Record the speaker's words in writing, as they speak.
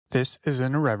This is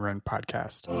an Irreverent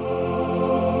podcast.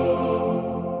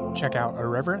 Check out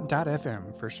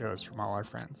irreverent.fm for shows from all our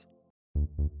friends.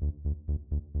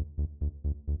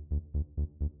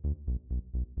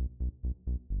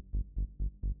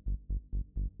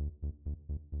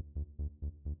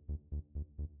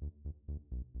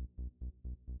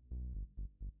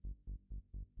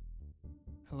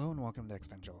 Hello and welcome to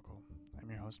Exvangelical. I'm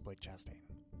your host, Blake Chastain.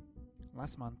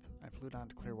 Last month, I flew down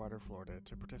to Clearwater, Florida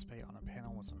to participate on a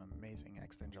panel with some amazing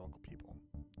Exvangelical people.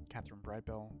 Catherine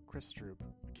Brightbell, Chris Stroop,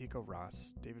 Akiko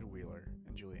Ross, David Wheeler,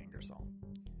 and Julie Ingersoll.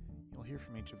 You'll hear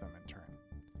from each of them in turn.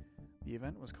 The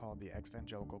event was called the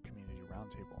Exvangelical Community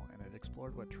Roundtable, and it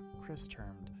explored what Chris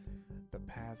termed the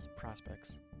paths,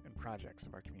 prospects, and projects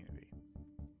of our community.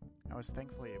 I was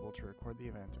thankfully able to record the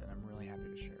event, and I'm really happy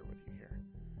to share it with you here.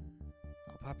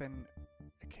 I'll pop in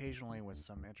occasionally with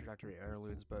some introductory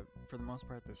interludes, but for the most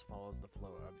part this follows the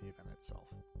flow of the event itself.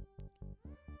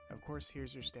 Of course,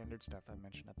 here's your standard stuff I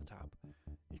mentioned at the top.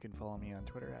 You can follow me on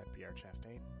Twitter at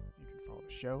brchastain. You can follow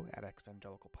the show at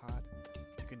ExVangelicalPod.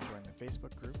 You can join the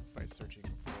Facebook group by searching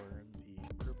for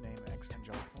the group name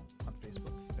Exvangelical on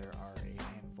Facebook. There are a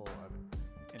handful of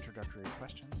introductory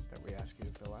questions that we ask you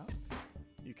to fill out.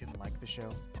 You can like the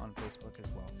show on Facebook as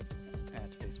well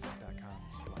at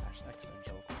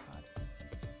facebook.com/exvangelicalpod.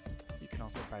 You can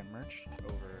also buy merch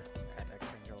over at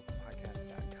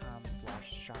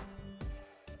exvangelicalpodcast.com/shop.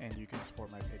 And you can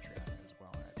support my Patreon as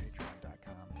well at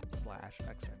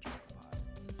patreon.com/exvangelicalpod.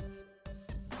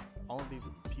 All of these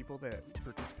people that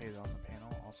participated on the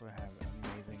panel also have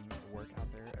amazing work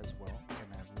out there as well,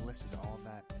 and I've listed all of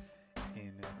that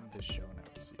in the show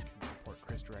notes. You can support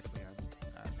Chris directly on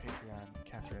Patreon.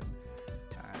 Catherine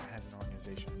has an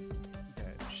organization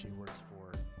that she works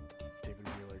for. David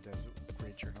Wheeler does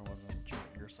great journalism.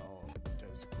 Julie Ingersoll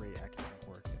does great academic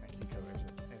work, and Akiko is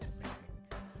amazing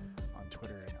on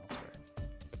Twitter and elsewhere.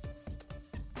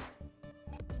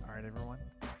 All right, everyone,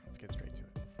 let's get straight to it.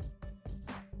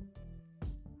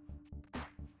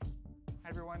 Hi,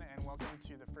 everyone, and welcome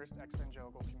to the first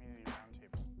Exvangelical Community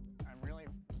Roundtable. I'm really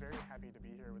very happy to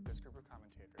be here with this group of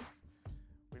commentators.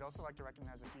 We'd also like to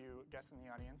recognize a few guests in the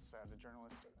audience, the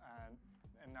journalist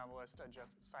and novelist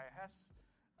Josiah Hess,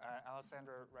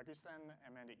 Alessandra Ragusan,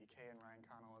 Amanda E.K., and Ryan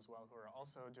Connell as well, who are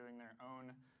also doing their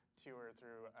own tour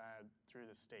through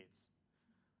the states.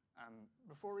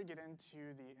 Before we get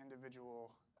into the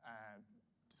individual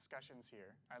discussions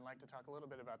here, I'd like to talk a little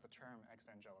bit about the term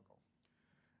Exvangelical.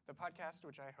 The podcast,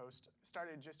 which I host,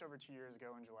 started just over 2 years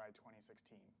ago in July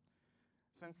 2016.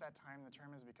 Since that time, the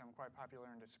term has become quite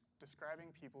popular in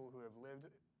describing people who have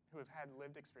had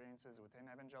lived experiences within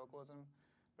evangelicalism,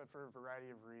 but for a variety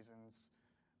of reasons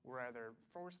were either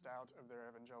forced out of their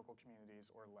evangelical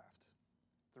communities or left.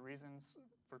 The reasons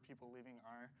for people leaving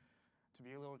are, to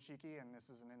be a little cheeky, and this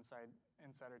is an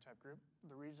insider type group,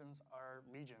 the reasons are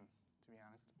legion, to be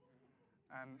honest.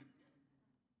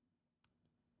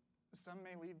 Some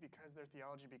may leave because their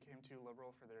theology became too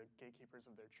liberal for their gatekeepers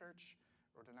of their church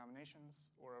or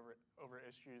denominations, or over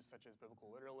issues such as biblical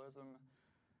literalism,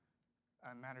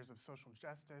 matters of social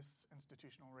justice,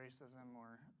 institutional racism,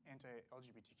 or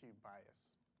anti-LGBTQ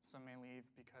bias. Some may leave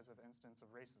because of instances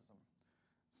of racism.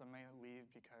 Some may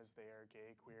leave because they are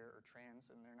gay, queer, or trans,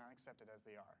 and they're not accepted as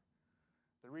they are.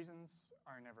 The reasons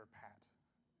are never pat,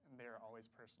 and they are always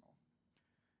personal.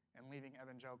 And leaving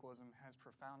evangelicalism has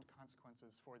profound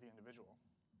consequences for the individual.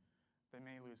 They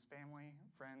may lose family,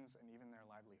 friends, and even their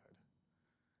livelihood.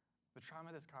 The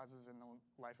trauma this causes in the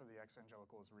life of the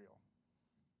exvangelical is real.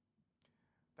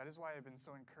 That is why I've been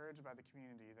so encouraged by the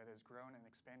community that has grown and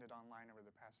expanded online over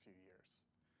the past few years.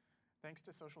 Thanks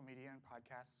to social media and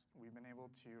podcasts, we've been able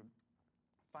to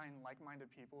find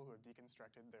like-minded people who have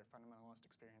deconstructed their fundamentalist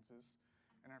experiences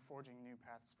and are forging new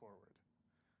paths forward.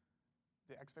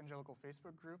 The Exvangelical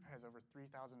Facebook group has over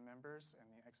 3,000 members, and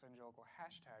the Exvangelical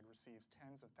hashtag receives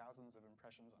tens of thousands of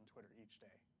impressions on Twitter each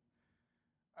day.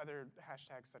 Other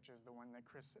hashtags, such as the one that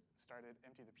Chris started,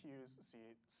 Empty the Pews,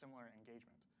 see similar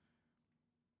engagement.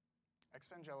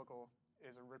 Exvangelical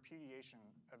is a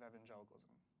repudiation of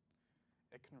evangelicalism.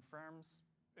 It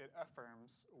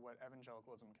affirms what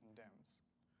evangelicalism condemns.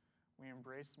 We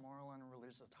embrace moral and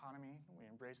religious autonomy. We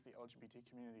embrace the LGBT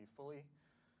community fully,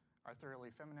 are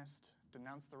thoroughly feminist,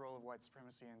 denounce the role of white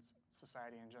supremacy in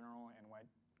society in general, and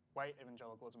white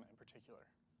evangelicalism in particular.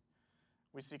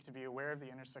 We seek to be aware of the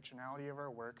intersectionality of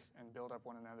our work and build up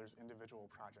one another's individual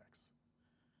projects.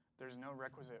 There's no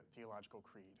requisite theological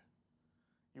creed.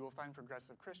 You will find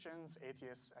progressive Christians,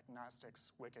 atheists,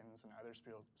 agnostics, Wiccans, and other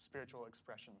spiritual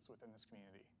expressions within this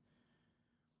community.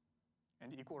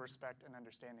 And equal respect and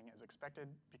understanding is expected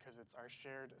because it's our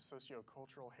shared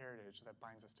sociocultural heritage that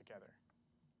binds us together.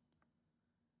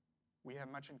 We have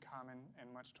much in common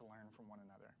and much to learn from one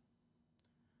another.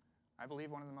 I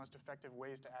believe one of the most effective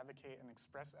ways to advocate and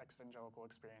express evangelical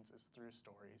experience is through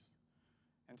stories.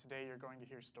 And today you're going to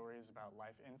hear stories about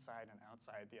life inside and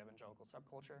outside the evangelical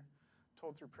subculture,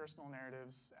 told through personal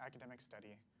narratives, academic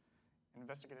study,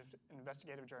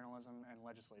 investigative journalism, and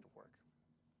legislative work.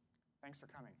 Thanks for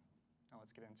coming. Now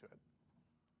let's get into it.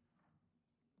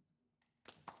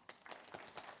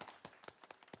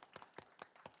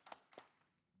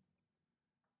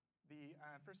 The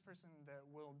first person that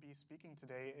will be speaking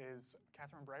today is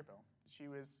Catherine Brightbill. She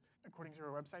was, according to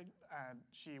her website,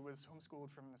 she was homeschooled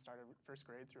from the start of first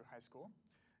grade through high school.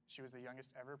 She was the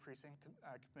youngest ever precinct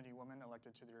committee woman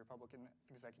elected to the Republican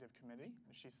Executive Committee.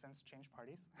 She's since changed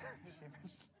parties.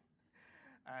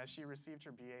 She received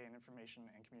her BA in Information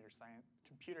and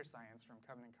Computer Science from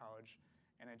Covenant College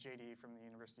and a JD from the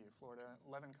University of Florida,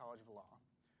 Levin College of Law.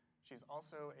 She's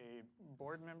also a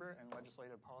board member and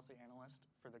legislative policy analyst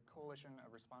for the Coalition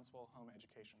of Responsible Home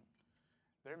Education.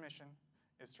 Their mission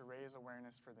is to raise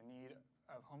awareness for the need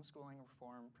of homeschooling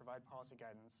reform, provide policy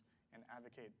guidance, and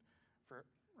advocate for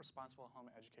responsible home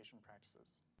education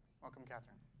practices. Welcome,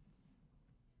 Catherine.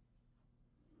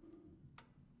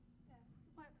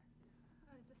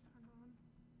 Is this turned on?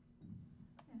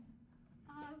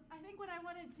 I think what I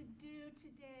wanted to do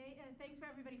today, and thanks for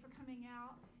everybody for coming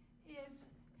out, is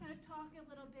kind of talk a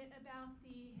little bit about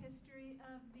the history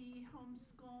of the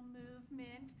homeschool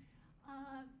movement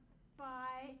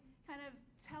by kind of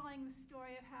telling the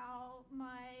story of how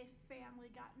my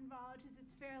family got involved, because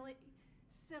it's fairly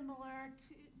similar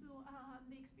to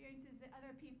the experiences that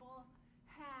other people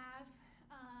have.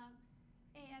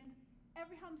 And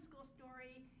every homeschool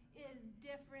story is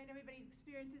different. Everybody's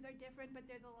experiences are different, but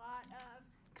there's a lot of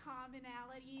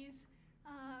commonalities.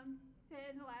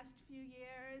 In the last few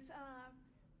years,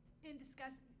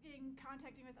 in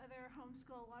contacting with other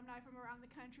homeschool alumni from around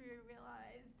the country, we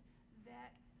realized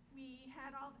that we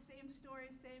had all the same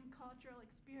stories, same cultural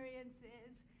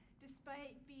experiences,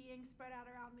 despite being spread out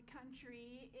around the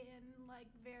country in like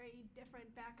very different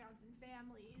backgrounds and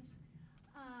families.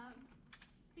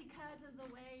 Because of the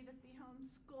way that the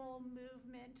homeschool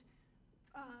movement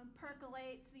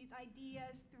percolates these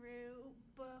ideas through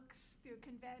books, through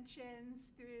conventions,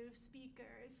 through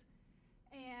speakers.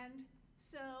 And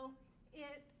so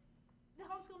the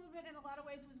homeschool movement in a lot of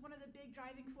ways was one of the big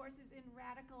driving forces in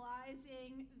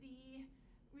radicalizing the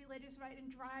religious right and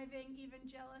driving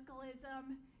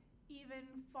evangelicalism even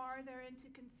farther into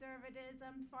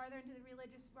conservatism, farther into the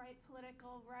religious right,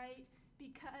 political right,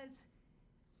 because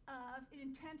of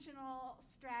intentional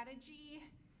strategy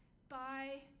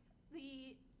by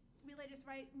the religious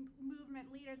right movement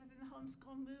leaders within the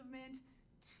homeschool movement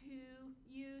to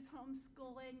use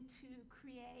homeschooling to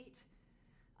create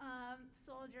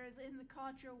soldiers in the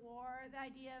culture war. The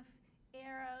idea of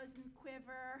arrows and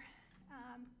quiver,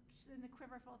 in the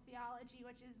quiverful theology,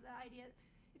 which is the idea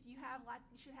if you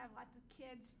should have lots of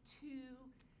kids to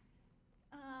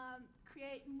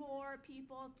create more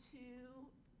people to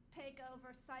take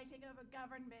over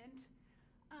government.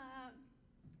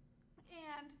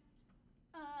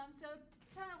 So to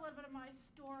tell a little bit of my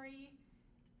story,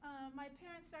 my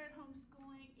parents started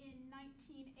homeschooling in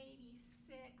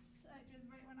 1986, which was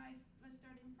right when I was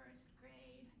starting first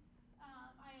grade.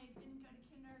 I didn't go to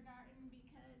kindergarten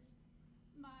because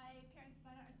my parents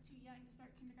decided I was too young to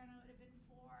start kindergarten. I would have been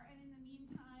 4. And in the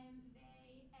meantime,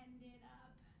 they ended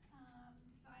up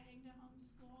deciding to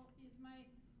homeschool because my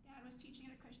dad was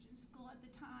teaching at a Christian school at the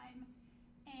time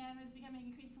and was becoming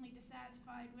increasingly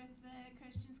dissatisfied with the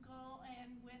Christian school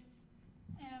and with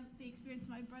the experience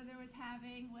my brother was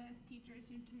having with teachers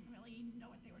who didn't really know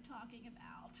what they were talking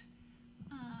about.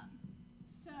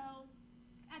 So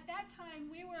at that time,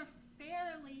 we were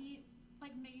fairly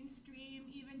like mainstream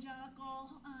evangelical.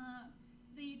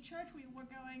 The church we were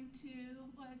going to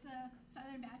was a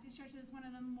Southern Baptist church. It was one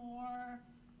of the more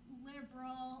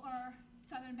liberal or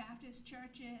Southern Baptist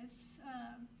churches.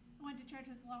 I went to church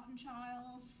with Lawton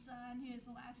Chiles' son, who is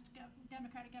the last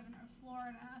Democratic governor of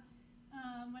Florida.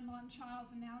 When Lawton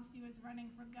Chiles announced he was running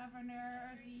for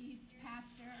governor, the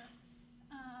pastor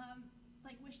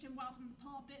wished him well from the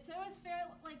pulpit. So it was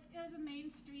it was a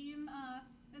mainstream.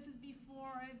 This is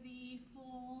before the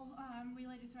full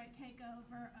religious right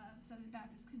takeover of Southern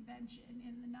Baptist Convention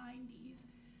in the 90s.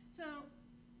 So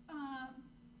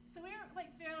we were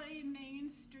fairly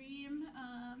mainstream,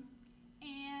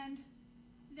 and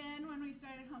then when we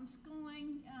started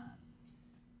homeschooling,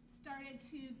 started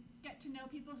to get to know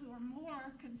people who were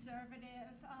more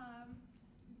conservative.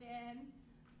 Then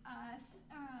us,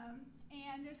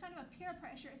 and there's kind of a peer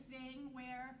pressure thing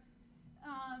where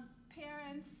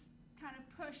parents kind of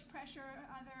pressure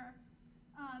other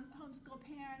homeschool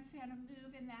parents to kind of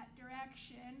move in that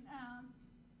direction,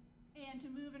 and to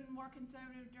move in more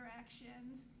conservative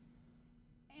directions.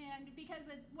 And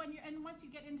because once you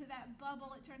get into that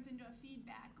bubble, it turns into a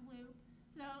feedback loop.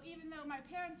 So even though my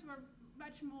parents were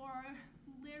much more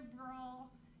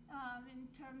liberal in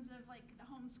terms of like the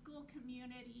homeschool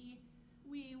community,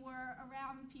 we were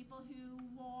around people who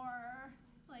wore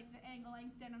like the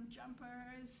ankle-length denim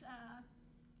jumpers,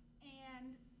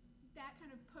 and that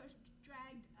kind of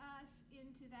dragged us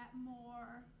into that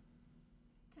more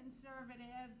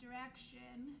conservative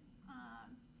direction,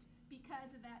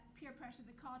 because of that peer pressure.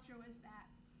 The culture was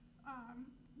that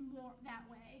more that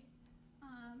way.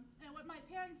 And what my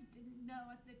parents didn't know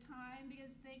at the time,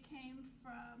 because they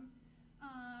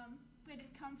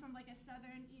didn't come from like a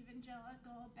Southern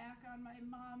evangelical background. My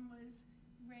mom was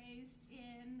raised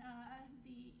in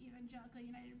the Evangelical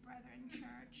United Brethren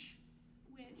Church,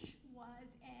 which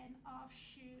was an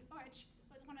offshoot, which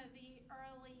was one of the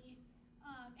early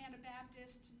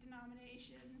Anabaptist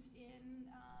denominations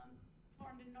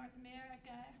formed in North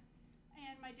America.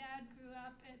 And my dad grew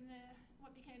up in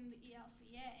what became the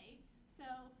ELCA. So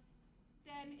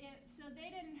they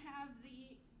didn't have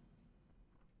the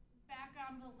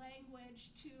background, the language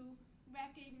to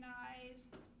recognize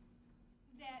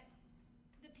that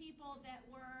the people that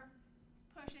were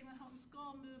pushing the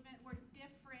homeschool movement were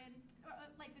different,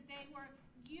 like that they were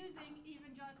using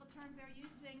evangelical terms, they were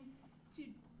using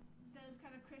those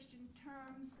kind of Christian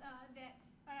terms that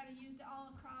are used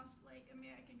all across like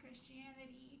American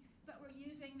Christianity, but we're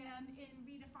using them in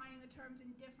redefining the terms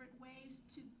in different ways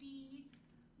to be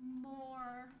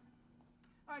more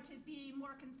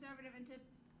conservative and to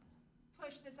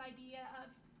push this idea of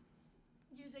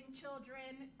using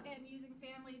children and using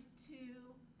families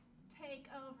to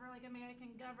take over like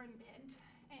American government.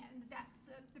 And that's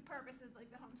the purpose of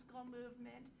like the homeschool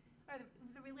movement, or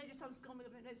the religious homeschool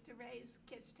movement, is to raise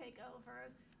kids to take over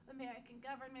American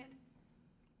government.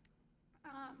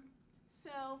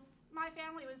 So my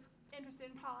family was interested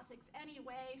in politics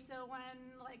anyway, so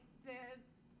when like the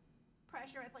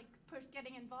pressure at like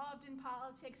getting involved in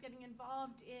politics, getting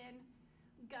involved in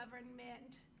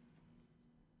government,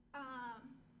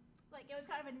 like it was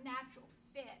kind of a natural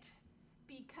fit,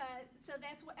 because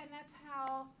that's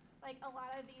how like a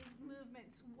lot of these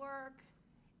movements work,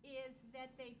 is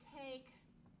that they take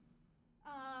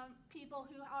people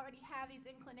who already have these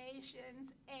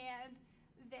inclinations and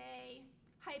they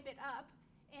hype it up,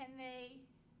 and they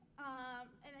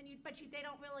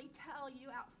don't really tell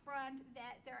you out front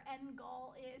that their end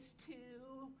goal is to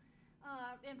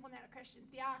implement a Christian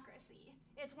theocracy.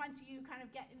 It's once you kind of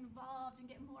get involved and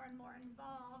get more and more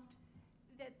involved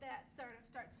that sort of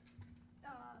starts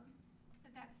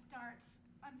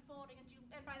unfolding,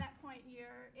 and by that point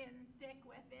you're in thick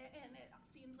with it, and it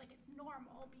seems like it's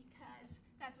normal because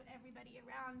that's what everybody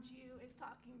around you is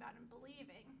talking about and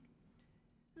believing.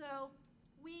 So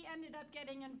we ended up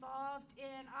getting involved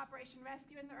in Operation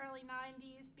Rescue in the early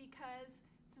 90s because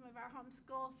some of our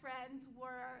homeschool friends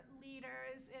were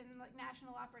leaders in like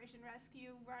National Operation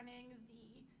Rescue, running the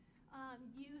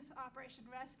youth Operation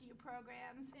Rescue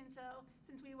programs. And so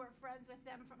since we were friends with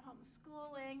them from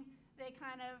homeschooling, they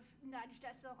kind of nudged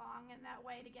us along in that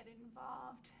way to get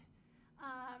involved,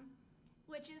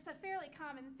 which is a fairly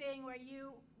common thing where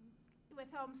with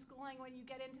homeschooling, when you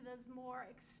get into those more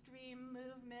extreme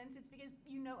movements, it's because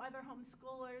you know other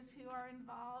homeschoolers who are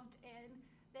involved, and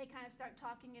they kind of start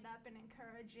talking it up and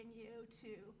encouraging you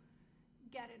to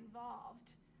get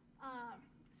involved.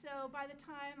 So by the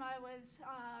time I was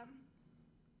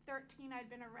 13,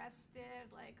 I'd been arrested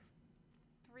like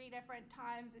 3 different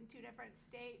times in 2 different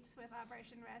states with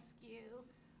Operation Rescue.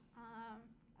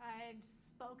 I'd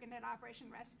spoken at Operation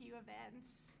Rescue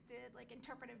events, did like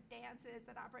interpretive dances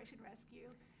at Operation Rescue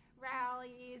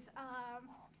rallies,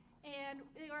 and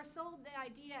they were sold the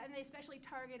idea, and they especially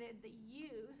targeted the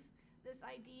youth, this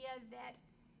idea that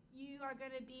you are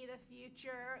going to be the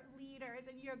future leaders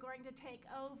and you're going to take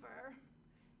over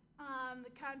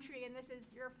the country, and this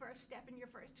is your first step and your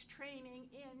first training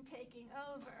in taking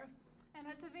over. And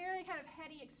it's a very kind of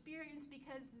heady experience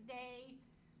because they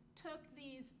took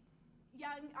these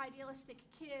young idealistic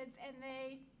kids and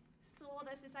they sold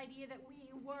us this idea that we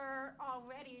were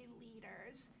already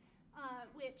leaders,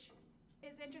 which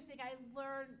is interesting. I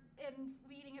learned in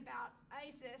reading about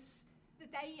ISIS that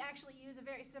they actually use a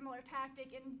very similar tactic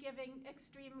in giving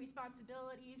extreme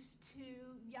responsibilities to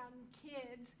young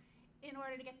kids in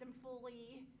order to get them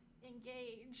fully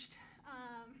engaged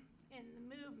in the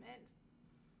movement.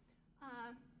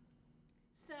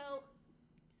 so,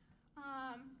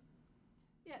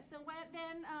 so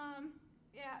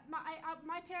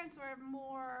my parents were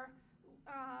more,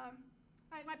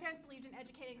 my parents believed in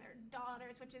educating their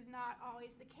daughters, which is not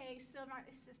always the case. So my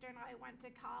sister and I went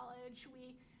to college.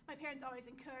 My parents always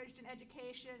encouraged an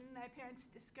education. My parents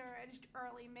discouraged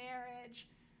early marriage.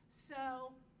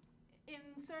 So in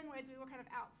certain ways, we were kind of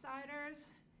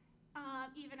outsiders,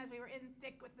 even as we were in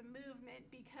thick with the movement,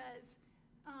 because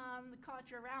the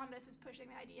culture around us is pushing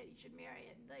the idea that you should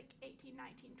marry at like 18,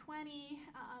 19, 20,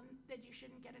 that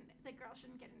girls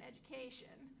shouldn't get an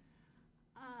education.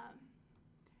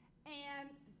 And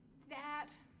that,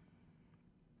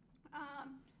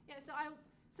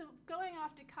 so going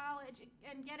off to college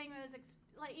and getting those,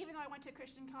 even though I went to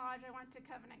Christian college, I went to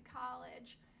Covenant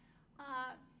College,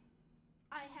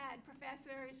 I had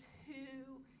professors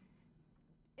who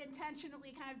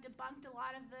intentionally kind of debunked a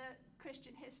lot of the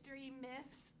Christian history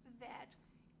myths that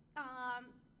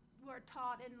were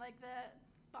taught in like the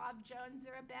Bob Jones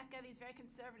or Rebecca, these very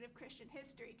conservative Christian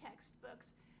history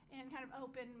textbooks, and kind of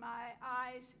opened my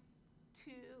eyes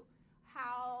to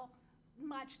how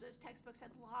much those textbooks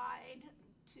had lied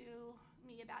to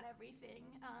me about everything.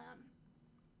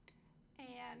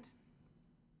 And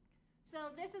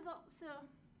so this is also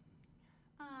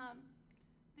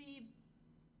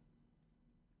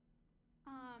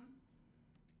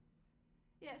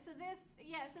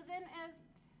so then as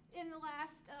in the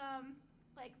last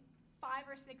like 5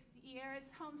 or 6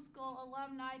 years, homeschool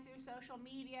alumni through social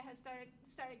media has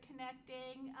started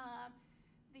connecting,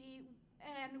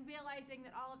 and realizing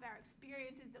that all of our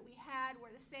experiences that we had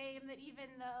were the same, that even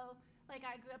though like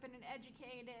I grew up in an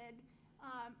educated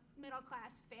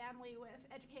middle-class family with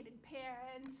educated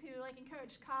parents who like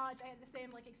encouraged college, I had the same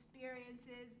like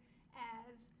experiences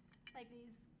as like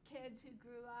these kids who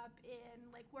grew up in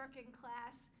like working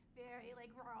class, very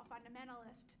like rural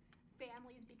fundamentalist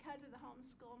families because of the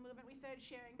homeschool movement. We started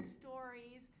sharing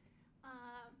stories,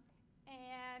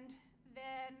 and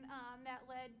then that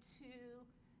led to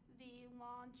the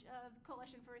launch of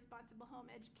Coalition for Responsible Home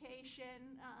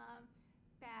Education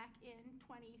back in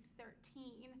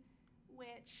 2013,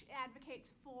 which advocates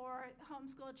for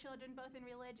homeschool children both in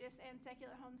religious and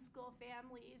secular homeschool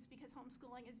families, because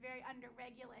homeschooling is very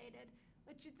underregulated,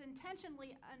 which it's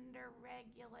intentionally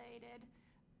underregulated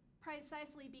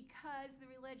precisely because the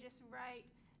religious right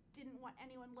didn't want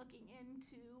anyone looking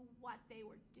into what they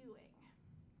were doing.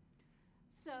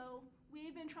 So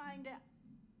we've been trying to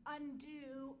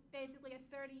undo basically a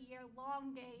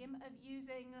 30-year-long game of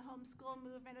using the homeschool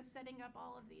movement, of setting up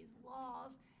all of these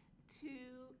laws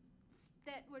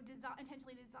that were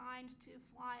intentionally designed to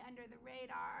fly under the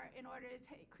radar in order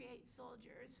to create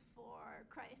soldiers for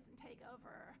Christ and take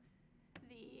over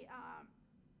the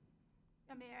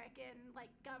American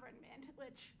government,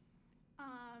 which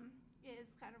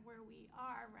is kind of where we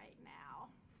are right now.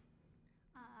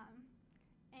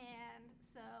 And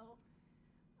so,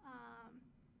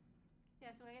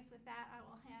 so I guess with that, I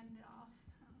will hand it off.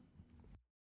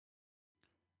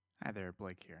 Hi there,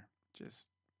 Blake here. Just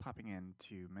popping in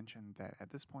to mention that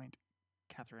at this point,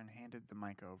 Catherine handed the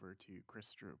mic over to Chris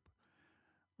Stroop.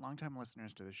 Longtime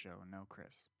listeners to the show know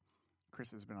Chris.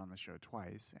 Chris has been on the show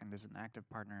twice and is an active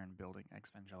partner in building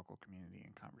evangelical community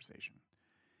and conversation.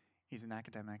 He's an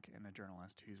academic and a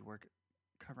journalist whose work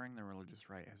covering the religious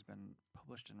right has been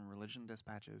published in Religion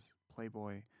Dispatches,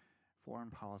 Playboy,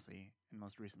 Foreign Policy, and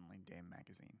most recently Dame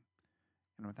Magazine.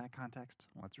 And with that context,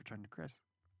 let's return to Chris.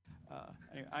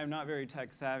 I'm not very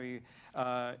tech savvy,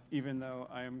 even though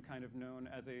I am kind of known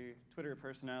as a Twitter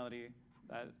personality.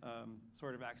 That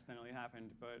sort of accidentally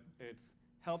happened, but it's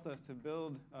helped us to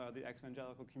build the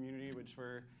evangelical community, which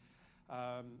we're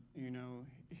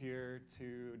here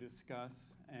to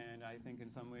discuss and I think in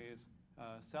some ways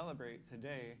celebrate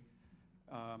today.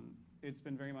 It's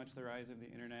been very much the rise of the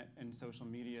internet and social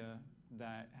media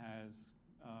that has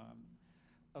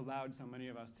allowed so many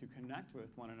of us to connect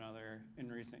with one another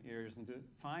in recent years and to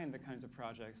find the kinds of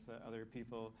projects that other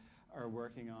people are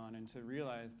working on and to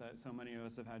realize that so many of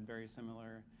us have had very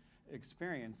similar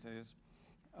experiences.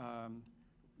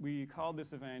 We called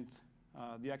this event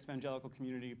the Evangelical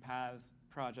Community Paths,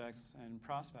 Projects, and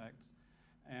Prospects.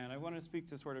 And I want to speak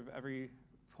to sort of every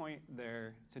point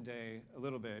there today a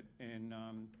little bit in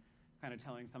kind of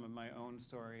telling some of my own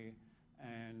story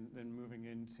and then moving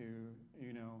into,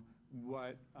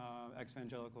 what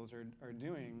evangelicals are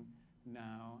doing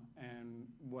now and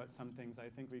what some things I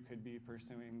think we could be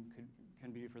pursuing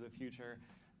can be for the future.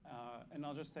 And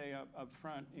I'll just say up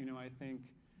front, I think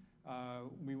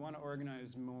we want to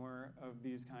organize more of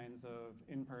these kinds of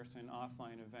in-person,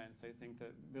 offline events. I think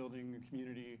that building a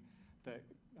community that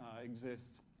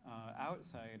exists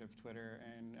outside of Twitter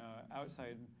and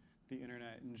outside the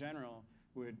internet in general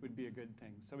would be a good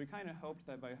thing. So we kind of hoped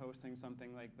that by hosting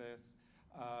something like this,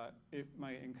 it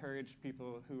might encourage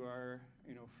people who are,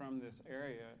 from this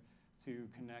area to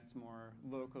connect more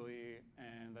locally,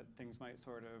 and that things might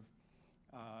sort of,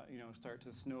 start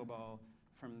to snowball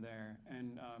from there.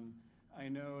 And I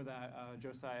know that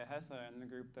Josiah Hessa and the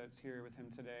group that's here with him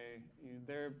today,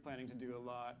 they're planning to do a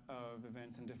lot of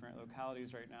events in different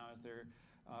localities right now as they're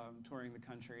touring the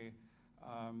country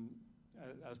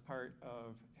as part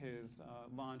of his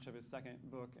launch of his second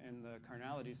book in the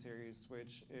Carnality series,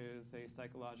 which is a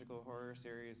psychological horror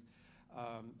series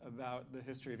about the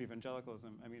history of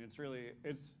evangelicalism. I mean,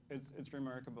 it's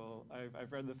remarkable.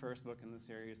 I've read the first book in the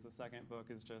series. The second book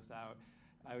is just out.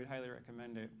 I would highly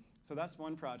recommend it. So that's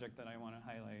one project that I want to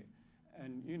highlight.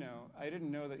 And I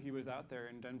didn't know that he was out there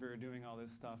in Denver doing all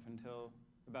this stuff until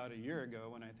about a year ago,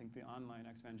 when I think the online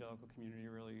ex-evangelical community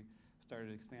really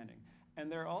started expanding.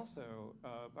 And they're also,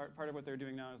 part of what they're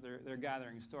doing now is they're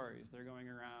gathering stories. They're going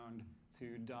around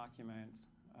to document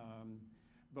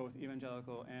both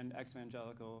evangelical and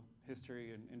ex-evangelical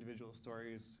history and individual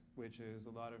stories, which is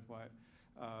a lot of what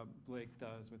Blake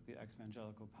does with the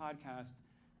Ex-Evangelical podcast.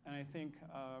 And I think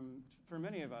for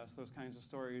many of us, those kinds of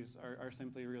stories are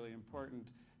simply really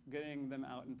important. Getting them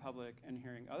out in public and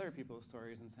hearing other people's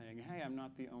stories and saying, hey, I'm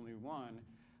not the only one,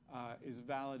 is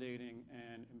validating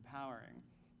and empowering.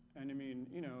 And I mean,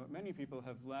 many people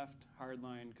have left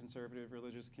hardline conservative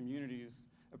religious communities,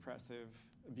 oppressive,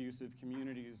 abusive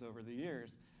communities over the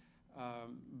years.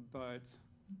 But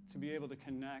to be able to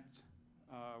connect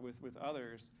with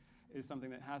others is something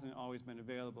that hasn't always been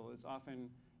available. It's often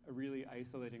a really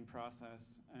isolating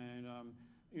process. And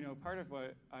part of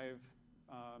what I've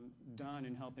done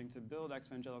in helping to build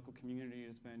ex-evangelical community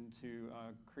has been to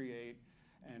create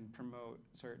and promote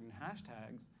certain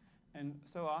hashtags. And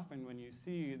so often when you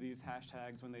see these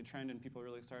hashtags, when they trend and people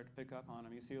really start to pick up on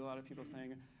them, you see a lot of people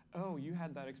saying, oh, you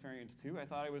had that experience too? I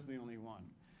thought I was the only one.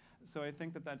 So I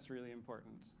think that that's really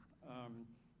important.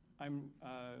 I'm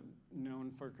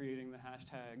known for creating the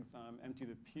hashtags Empty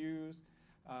the Pews,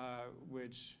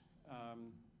 which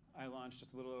I launched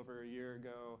just a little over a year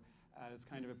ago as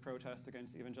kind of a protest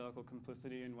against evangelical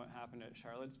complicity in what happened at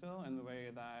Charlottesville, and the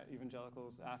way that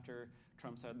evangelicals, after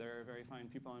Trump said there are very fine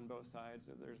people on both sides,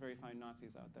 there's very fine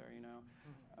Nazis out there,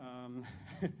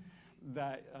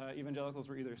 that evangelicals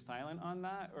were either silent on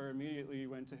that or immediately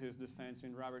went to his defense. I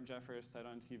mean, Robert Jeffress said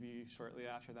on TV shortly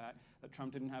after that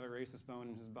Trump didn't have a racist bone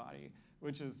in his body,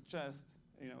 which is just,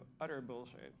 utter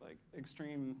bullshit, like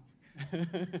extreme,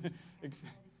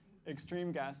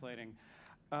 extreme gaslighting.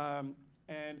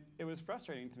 And it was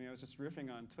frustrating to me. I was just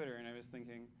riffing on Twitter, and I was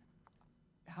thinking,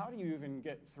 how do you even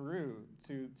get through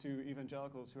to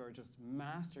evangelicals who are just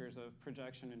masters of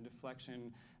projection and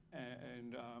deflection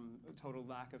and a total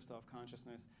lack of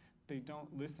self-consciousness? They don't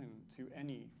listen to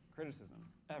any criticism,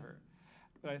 ever.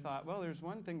 But I thought, well, there's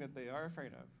one thing that they are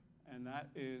afraid of, and that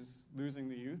is losing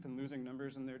the youth and losing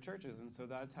numbers in their churches. And so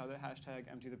that's how the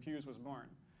hashtag Empty the Pews was born.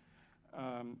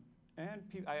 And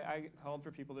I called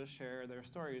for people to share their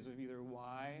stories of either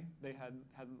why they had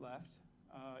left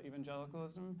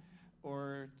evangelicalism,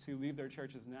 or to leave their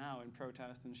churches now and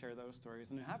protest and share those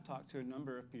stories. And I have talked to a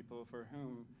number of people for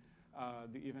whom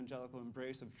the evangelical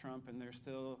embrace of Trump, and they're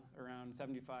still around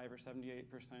 75 or 78%,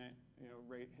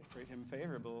 rate him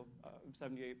favorable.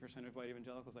 78% of white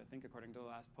evangelicals, I think, according to the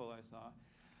last poll I saw.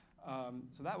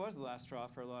 So that was the last straw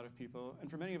for a lot of people. And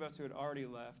for many of us who had already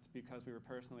left because we were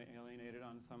personally alienated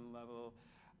on some level,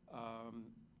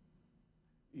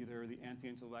 either the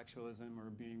anti-intellectualism or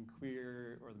being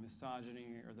queer or the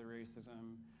misogyny or the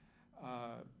racism,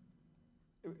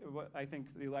 I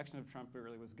think the election of Trump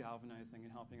really was galvanizing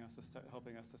and helping us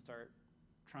to start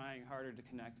trying harder to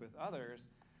connect with others.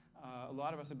 A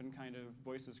lot of us have been kind of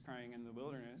voices crying in the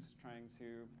wilderness, trying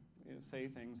to say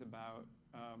things about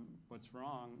what's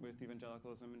wrong with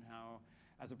evangelicalism and how,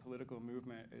 as a political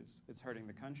movement, it's hurting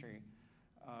the country.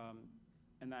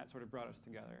 And that sort of brought us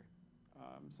together.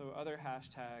 So other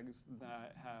hashtags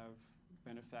that have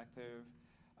been effective,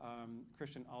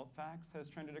 Christian alt-facts has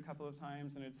trended a couple of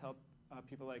times, and it's helped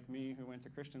people like me who went to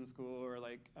Christian school, or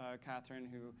like Catherine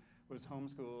who was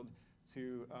homeschooled,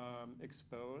 to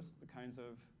expose the kinds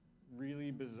of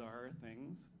really bizarre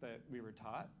things that we were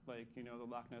taught, like, the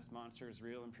Loch Ness Monster is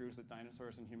real and proves that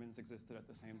dinosaurs and humans existed at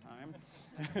the same time.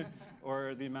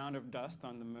 Or the amount of dust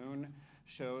on the moon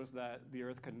shows that the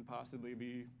Earth couldn't possibly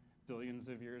be billions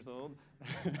of years old.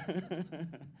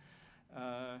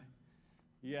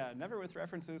 Yeah, never with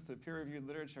references to peer-reviewed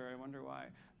literature, I wonder why.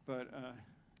 But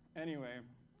anyway,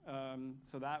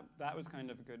 so that was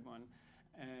kind of a good one.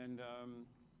 And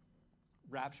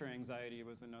rapture anxiety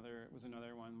was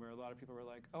another one where a lot of people were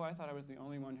like, oh, I thought I was the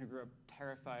only one who grew up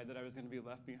terrified that I was going to be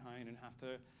left behind and have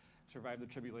to survive the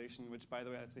tribulation, which, by the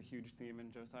way, that's a huge theme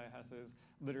in Josiah Hess's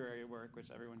literary work, which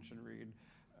everyone should read.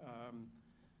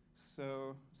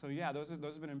 So yeah, those have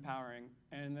been empowering.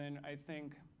 And then I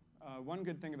think one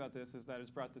good thing about this is that it's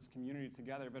brought this community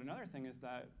together. But another thing is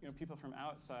that people from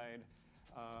outside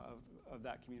of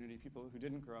that community, people who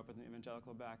didn't grow up in the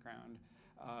evangelical background,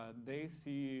 they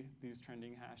see these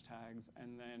trending hashtags,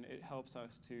 and then it helps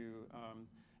us to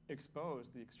expose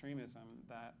the extremism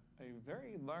that a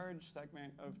very large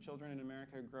segment of children in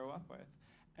America grow up with.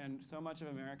 And so much of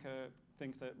America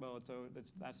thinks that, well,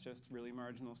 that's just really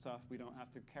marginal stuff. We don't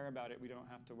have to care about it. We don't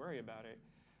have to worry about it.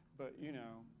 But,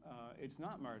 it's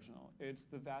not marginal. It's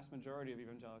the vast majority of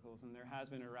evangelicals, and there has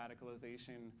been a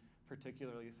radicalization,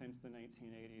 particularly since the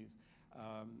 1980s,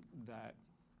 that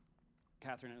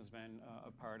Catherine has been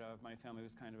a part of. My family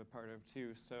was kind of a part of,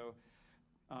 too. So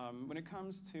when it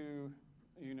comes to,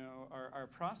 our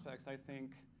prospects, I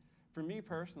think, for me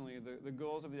personally, the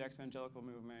goals of the ex-evangelical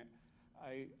movement,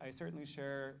 I certainly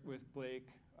share with Blake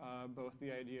both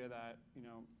the idea that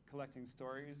collecting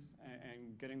stories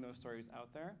and getting those stories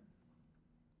out there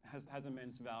has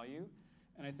immense value,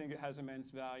 and I think it has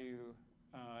immense value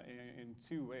in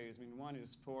two ways. I mean, one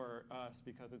is for us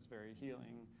because it's very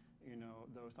healing,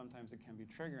 though sometimes it can be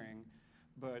triggering.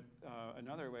 But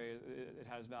another way, it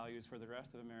has values for the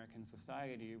rest of American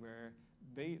society, where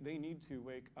they need to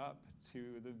wake up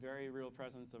to the very real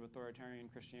presence of authoritarian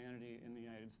Christianity in the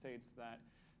United States that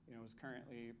is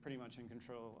currently pretty much in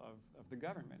control of the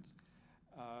government.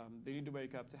 They need to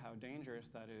wake up to how dangerous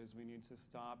that is. We need to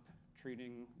stop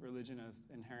treating religion as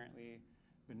inherently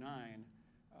benign,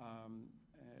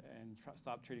 and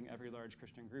stop treating every large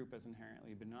Christian group as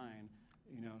inherently benign.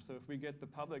 So if we get the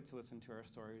public to listen to our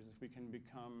stories, if we can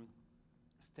become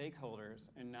stakeholders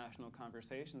in national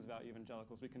conversations about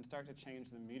evangelicals, we can start to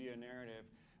change the media narrative,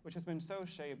 which has been so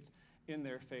shaped in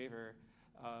their favor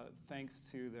thanks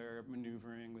to their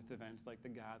maneuvering with events like The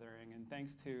Gathering, and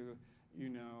thanks to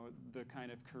the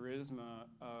kind of charisma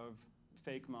of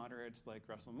fake moderates like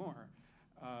Russell Moore.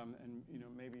 And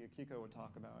maybe Akiko would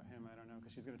talk about him, I don't know,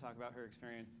 because she's going to talk about her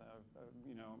experience of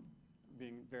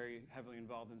being very heavily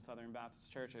involved in Southern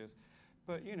Baptist churches.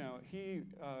 But he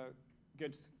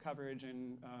gets coverage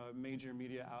in major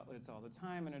media outlets all the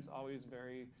time, and it's always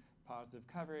very positive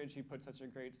coverage. He puts such a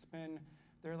great spin.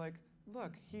 They're like,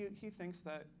 look, he thinks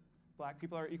that black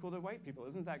people are equal to white people.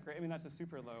 Isn't that great? I mean, that's a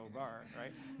super low bar,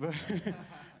 right? But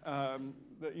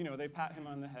they pat him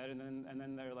on the head, and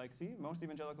then they're like, see, most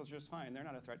evangelicals are just fine. They're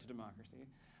not a threat to democracy.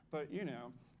 But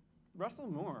Russell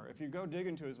Moore, if you go dig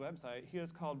into his website, he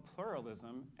has called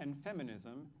pluralism and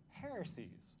feminism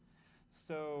heresies.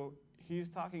 So he's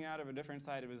talking out of a different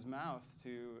side of his mouth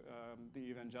to the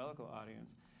evangelical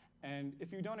audience. And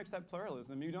if you don't accept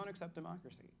pluralism, you don't accept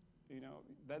democracy.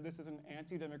 That this is an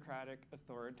anti-democratic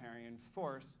authoritarian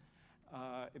force.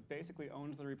 It basically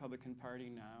owns the Republican Party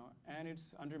now, and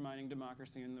it's undermining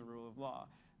democracy and the rule of law.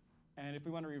 And if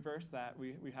we want to reverse that,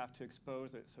 we have to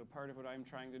expose it. So part of what I'm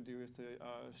trying to do is to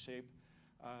shape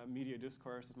media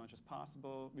discourse as much as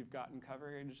possible. We've gotten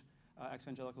coverage.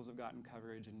 Ex-evangelicals have gotten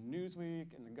coverage in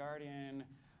Newsweek, in The Guardian.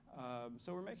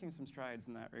 So we're making some strides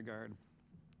in that regard.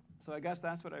 So I guess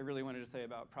that's what I really wanted to say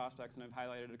about prospects, and I've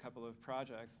highlighted a couple of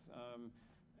projects.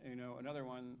 Another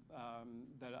one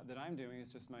that I'm doing is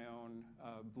just my own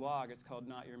blog. It's called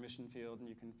Not Your Mission Field, and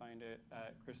you can find it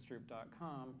at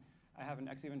chrisstroop.com. I have an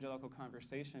ex-evangelical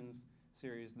conversations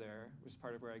series there, which is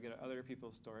part of where I get other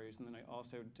people's stories, and then I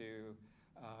also do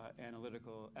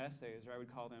analytical essays, or I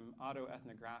would call them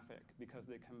autoethnographic, because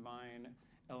they combine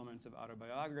elements of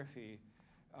autobiography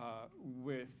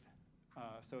with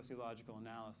sociological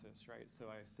analysis, right? So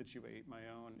I situate my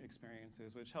own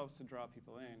experiences, which helps to draw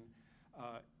people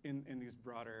in these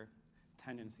broader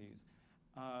tendencies.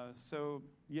 So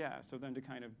then to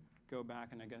kind of go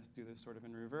back and I guess do this sort of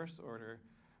in reverse order,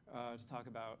 to talk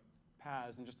about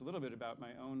paths and just a little bit about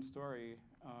my own story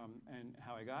and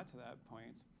how I got to that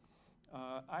point.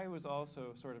 I was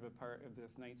also sort of a part of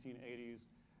this 1980s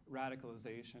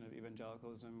radicalization of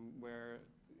evangelicalism where,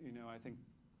 I think,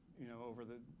 over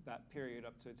that period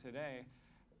up to today,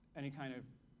 any kind of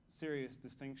serious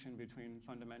distinction between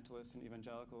fundamentalists and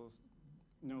evangelicals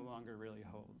no longer really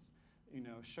holds.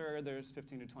 Sure, there's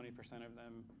 15 to 20% of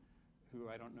them who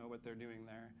I don't know what they're doing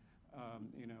there,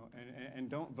 and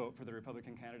don't vote for the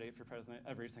Republican candidate for president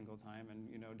every single time and,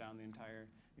 down the entire,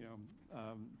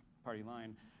 party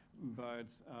line. But,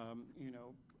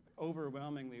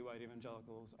 overwhelmingly white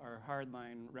evangelicals are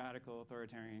hardline, radical,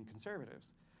 authoritarian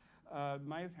conservatives.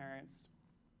 My parents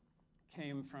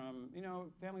came from,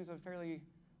 families of fairly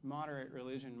moderate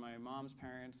religion. My mom's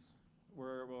parents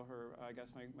were, I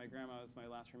guess my grandma is my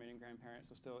last remaining grandparent,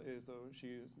 so still is, though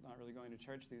she's not really going to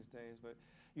church these days, but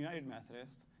United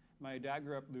Methodist. My dad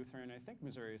grew up Lutheran, I think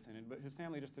Missouri Synod, but his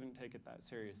family just didn't take it that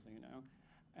seriously,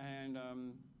 And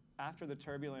after the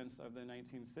turbulence of the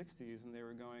 1960s, and they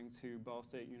were going to Ball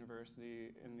State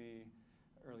University in the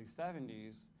early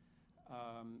 70s,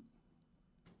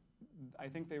 I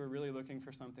think they were really looking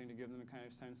for something to give them a kind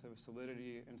of sense of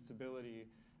solidity and stability,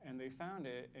 and they found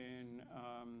it in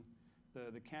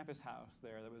the campus house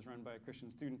there that was run by a Christian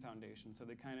Student Foundation. So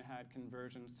they kind of had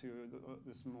conversions to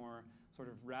this more sort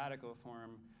of radical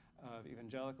form of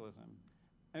evangelicalism.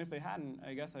 And if they hadn't,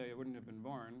 I guess I wouldn't have been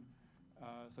born.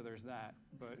 So there's that.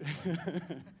 But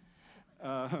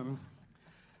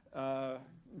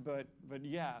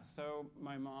yeah, so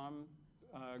my mom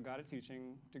got a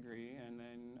teaching degree, and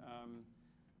then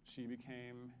she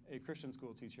became a Christian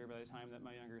school teacher by the time that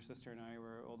my younger sister and I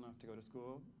were old enough to go to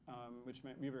school, which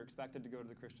meant we were expected to go to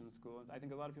the Christian school. I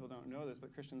think a lot of people don't know this,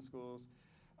 but Christian schools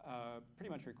pretty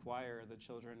much require the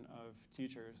children of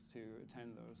teachers to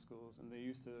attend those schools, and they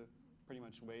used to pretty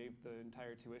much waive the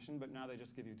entire tuition, but now they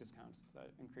just give you discounts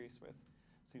that increase with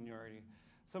seniority.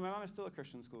 So my mom is still a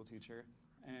Christian school teacher,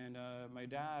 and my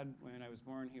dad, when I was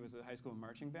born, he was a high school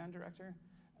marching band director,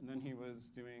 and then he was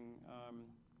doing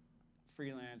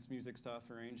freelance music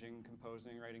stuff, arranging,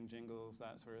 composing, writing jingles,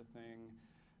 that sort of thing,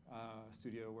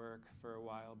 studio work for a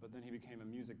while, but then he became a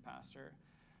music pastor.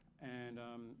 And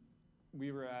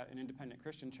we were at an independent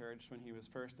Christian church when he was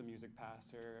first a music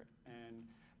pastor, and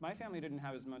my family didn't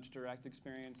have as much direct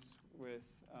experience with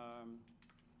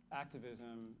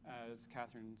activism as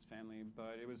Catherine's family,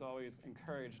 but it was always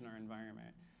encouraged in our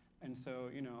environment. And so,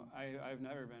 I've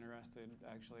never been arrested,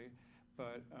 actually,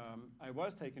 but I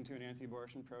was taken to an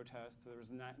anti-abortion protest. There was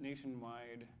a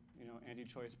nationwide,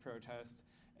 anti-choice protest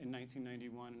in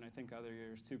 1991, and I think other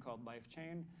years too, called Life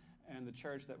Chain. And the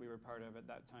church that we were part of at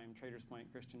that time, Traders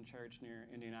Point Christian Church near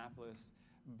Indianapolis,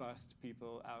 bussed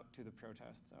people out to the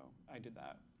protest. So I did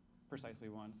that precisely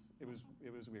once. It was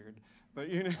weird, but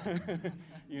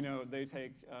they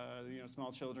take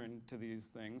small children to these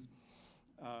things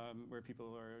where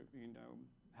people are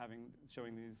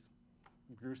showing these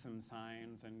gruesome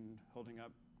signs and holding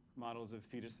up models of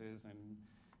fetuses, and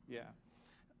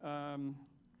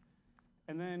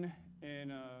and then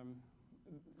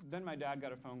then my dad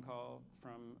got a phone call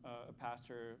from a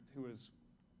pastor who was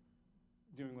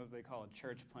doing what they call a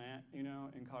church plant,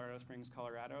 in Colorado Springs,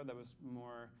 Colorado, that was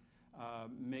more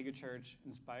megachurch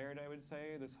inspired, I would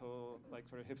say. This whole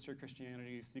sort of hipster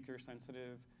Christianity,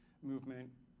 seeker-sensitive movement.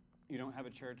 You don't have a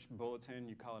church bulletin,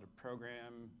 you call it a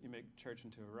program, you make church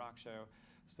into a rock show.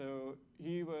 So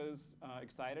he was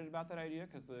excited about that idea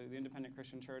because the independent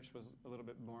Christian church was a little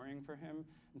bit boring for him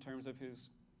in terms of his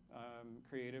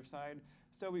creative side.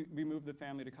 So we moved the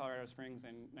family to Colorado Springs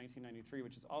in 1993,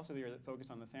 which is also the year that Focus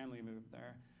on the Family moved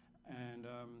there. And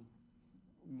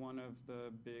one of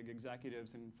the big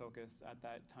executives in Focus at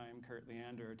that time, Kurt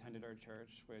Leander, attended our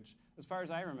church, which, as far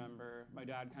as I remember, my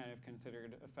dad kind of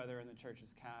considered a feather in the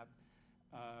church's cap.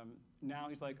 Now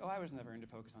he's like, oh, I was never into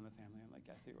Focus on the Family. I'm like,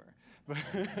 yes, you were.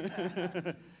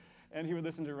 And he would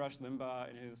listen to Rush Limbaugh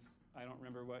in his, I don't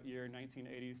remember what year,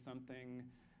 1980-something,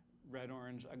 red,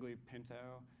 orange, ugly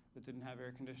Pinto that didn't have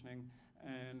air conditioning.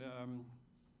 And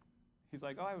he's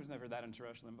like, oh, I was never that into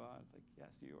Rush Limbaugh. It's like,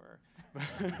 yes, you were.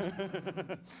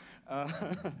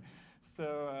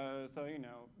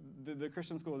 The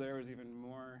Christian school there was even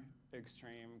more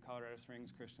extreme. Colorado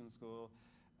Springs Christian School.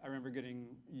 I remember getting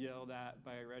yelled at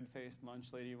by a red-faced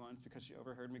lunch lady once because she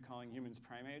overheard me calling humans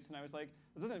primates, and I was like,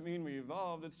 "It doesn't mean we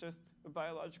evolved. It's just a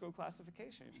biological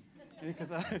classification."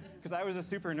 Because I was a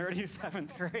super nerdy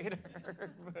 7th grader,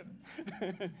 but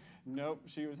nope,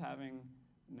 she was having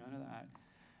none of that.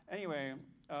 Anyway,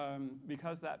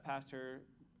 because that pastor,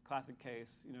 classic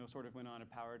case, sort of went on a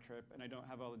power trip, and I don't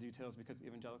have all the details because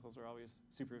evangelicals are always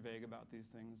super vague about these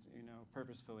things,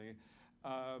 purposefully.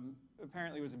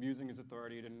 Apparently was abusing his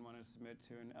authority, didn't want to submit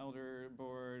to an elder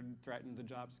board, threatened the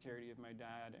job security of my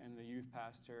dad and the youth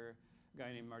pastor, a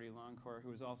guy named Marty Longcore,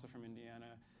 who was also from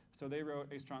Indiana. So they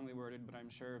wrote a strongly worded, but I'm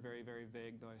sure very, very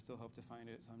vague, though I still hope to find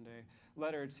it someday,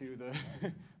 letter to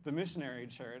the missionary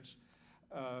church,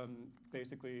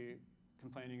 basically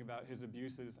complaining about his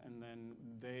abuses, and then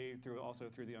they, also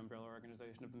through the umbrella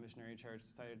organization of the missionary church,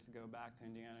 decided to go back to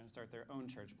Indiana and start their own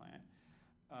church plant.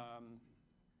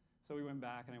 So we went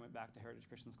back, and I went back to Heritage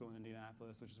Christian School in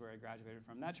Indianapolis, which is where I graduated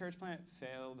from. That church plant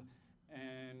failed,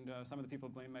 and some of the people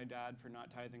blamed my dad for not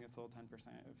tithing a full 10%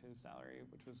 of his salary,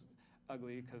 which was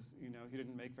ugly because he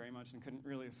didn't make very much and couldn't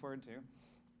really afford to.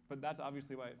 but that's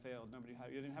obviously why it failed.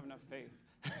 You didn't have enough faith.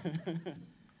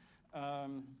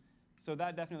 So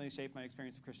that definitely shaped my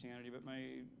experience of Christianity, but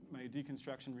my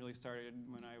deconstruction really started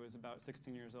when I was about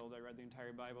 16 years old. I read the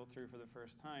entire Bible through for the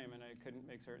first time, and I couldn't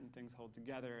make certain things hold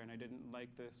together, and I didn't like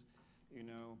this,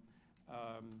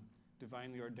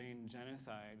 divinely ordained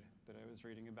genocide that I was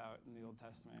reading about in the Old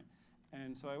Testament.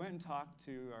 And so I went and talked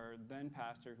to our then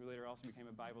pastor, who later also became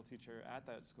a Bible teacher at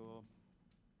that school,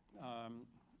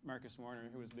 Marcus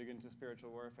Warner, who was big into spiritual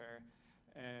warfare,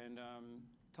 and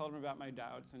told him about my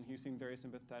doubts, and he seemed very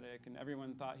sympathetic, and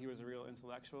everyone thought he was a real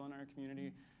intellectual in our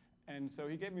community. And so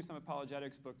he gave me some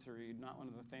apologetics book to read, not one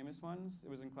of the famous ones.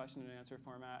 It was in question and answer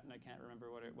format, and I can't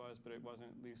remember what it was, but it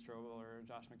wasn't Lee Strobel or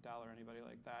Josh McDowell or anybody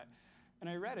like that. And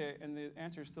I read it, and the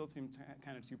answers still seemed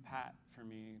kind of too pat for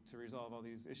me to resolve all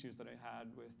these issues that I had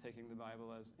with taking the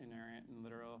Bible as inerrant and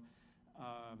literal,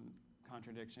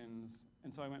 contradictions.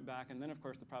 And so I went back, and then of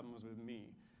course the problem was with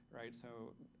me, right?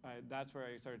 So that's where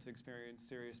I started to experience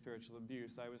serious spiritual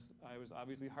abuse. I was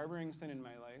obviously harboring sin in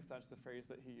my life. That's the phrase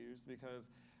that he used, because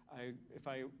if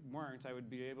I weren't, I would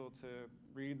be able to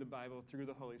read the Bible through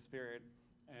the Holy Spirit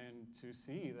and to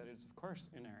see that it's of course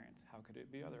inerrant. How could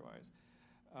it be otherwise?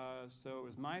 So it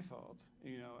was my fault,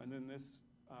 and then this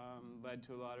led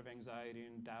to a lot of anxiety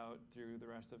and doubt through the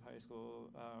rest of high school.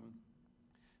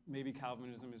 Maybe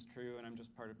Calvinism is true and I'm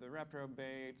just part of the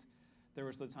reprobate. There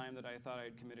was the time that I thought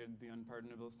I'd committed the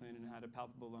unpardonable sin and had a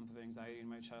palpable lump of anxiety in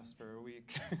my chest for a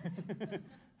week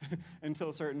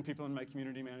until certain people in my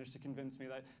community managed to convince me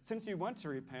that since you want to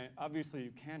repent, obviously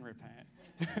you can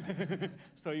repent.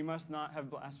 So you must not have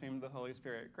blasphemed the Holy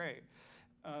Spirit. Great.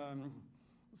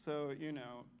 So,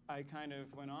 I kind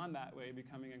of went on that way,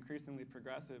 becoming increasingly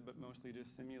progressive, but mostly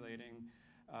just simulating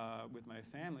with my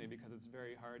family, because it's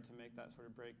very hard to make that sort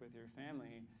of break with your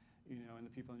family, and the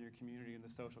people in your community and the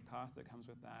social cost that comes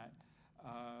with that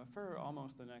for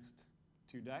almost the next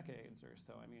 2 decades or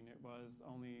so. I mean, it was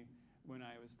only when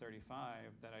I was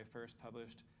 35 that I first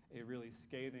published a really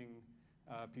scathing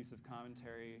piece of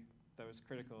commentary that was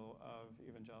critical of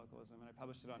evangelicalism, and I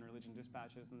published it on Religion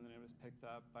Dispatches, and then it was picked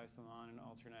up by Salon and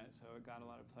Alternet, so it got a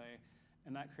lot of play,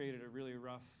 and that created a really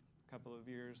rough couple of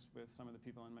years with some of the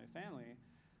people in my family.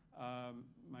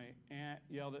 My aunt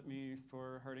yelled at me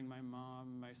for hurting my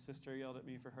mom. My sister yelled at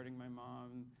me for hurting my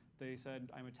mom. They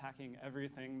said I'm attacking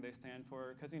everything they stand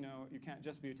for, because you can't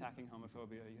just be attacking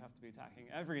homophobia. You have to be attacking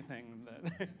everything,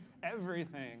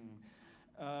 everything.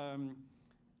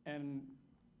 And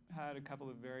had a couple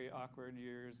of very awkward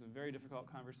years of very difficult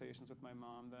conversations with my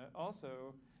mom that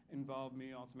also involved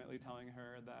me ultimately telling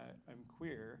her that I'm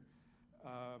queer,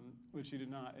 which she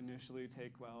did not initially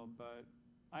take well, but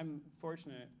I'm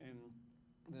fortunate in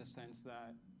the sense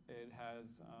that it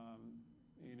has,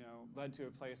 led to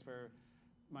a place where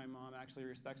my mom actually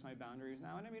respects my boundaries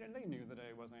now. And I mean, they knew that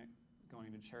I wasn't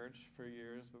going to church for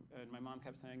years, and my mom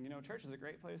kept saying, church is a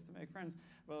great place to make friends.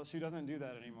 Well, she doesn't do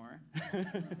that anymore,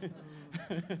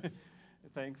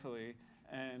 thankfully.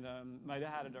 And my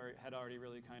dad had already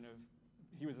really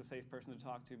he was a safe person to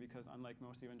talk to, because unlike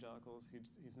most evangelicals,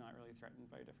 he's not really threatened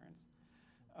by difference.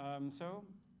 So,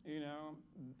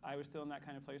 I was still in that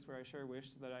kind of place where I sure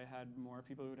wished that I had more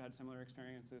people who'd had similar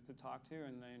experiences to talk to,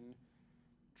 and then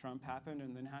Trump happened,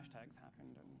 and then hashtags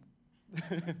happened,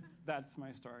 and that's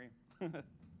my story. I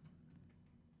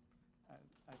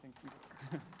think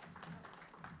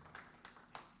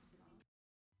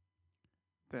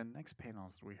The next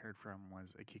panelist we heard from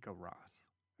was Akiko Ross.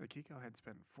 Akiko had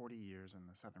spent 40 years in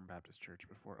the Southern Baptist Church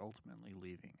before ultimately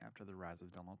leaving after the rise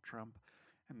of Donald Trump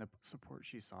and the support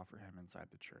she saw for him inside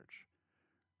the church.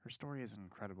 Her story is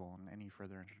incredible, and any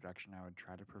further introduction I would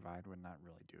try to provide would not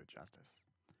really do it justice.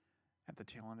 At the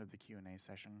tail end of the Q&A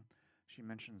session, she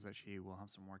mentions that she will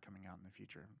have some more coming out in the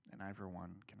future, and I, for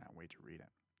one, cannot wait to read it.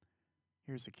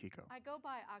 Here's Akiko. I go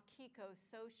by Akiko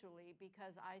socially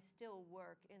because I still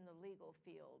work in the legal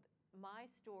field. My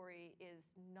story is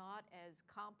not as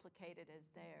complicated as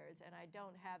theirs, and I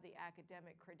don't have the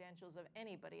academic credentials of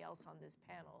anybody else on this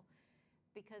panel,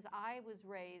 because I was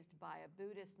raised by a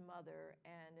Buddhist mother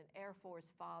and an Air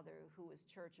Force father who was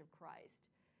Church of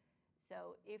Christ.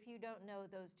 So if you don't know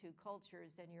those two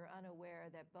cultures, then you're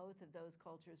unaware that both of those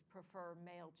cultures prefer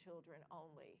male children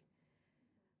only.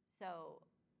 So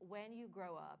when you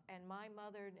grow up, and my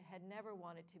mother had never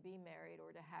wanted to be married or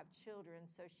to have children,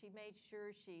 so she made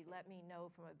sure she let me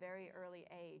know from a very early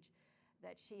age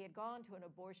that she had gone to an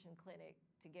abortion clinic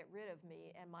to get rid of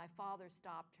me, and my father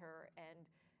stopped her and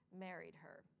married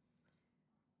her.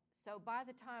 So by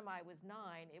the time I was 9,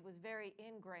 it was very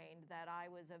ingrained that I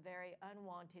was a very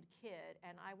unwanted kid,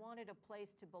 and I wanted a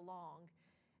place to belong.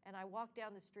 And I walk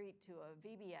down the street to a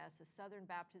VBS, a Southern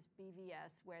Baptist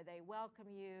BVS, where they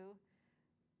welcome you.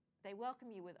 They welcome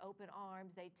you with open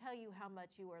arms. They tell you how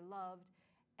much you are loved,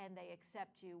 and they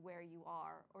accept you where you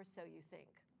are, or so you think.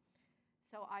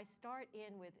 So I start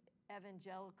in with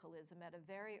evangelicalism at a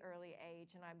very early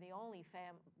age, and I'm the only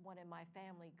one in my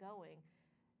family going.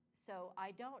 So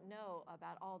I don't know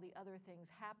about all the other things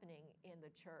happening in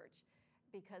the church,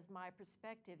 because my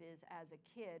perspective is as a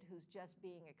kid who's just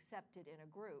being accepted in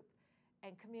a group,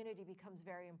 and community becomes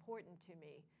very important to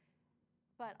me.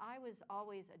 But I was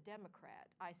always a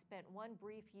Democrat. I spent one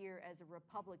brief year as a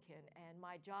Republican, and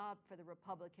my job for the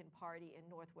Republican Party in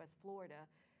Northwest Florida,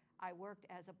 I worked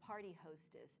as a party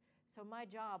hostess. So my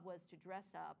job was to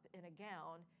dress up in a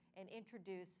gown and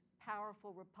introduce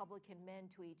powerful Republican men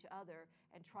to each other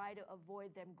and try to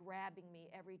avoid them grabbing me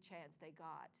every chance they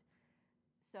got.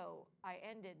 So I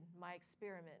ended my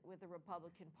experiment with the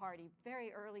Republican Party very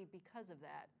early because of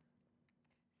that.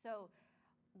 So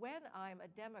when I'm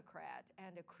a Democrat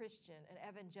and a Christian, an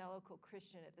evangelical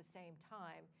Christian at the same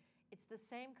time, it's the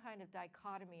same kind of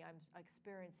dichotomy I'm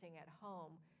experiencing at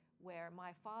home, where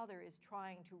my father is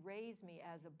trying to raise me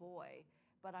as a boy,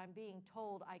 but I'm being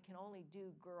told I can only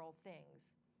do girl things.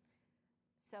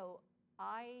 So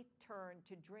I turned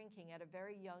to drinking at a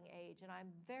very young age, and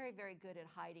I'm very, very good at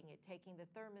hiding it, taking the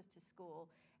thermos to school,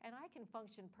 and I can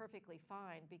function perfectly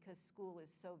fine because school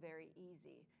is so very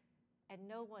easy, and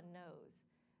no one knows.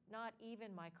 Not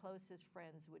even my closest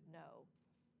friends would know.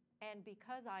 And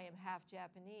because I am half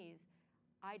Japanese,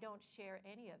 I don't share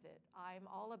any of it. I'm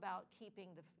all about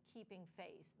keeping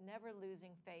face, never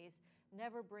losing face,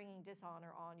 never bringing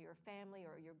dishonor on your family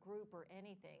or your group or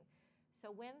anything.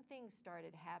 So when things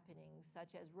started happening,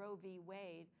 such as Roe v.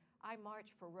 Wade, I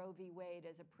marched for Roe v. Wade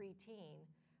as a preteen,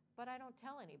 but I don't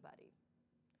tell anybody.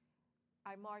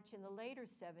 I marched in the later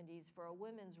 70s for a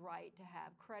woman's right to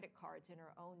have credit cards in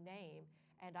her own name,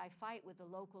 and I fight with the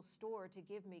local store to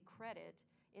give me credit,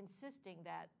 insisting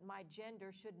that my gender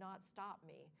should not stop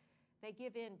me. They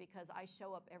give in because I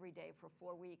show up every day for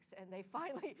 4 weeks, and they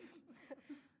finally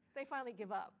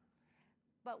give up.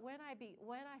 But when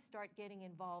I start getting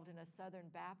involved in a Southern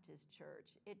Baptist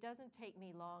church, it doesn't take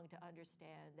me long to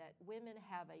understand that women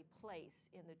have a place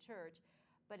in the church,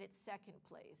 but it's second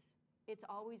place. It's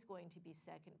always going to be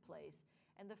second place.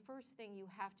 And the first thing you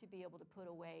have to be able to put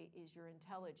away is your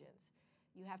intelligence.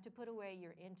 You have to put away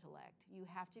your intellect. You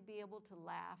have to be able to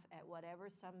laugh at whatever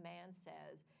some man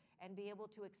says and be able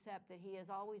to accept that he is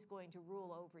always going to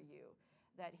rule over you,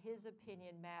 that his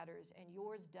opinion matters and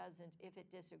yours doesn't if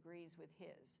it disagrees with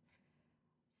his.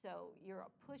 So you're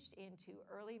pushed into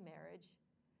early marriage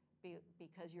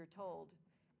because you're told.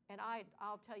 And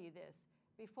I'll tell you this,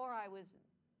 before I was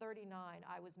 39,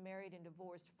 I was married and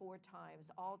divorced 4 times,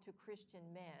 all to Christian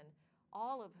men,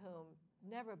 all of whom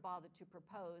never bothered to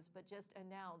propose, but just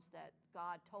announced that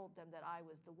God told them that I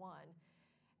was the one.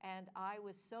 And I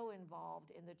was so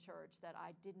involved in the church that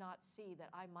I did not see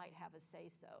that I might have a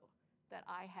say-so, that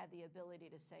I had the ability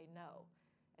to say no,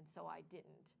 and so I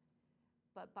didn't.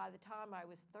 But by the time I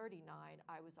was 39,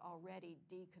 I was already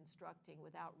deconstructing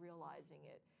without realizing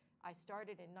it. I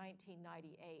started in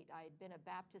 1998. I had been a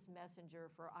Baptist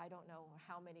messenger for I don't know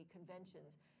how many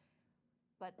conventions,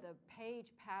 but the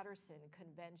Page-Patterson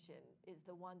Convention is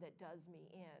the one that does me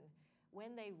in.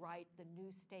 When they write the new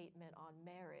statement on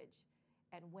marriage,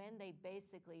 and when they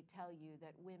basically tell you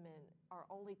that women are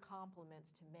only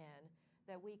complements to men,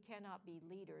 that we cannot be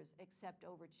leaders except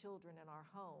over children in our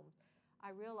home,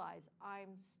 I realize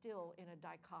I'm still in a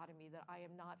dichotomy that I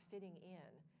am not fitting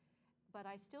in. But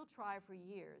I still try for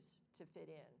years to fit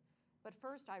in. But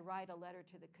first I write a letter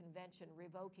to the convention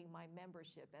revoking my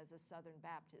membership as a Southern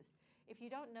Baptist. If you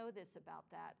don't know this about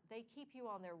that, they keep you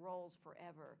on their rolls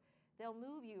forever. They'll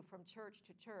move you from church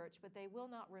to church, but they will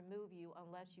not remove you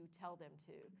unless you tell them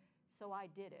to. So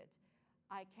I did it.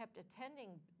 I kept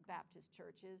attending Baptist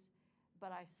churches,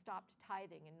 but I stopped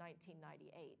tithing in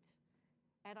 1998.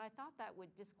 And I thought that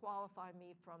would disqualify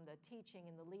me from the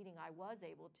teaching and the leading I was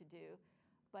able to do,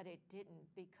 but it didn't,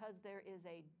 because there is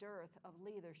a dearth of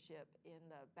leadership in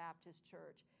the Baptist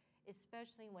church,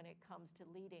 especially when it comes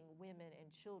to leading women and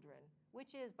children,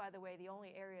 which is, by the way, the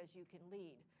only areas you can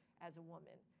lead as a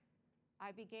woman.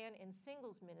 I began in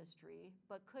singles ministry,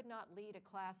 but could not lead a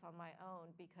class on my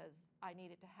own because I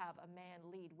needed to have a man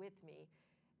lead with me,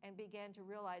 and began to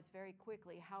realize very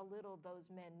quickly how little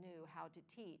those men knew how to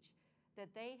teach,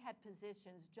 that they had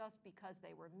positions just because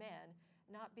they were men,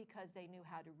 not because they knew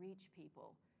how to reach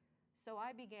people. So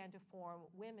I began to form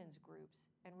women's groups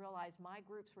and realized my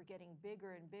groups were getting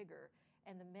bigger and bigger,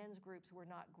 and the men's groups were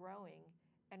not growing.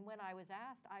 And when I was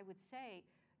asked, I would say,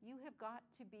 You have got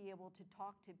to be able to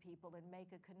talk to people and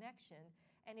make a connection.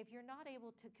 And if you're not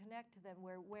able to connect to them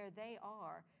where they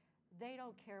are, they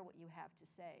don't care what you have to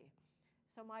say.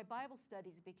 So my Bible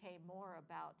studies became more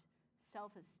about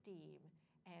self-esteem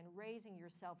and raising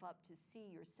yourself up to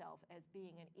see yourself as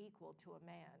being an equal to a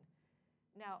man.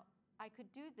 Now, I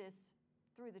could do this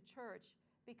through the church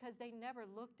because they never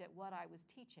looked at what I was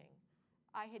teaching.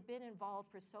 I had been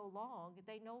involved for so long,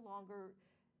 they no longer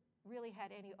really had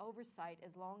any oversight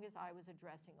as long as I was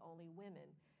addressing only women.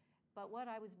 But what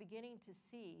I was beginning to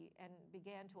see and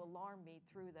began to alarm me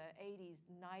through the 80s,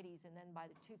 90s, and then by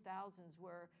the 2000s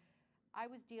were I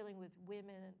was dealing with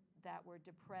women that were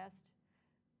depressed,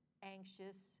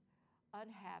 anxious,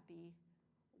 unhappy,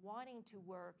 wanting to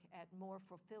work at more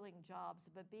fulfilling jobs,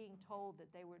 but being told that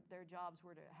their jobs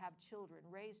were to have children,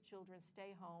 raise children,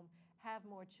 stay home, have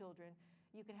more children.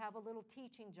 You can have a little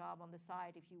teaching job on the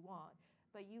side if you want,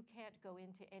 but you can't go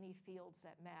into any fields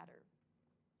that matter.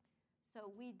 So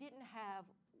we didn't have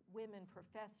women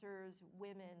professors,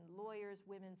 women lawyers,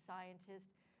 women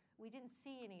scientists. We didn't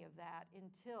see any of that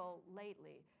until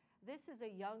lately. This is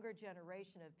a younger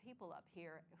generation of people up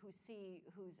here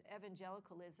whose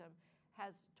evangelicalism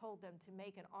has told them to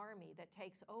make an army that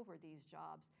takes over these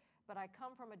jobs. But I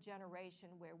come from a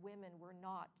generation where women were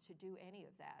not to do any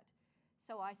of that.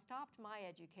 So I stopped my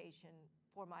education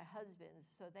for my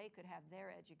husbands so they could have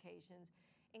their educations,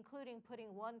 including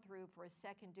putting one through for a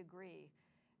second degree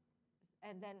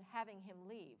and then having him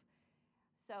leave.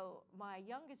 So my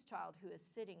youngest child, who is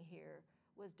sitting here,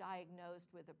 was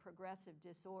diagnosed with a progressive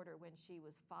disorder when she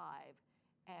was 5.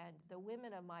 And the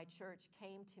women of my church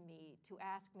came to me to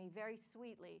ask me very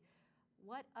sweetly,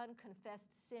 what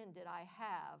unconfessed sin did I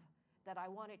have that I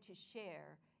wanted to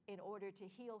share in order to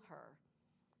heal her?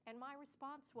 And my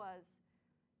response was,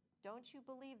 don't you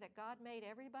believe that God made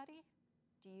everybody?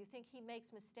 Do you think he makes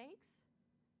mistakes?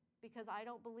 Because I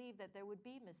don't believe that there would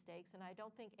be mistakes, and I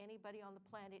don't think anybody on the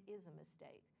planet is a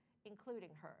mistake,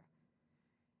 including her.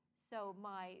 So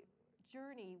my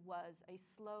journey was a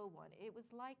slow one. It was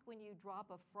like when you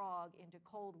drop a frog into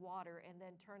cold water and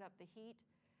then turn up the heat.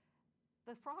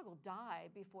 The frog will die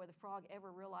before the frog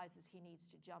ever realizes he needs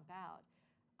to jump out.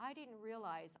 I didn't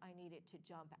realize I needed to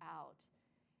jump out.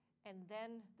 And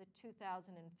then the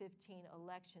 2015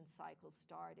 election cycle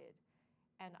started.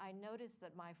 And I noticed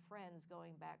that my friends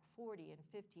going back 40 and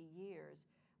 50 years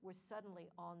were suddenly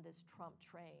on this Trump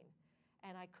train.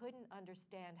 And I couldn't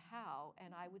understand how,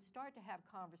 and I would start to have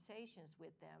conversations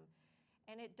with them.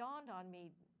 And it dawned on me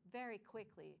very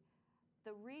quickly,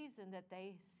 the reason that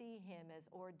they see him as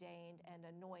ordained and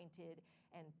anointed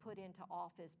and put into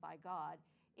office by God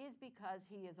is because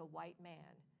he is a white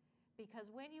man.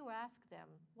 Because when you ask them,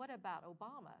 what about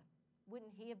Obama?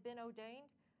 Wouldn't he have been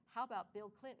ordained? How about Bill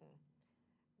Clinton?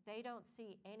 They don't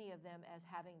see any of them as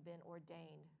having been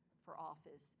ordained for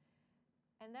office.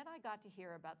 And then I got to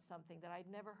hear about something that I'd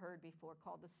never heard before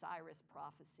called the Cyrus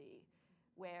prophecy,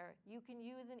 where you can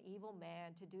use an evil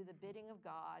man to do the bidding of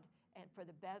God and for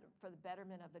the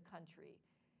betterment of the country.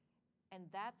 And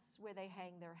that's where they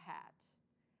hang their hat.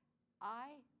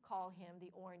 I call him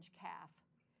the orange calf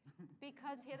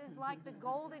because it is like the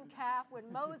golden calf when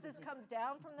Moses comes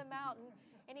down from the mountain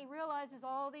and he realizes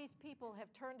all these people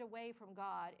have turned away from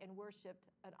God and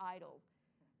worshiped an idol.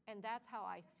 And that's how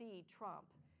I see Trump.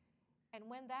 And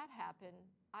when that happened,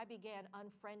 I began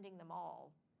unfriending them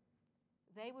all.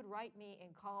 They would write me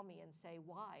and call me and say,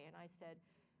 why? And I said,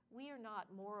 we are not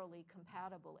morally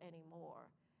compatible anymore.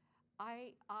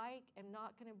 I am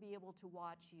not going to be able to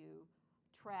watch you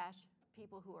trash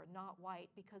people who are not white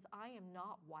because I am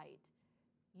not white.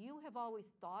 You have always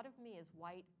thought of me as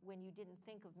white when you didn't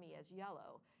think of me as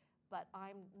yellow, but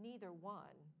I'm neither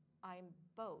one. I'm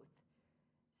both.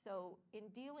 So in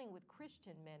dealing with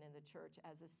Christian men in the church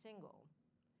as a single,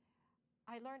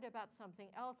 I learned about something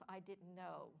else I didn't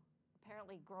know.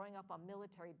 Apparently growing up on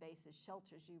military bases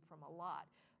shelters you from a lot,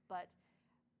 but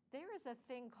there is a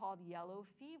thing called yellow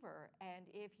fever, and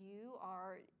if you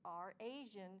are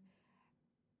Asian,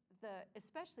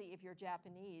 especially if you're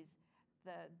Japanese,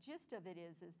 the gist of it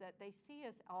is that they see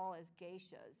us all as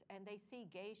geishas, and they see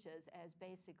geishas as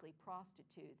basically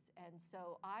prostitutes. And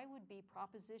so I would be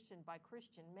propositioned by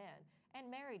Christian men, and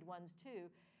married ones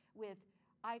too, with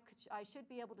I should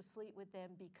be able to sleep with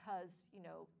them because,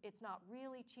 it's not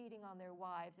really cheating on their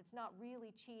wives. It's not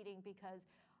really cheating because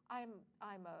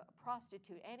I'm a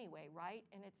prostitute anyway, right?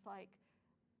 And it's like,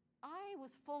 I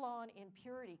was full on in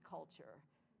purity culture.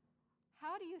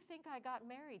 How do you think I got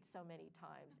married so many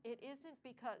times? It is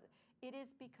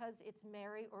because it's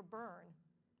marry or burn.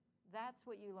 That's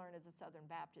what you learn as a Southern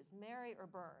Baptist, marry or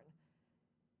burn.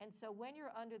 And so when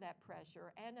you're under that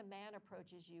pressure and a man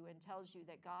approaches you and tells you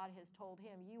that God has told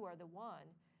him you are the one,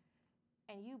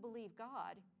 and you believe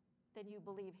God, then you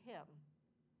believe him.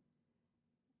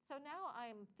 So now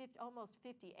I'm almost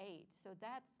 58, so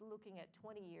that's looking at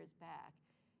 20 years back.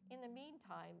 In the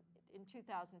meantime, in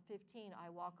 2015,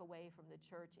 I walk away from the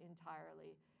church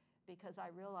entirely because I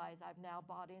realize I've now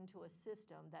bought into a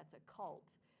system that's a cult,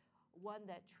 one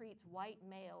that treats white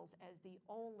males as the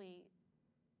only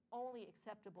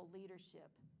acceptable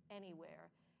leadership anywhere.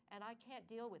 And I can't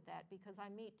deal with that because I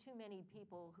meet too many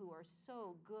people who are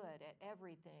so good at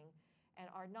everything and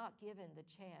are not given the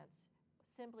chance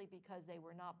simply because they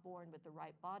were not born with the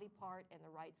right body part and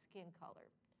the right skin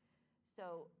color.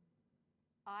 So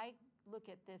I look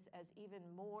at this as even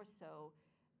more so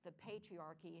the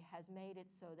patriarchy has made it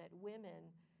so that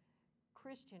women,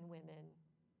 Christian women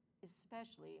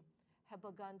especially, have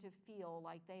begun to feel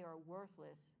like they are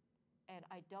worthless, and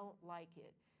I don't like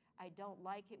it. I don't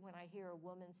like it when I hear a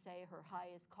woman say her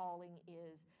highest calling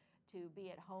is to be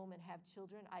at home and have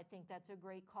children. I think that's a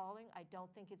great calling. I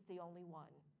don't think it's the only one.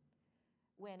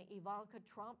 When Ivanka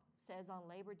Trump says on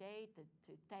Labor Day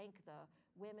to thank the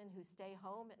women who stay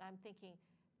home, and I'm thinking,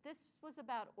 this was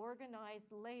about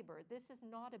organized labor. This is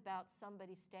not about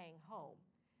somebody staying home.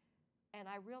 And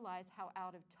I realize how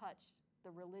out of touch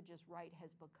the religious right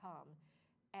has become,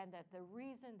 and that the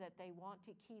reason that they want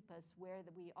to keep us where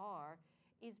we are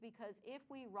is because if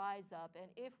we rise up and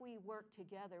if we work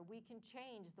together, we can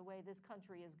change the way this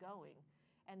country is going.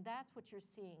 And that's what you're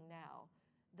seeing now.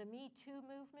 The Me Too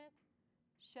movement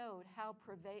showed how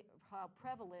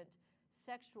prevalent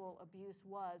sexual abuse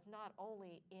was, not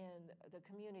only in the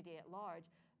community at large,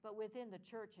 but within the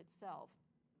church itself.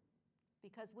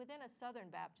 Because within a Southern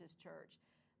Baptist church,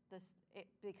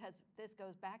 because this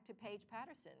goes back to Paige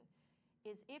Patterson,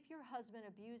 is if your husband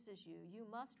abuses you, you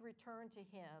must return to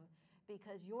him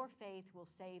because your faith will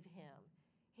save him.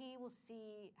 He will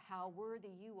see how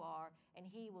worthy you are and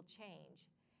he will change.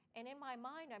 And in my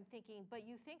mind, I'm thinking, but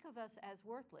you think of us as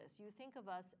worthless. You think of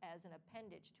us as an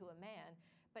appendage to a man,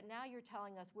 but now you're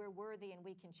telling us we're worthy and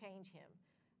we can change him.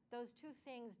 Those two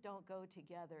things don't go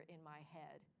together in my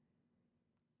head.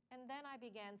 And then I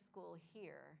began school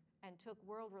here and took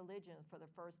world religion for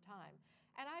the first time.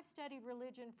 And I've studied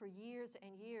religion for years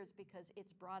and years because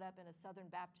it's brought up in a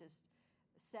Southern Baptist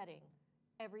setting.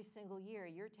 Every single year,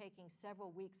 you're taking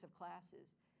several weeks of classes.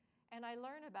 And I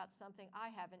learn about something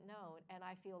I haven't known, and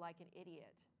I feel like an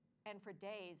idiot. And for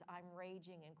days, I'm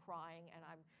raging and crying, and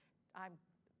I'm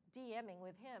DMing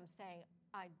with him saying,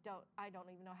 I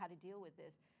don't even know how to deal with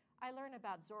this. I learn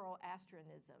about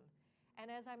Zoroastrianism.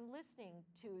 And as I'm listening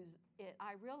to it,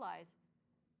 I realize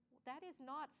that is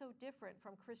not so different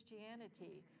from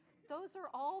Christianity. Those are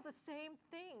all the same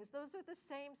things. Those are the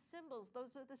same symbols.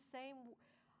 Those are the same.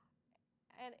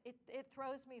 And it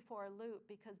throws me for a loop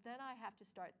because then I have to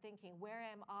start thinking, where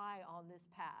am I on this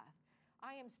path?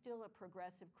 I am still a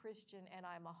progressive Christian and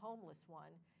I'm a homeless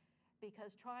one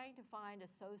because trying to find a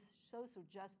social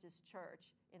justice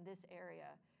church in this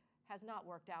area has not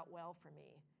worked out well for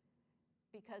me.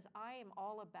 Because I am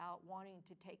all about wanting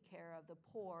to take care of the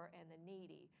poor and the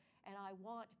needy. And I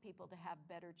want people to have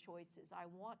better choices. I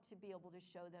want to be able to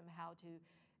show them how to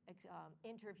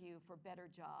interview for better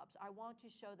jobs. I want to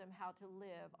show them how to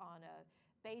live on a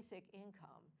basic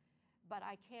income. But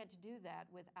I can't do that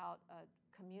without a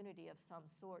community of some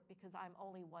sort because I'm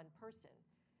only one person.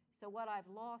 So what I've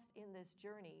lost in this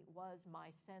journey was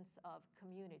my sense of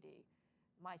community,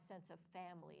 my sense of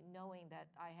family, knowing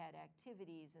that I had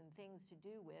activities and things to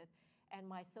do with, and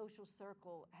my social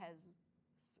circle has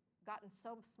gotten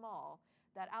so small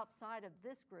that outside of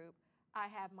this group, I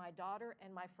have my daughter and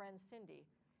my friend Cindy,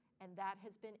 and that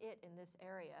has been it in this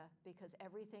area because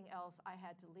everything else I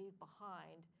had to leave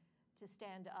behind to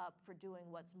stand up for doing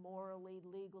what's morally,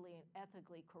 legally, and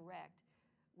ethically correct,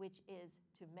 which is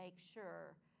to make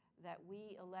sure that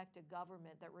we elect a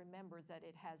government that remembers that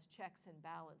it has checks and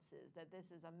balances, that this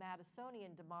is a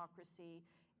Madisonian democracy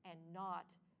and not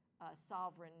a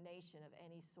sovereign nation of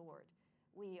any sort.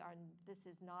 This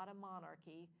is not a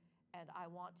monarchy, and I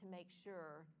want to make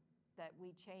sure that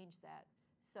we change that.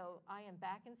 So I am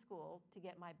back in school to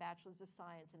get my Bachelor's of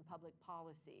Science in Public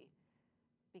Policy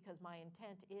because my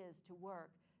intent is to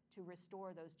work to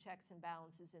restore those checks and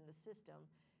balances in the system.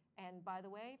 And by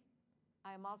the way,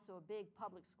 I am also a big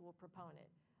public school proponent.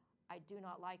 I do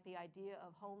not like the idea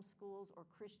of homeschools or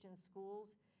Christian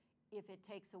schools if it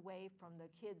takes away from the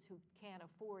kids who can't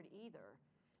afford either.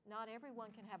 Not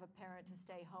everyone can have a parent to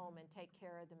stay home and take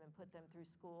care of them and put them through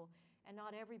school, and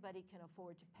not everybody can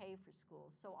afford to pay for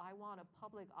school. So I want a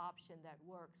public option that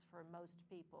works for most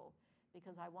people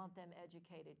because I want them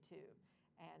educated too.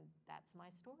 And that's my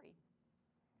story.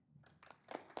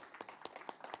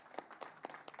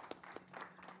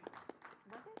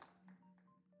 Was it? I didn't even know.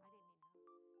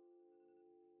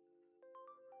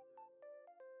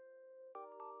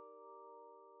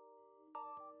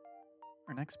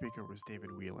 Our next speaker was David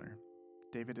Wheeler.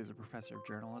 David is a professor of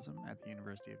journalism at the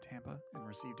University of Tampa and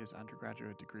received his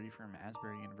undergraduate degree from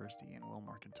Asbury University in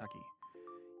Wilmore, Kentucky.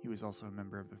 He was also a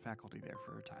member of the faculty there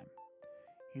for a time.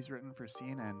 He's written for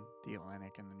CNN, The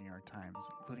Atlantic, and the New York Times,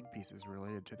 including pieces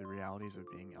related to the realities of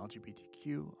being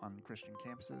LGBTQ on Christian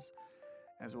campuses,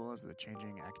 as well as the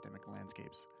changing academic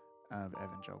landscapes of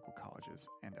evangelical colleges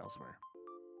and elsewhere.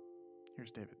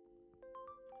 Here's David.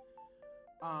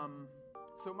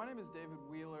 So my name is David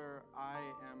Wheeler. I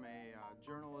am a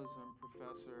journalism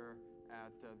professor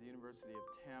at the University of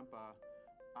Tampa,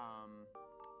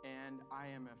 and I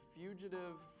am a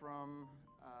fugitive from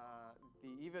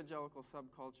the evangelical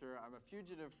subculture. I'm a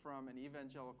fugitive from an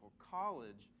evangelical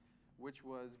college, which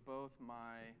was both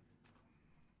my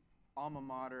alma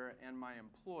mater and my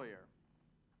employer.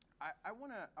 I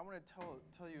want to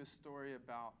tell you a story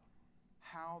about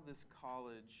how this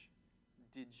college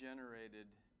degenerated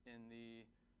in the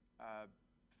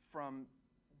from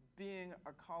being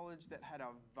a college that had a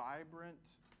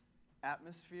vibrant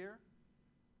atmosphere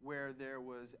where there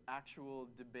was actual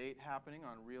debate happening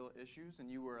on real issues, and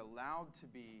you were allowed to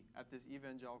be at this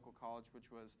evangelical college,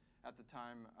 which was at the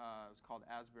time it was called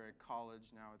Asbury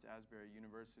College. Now it's Asbury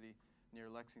University near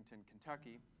Lexington,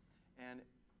 Kentucky. And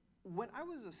when I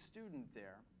was a student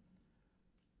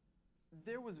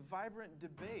there was vibrant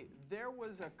debate. There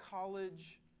was a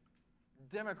college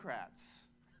Democrats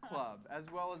club, as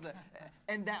well as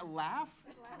and that laugh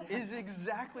is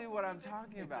exactly what I'm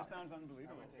talking about. It just sounds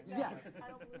unbelievable. Yes.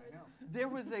 There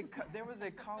was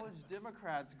a college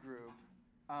Democrats group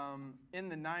in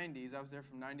the 90s. I was there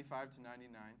from 95 to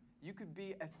 99. You could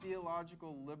be a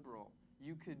theological liberal.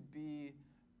 You could be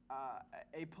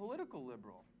a political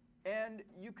liberal. And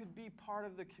you could be part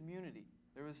of the community.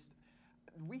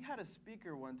 We had a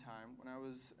speaker one time when I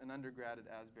was an undergrad at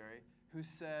Asbury who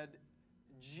said,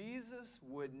 Jesus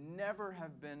would never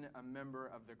have been a member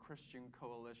of the Christian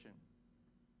Coalition.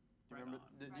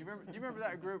 Do you remember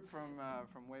that group from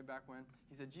way back when?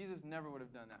 He said Jesus never would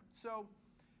have done that. So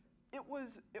it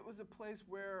was a place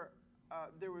where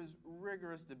there was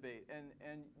rigorous debate,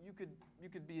 and you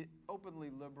could be openly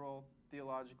liberal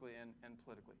theologically and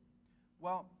politically.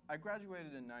 Well, I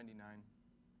graduated in '99,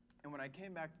 and when I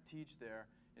came back to teach there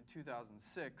in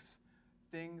 2006,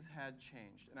 things had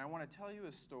changed. And I want to tell you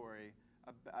a story,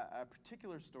 a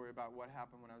particular story about what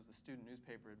happened when I was the student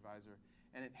newspaper advisor,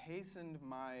 and it hastened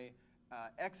my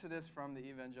exodus from the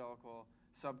evangelical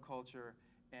subculture,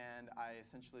 and I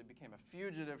essentially became a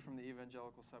fugitive from the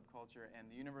evangelical subculture, and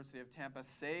the University of Tampa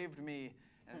saved me,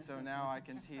 and so now I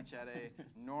can teach at a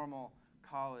normal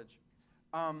college.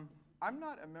 I'm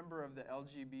not a member of the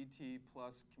LGBT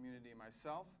plus community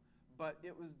myself, but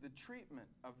it was the treatment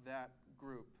of that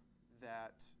group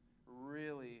that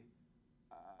really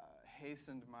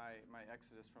hastened my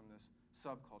exodus from this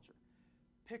subculture.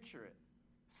 Picture it,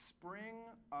 spring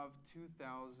of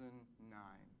 2009.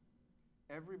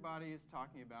 Everybody is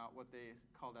talking about what they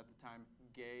called at the time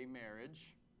gay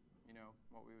marriage, you know,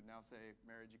 what we would now say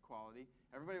marriage equality.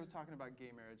 Everybody was talking about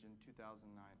gay marriage in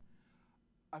 2009.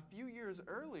 A few years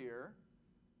earlier,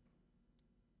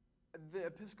 the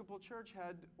Episcopal Church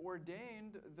had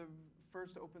ordained the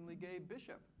first openly gay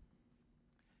bishop.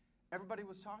 Everybody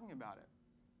was talking about it.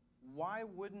 Why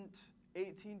wouldn't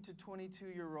 18 to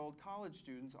 22-year-old college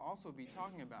students also be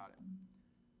talking about it?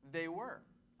 They were.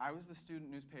 I was the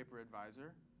student newspaper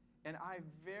advisor, and I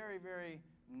very, very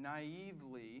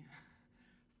naively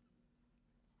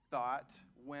thought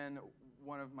when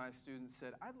one of my students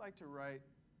said, I'd like to write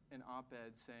an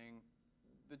op-ed saying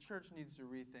the church needs to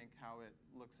rethink how it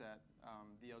looks at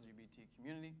the LGBT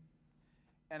community.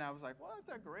 And I was like, well,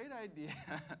 that's a great idea.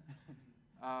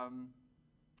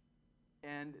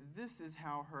 And this is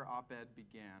how her op-ed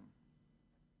began.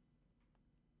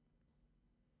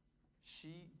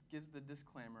 She gives the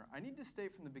disclaimer, I need to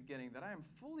state from the beginning that I am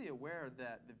fully aware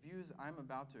that the views I'm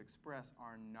about to express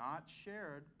are not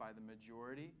shared by the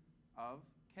majority of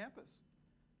campus.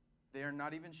 They are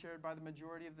not even shared by the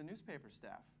majority of the newspaper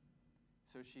staff.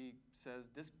 So she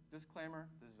says, disclaimer,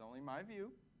 this is only my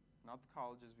view, not the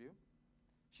college's view.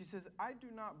 She says, I do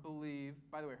not believe,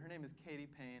 by the way, her name is Katie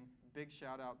Payne. Big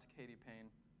shout out to Katie Payne.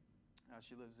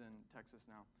 She lives in Texas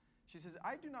now. She says,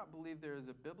 I do not believe there is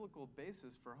a biblical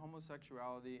basis for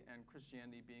homosexuality and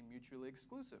Christianity being mutually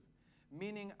exclusive.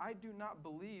 Meaning, I do not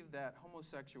believe that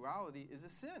homosexuality is a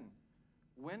sin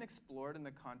when explored in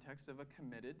the context of a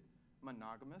committed,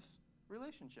 monogamous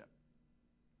relationship.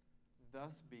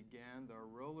 Thus began the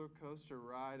roller coaster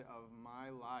ride of my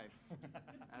life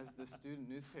as the student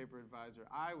newspaper advisor.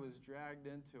 I was dragged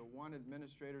into one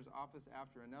administrator's office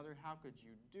after another. How could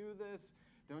you do this?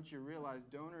 Don't you realize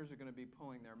donors are going to be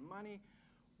pulling their money?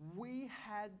 We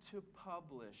had to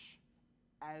publish,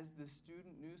 as the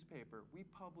student newspaper, we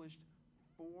published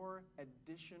 4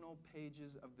 additional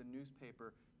pages of the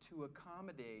newspaper to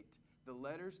accommodate the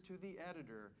letters to the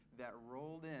editor that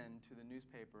rolled in to the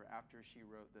newspaper after she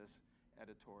wrote this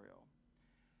editorial.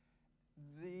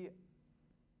 The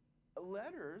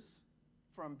letters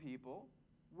from people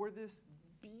were this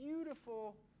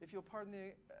beautiful, if you'll pardon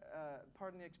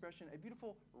the expression, a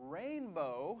beautiful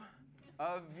rainbow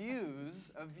of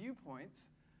views, of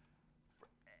viewpoints.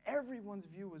 Everyone's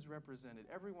view was represented.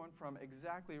 Everyone from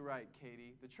exactly right,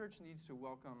 Katie. The church needs to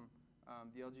welcome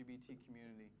the LGBT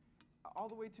community. All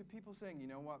the way to people saying, you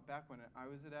know what, back when I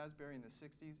was at Asbury in the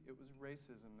 60s, it was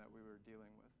racism that we were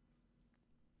dealing with.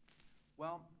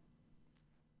 Well,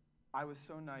 I was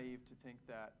so naive to think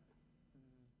that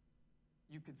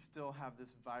you could still have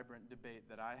this vibrant debate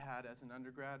that I had as an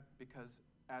undergrad, because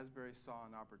Asbury saw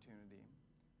an opportunity,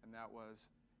 and that was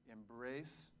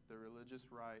embrace the religious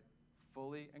right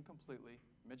fully and completely.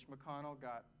 Mitch McConnell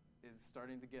is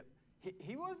starting to get,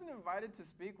 he wasn't invited to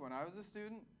speak when I was a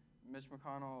student. Mitch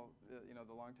McConnell,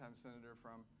 the longtime senator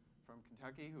from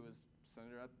Kentucky, who was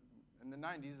senator in the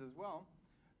 90s as well,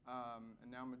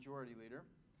 and now majority leader.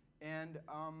 And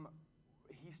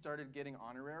he started getting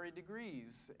honorary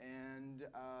degrees and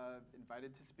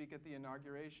invited to speak at the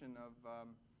inauguration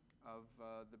of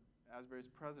the Asbury's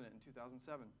president in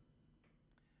 2007.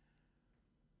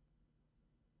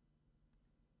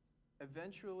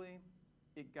 Eventually,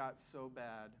 it got so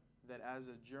bad that as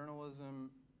a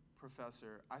journalism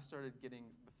professor, I started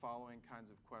getting the following kinds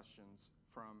of questions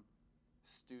from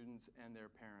students and their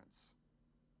parents.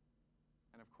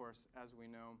 And of course, as we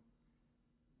know,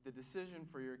 the decision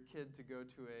for your kid to go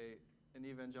to an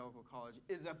evangelical college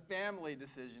is a family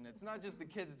decision. It's not just the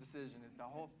kid's decision. It's the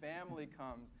whole family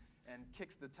comes and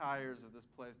kicks the tires of this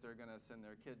place they're going to send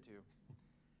their kid to.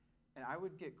 And I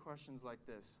would get questions like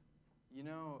this. You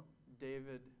know,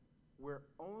 David, we're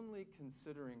only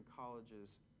considering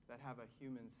colleges that have a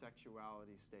human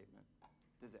sexuality statement.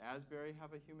 Does Asbury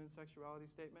have a human sexuality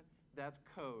statement? That's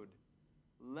code.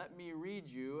 Let me read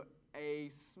you a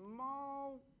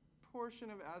small portion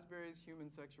of Asbury's human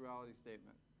sexuality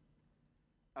statement.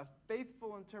 A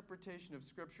faithful interpretation of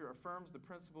Scripture affirms the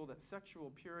principle that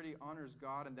sexual purity honors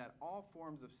God and that all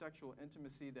forms of sexual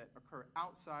intimacy that occur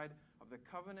outside of the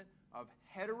covenant of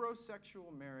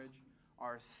heterosexual marriage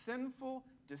are sinful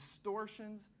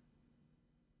distortions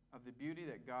of the beauty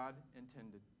that God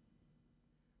intended.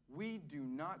 We do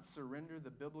not surrender the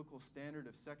biblical standard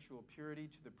of sexual purity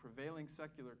to the prevailing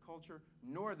secular culture,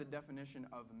 nor the definition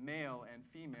of male and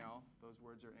female, those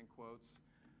words are in quotes,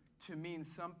 to mean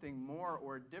something more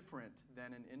or different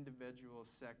than an individual's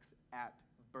sex at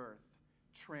birth.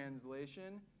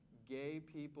 Translation, gay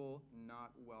people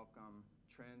not welcome.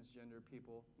 Transgender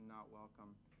people not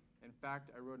welcome. In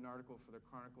fact, I wrote an article for the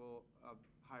Chronicle of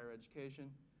Higher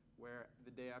Education where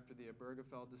the day after the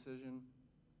Obergefell decision,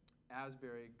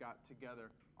 Asbury got together.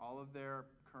 All of their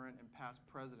current and past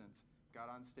presidents got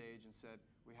on stage and said,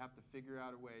 we have to figure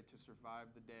out a way to survive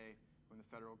the day when the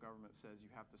federal government says you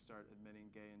have to start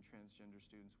admitting gay and transgender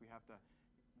students. We have to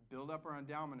build up our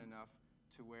endowment enough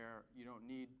to where you don't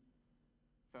need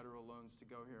federal loans to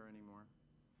go here anymore.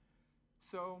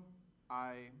 So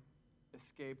I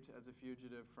escaped as a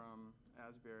fugitive from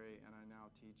Asbury, and I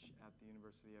now teach at the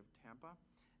University of Tampa.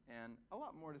 And a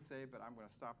lot more to say, but I'm going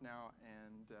to stop now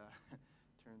and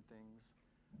turn things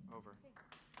over.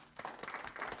 Can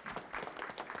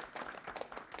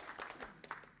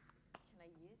I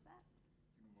use that?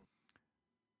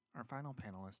 Our final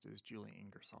panelist is Julie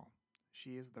Ingersoll.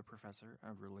 She is the professor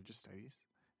of religious studies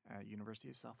at University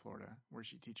of South Florida, where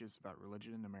she teaches about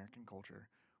religion and American culture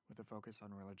with a focus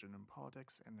on religion and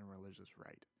politics and the religious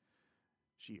right.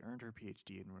 She earned her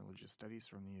PhD in religious studies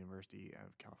from the University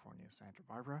of California, Santa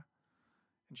Barbara,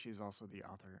 and she is also the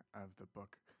author of the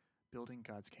book Building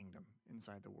God's Kingdom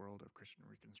Inside the World of Christian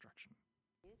Reconstruction.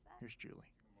 Use that? Here's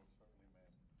Julie.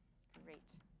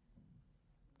 Great.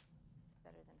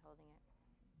 Better than holding it.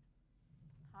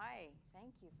 Hi,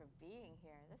 thank you for being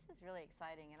here. This is really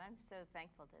exciting, and I'm so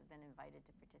thankful to have been invited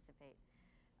to participate.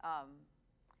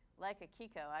 Like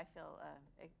Akiko, I feel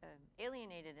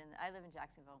alienated. I live in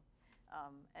Jacksonville,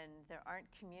 and there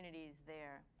aren't communities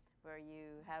there where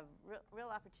you have real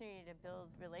opportunity to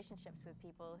build relationships with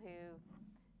people who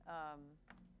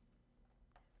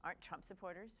aren't Trump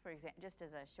supporters, for example, just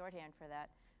as a shorthand for that,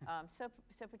 So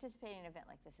participating in an event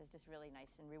like this is just really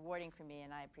nice and rewarding for me,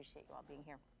 and I appreciate you all being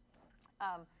here.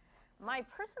 My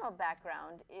personal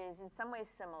background is in some ways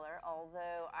similar,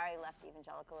 although I left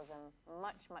evangelicalism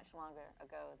much, much longer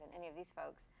ago than any of these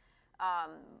folks.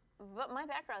 But my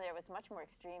background there was much more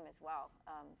extreme as well.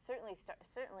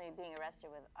 Certainly being arrested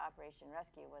with Operation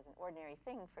Rescue was an ordinary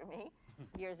thing for me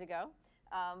years ago.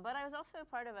 But I was also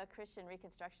part of a Christian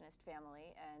Reconstructionist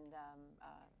family and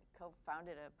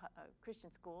co-founded a Christian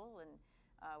school and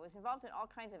was involved in all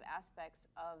kinds of aspects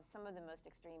of some of the most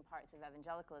extreme parts of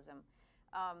evangelicalism.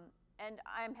 And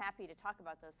I'm happy to talk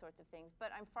about those sorts of things,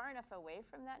 but I'm far enough away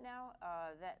from that now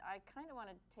that I kind of want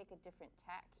to take a different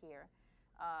tack here.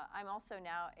 I'm also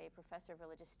now a professor of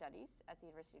religious studies at the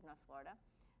University of North Florida.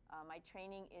 My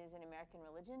training is in American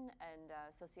religion and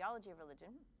sociology of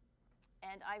religion.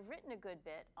 And I've written a good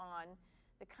bit on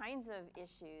the kinds of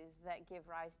issues that give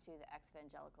rise to the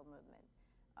ex-evangelical movement.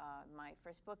 My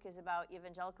first book is about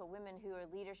evangelical women who are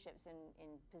leaderships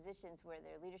in positions where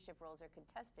their leadership roles are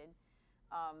contested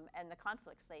and the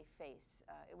conflicts they face.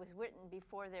 It was written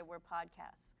before there were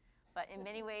podcasts. But in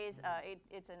many ways,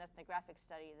 it's an ethnographic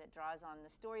study that draws on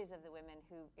the stories of the women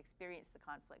who experienced the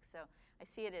conflict. So I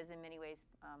see it as, in many ways,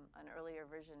 an earlier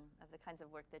version of the kinds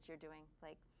of work that you're doing,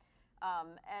 Blake.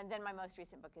 And then my most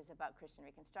recent book is about Christian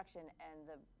Reconstruction and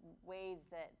the way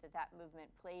that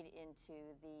movement played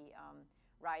into the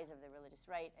rise of the religious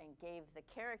right and gave the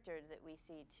character that we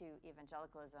see to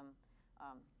evangelicalism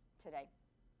today.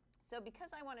 So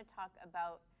because I want to talk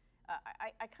about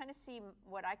I kind of see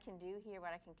what I can do here,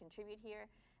 what I can contribute here,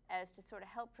 as to sort of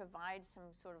help provide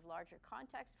some sort of larger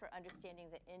context for understanding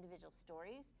the individual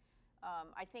stories.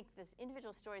 I think these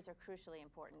individual stories are crucially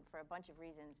important for a bunch of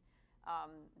reasons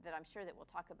that I'm sure that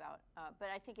we'll talk about. But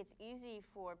I think it's easy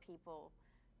for people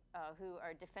who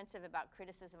are defensive about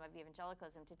criticism of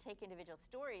evangelicalism to take individual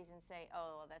stories and say,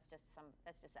 oh, well, that's just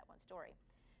that one story.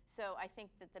 So I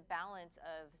think that the balance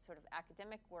of sort of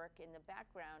academic work in the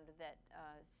background that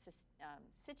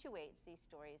situates these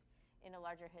stories in a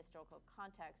larger historical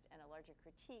context and a larger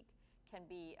critique can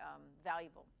be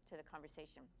valuable to the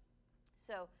conversation.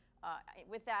 So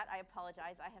with that, I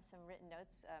apologize. I have some written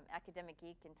notes, academic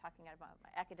geek and talking about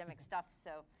my academic stuff,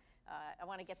 so I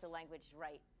want to get the language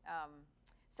right.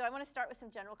 So I want to start with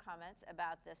some general comments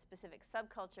about the specific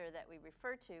subculture that we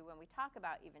refer to when we talk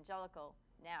about evangelical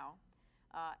now.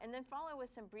 And then follow with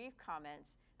some brief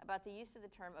comments about the use of the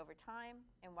term over time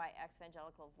and why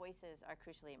ex-evangelical voices are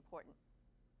crucially important.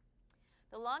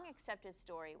 The long accepted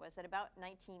story was that about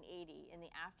 1980, in the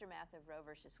aftermath of Roe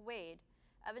versus Wade,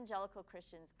 evangelical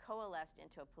Christians coalesced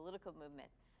into a political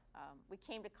movement. We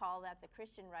came to call that the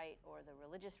Christian right or the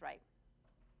religious right.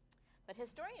 But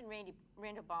historian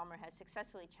Randall Balmer has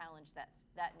successfully challenged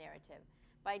that narrative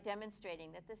by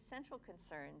demonstrating that the central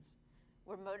concerns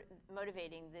were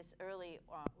motivating this early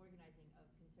organizing of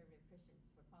conservative Christians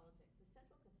for politics. The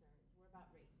central concerns were about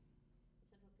race.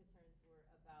 The central concerns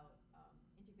were about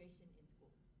integration in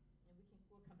schools. And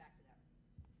we'll come back to that.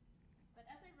 But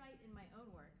as I write in my own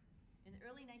work, in the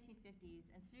early 1950s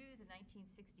and through the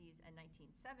 1960s and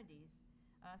 1970s,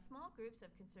 small groups of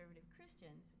conservative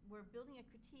Christians were building a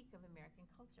critique of American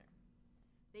culture.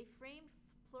 They framed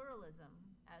pluralism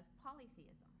as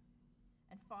polytheism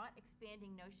and fought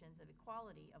expanding notions of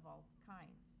equality of all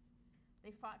kinds.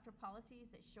 They fought for policies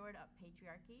that shored up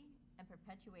patriarchy and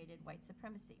perpetuated white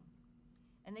supremacy.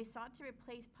 And they sought to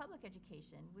replace public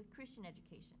education with Christian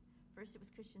education. First it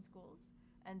was Christian schools,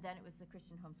 and then it was the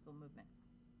Christian homeschool movement.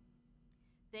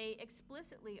 They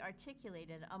explicitly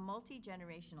articulated a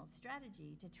multi-generational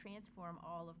strategy to transform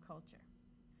all of culture.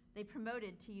 They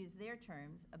promoted, to use their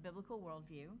terms, a biblical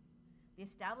worldview, the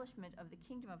establishment of the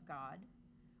kingdom of God,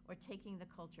 or taking the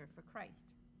culture for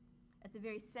Christ. At the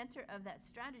very center of that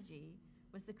strategy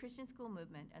was the Christian school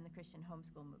movement and the Christian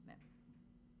homeschool movement.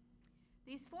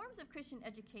 These forms of Christian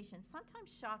education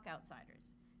sometimes shock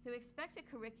outsiders who expect a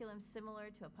curriculum similar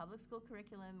to a public school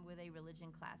curriculum with a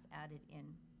religion class added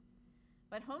in.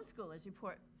 But homeschoolers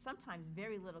report sometimes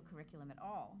very little curriculum at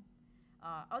all.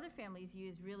 Other families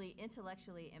use really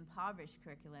intellectually impoverished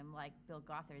curriculum like Bill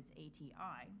Gothard's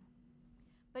ATI.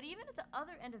 But even at the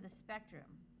other end of the spectrum,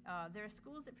 there are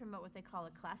schools that promote what they call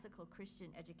a classical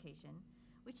Christian education,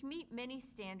 which meet many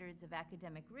standards of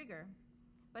academic rigor,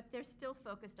 but they're still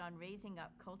focused on raising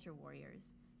up culture warriors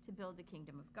to build the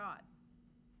kingdom of God.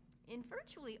 In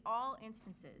virtually all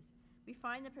instances, we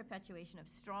find the perpetuation of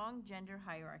strong gender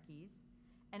hierarchies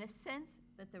and a sense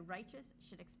that the righteous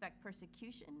should expect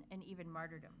persecution and even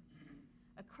martyrdom.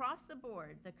 Across the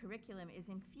board, the curriculum is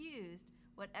infused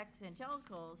what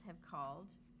ex-evangelicals have called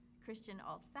Christian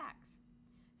alt-facts.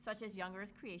 such as young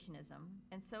earth creationism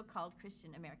and so-called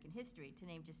Christian American history, to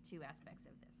name just two aspects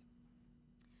of this.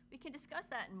 We can discuss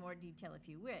that in more detail if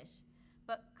you wish,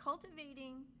 but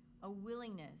cultivating a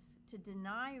willingness to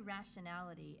deny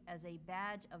rationality as a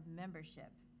badge of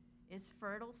membership is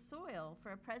fertile soil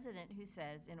for a president who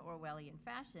says in Orwellian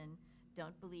fashion,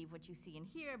 "Don't believe what you see and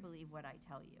hear, believe what I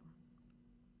tell you."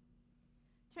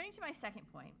 Turning to my second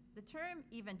point, the term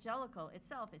evangelical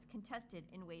itself is contested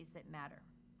in ways that matter.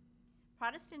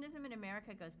 Protestantism in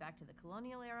America goes back to the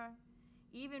colonial era.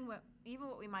 Even what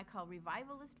we might call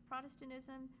revivalist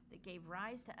Protestantism that gave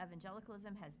rise to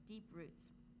evangelicalism has deep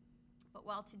roots. But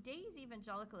while today's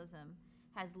evangelicalism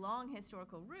has long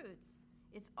historical roots,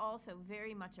 it's also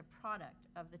very much a product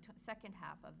of the second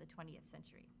half of the 20th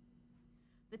century.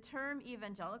 The term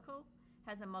evangelical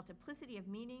has a multiplicity of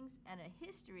meanings and a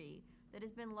history that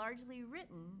has been largely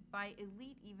written by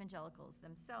elite evangelicals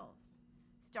themselves.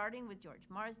 Starting with George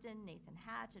Marsden, Nathan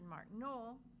Hatch, and Mark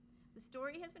Knoll, the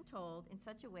story has been told in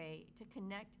such a way to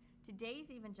connect today's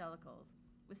evangelicals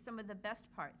with some of the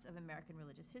best parts of American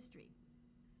religious history.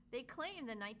 They claim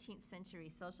the 19th century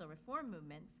social reform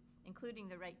movements, including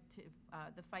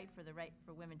the fight for the right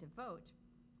for women to vote,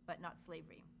 but not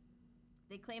slavery.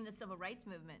 They claim the civil rights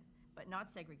movement, but not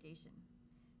segregation.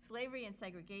 Slavery and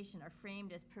segregation are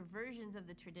framed as perversions of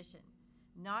the tradition,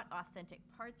 not authentic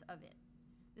parts of it.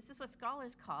 This is what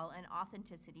scholars call an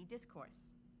authenticity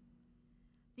discourse.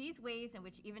 These ways in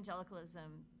which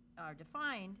evangelicalism are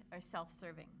defined are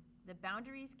self-serving. The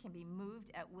boundaries can be moved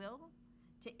at will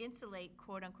to insulate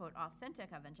quote-unquote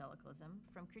authentic evangelicalism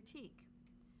from critique.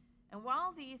 And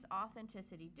while these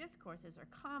authenticity discourses are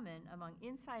common among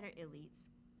insider elites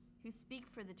who speak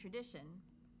for the tradition,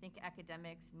 think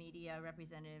academics, media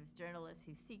representatives, journalists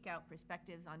who seek out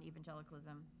perspectives on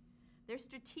evangelicalism, they're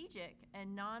strategic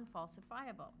and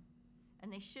non-falsifiable,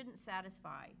 and they shouldn't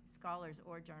satisfy scholars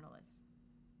or journalists.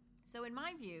 So in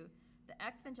my view, the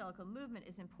evangelical movement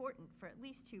is important for at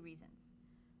least two reasons.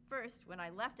 First, when I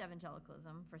left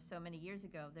evangelicalism for so many years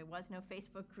ago, there was no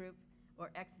Facebook group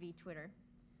or XV Twitter.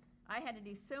 I had to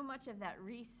do so much of that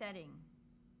resetting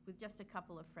with just a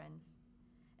couple of friends.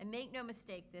 And make no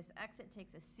mistake, this exit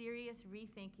takes a serious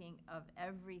rethinking of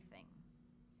everything.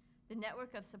 The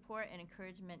network of support and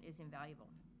encouragement is invaluable.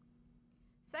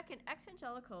 Second,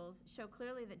 evangelicals show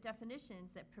clearly that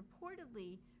definitions that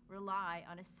purportedly rely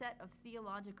on a set of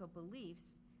theological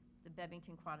beliefs, the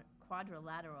Bebbington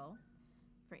quadrilateral,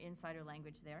 for insider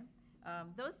language there,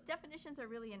 those definitions are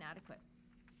really inadequate.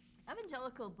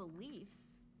 Evangelical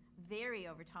beliefs vary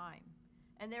over time,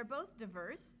 and they're both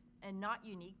diverse and not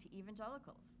unique to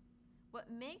evangelicals. What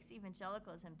makes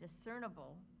evangelicalism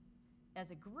discernible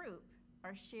as a group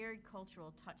are shared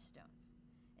cultural touchstones.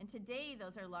 And today,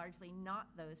 those are largely not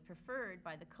those preferred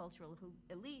by the cultural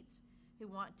elites who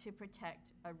want to protect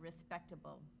a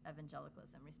respectable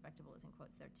evangelicalism. Respectable is in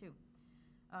quotes there too.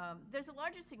 There's a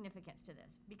larger significance to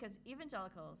this because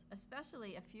evangelicals,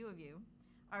 especially a few of you,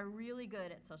 are really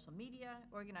good at social media,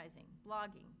 organizing,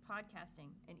 blogging,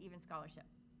 podcasting, and even scholarship.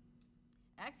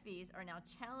 XVs are now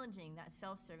challenging that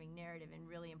self-serving narrative in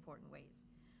really important ways.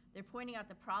 They're pointing out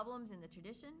the problems in the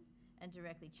tradition and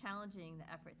directly challenging the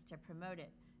efforts to promote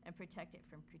it and protect it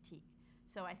from critique.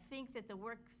 So I think that the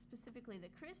work specifically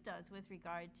that Chris does with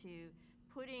regard to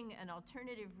putting an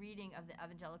alternative reading of the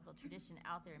evangelical tradition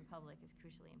out there in public is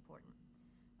crucially important.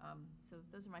 So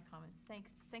those are my comments.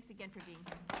 Thanks again for being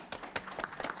here.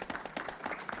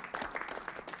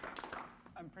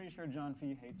 I'm pretty sure John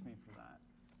Fee hates me for that.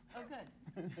 Oh, good.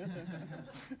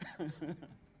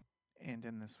 And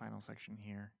in this final section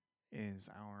here is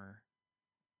our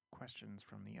questions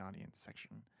from the audience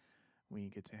section. We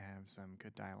get to have some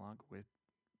good dialogue with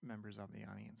members of the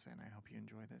audience, and I hope you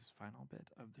enjoy this final bit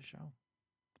of the show.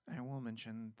 I will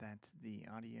mention that the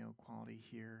audio quality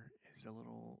here is a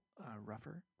little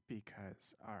rougher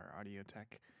because our audio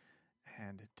tech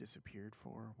had disappeared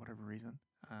for whatever reason.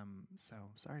 So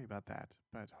sorry about that,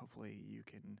 but hopefully you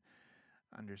can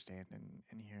understand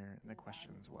and hear the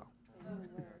questions well.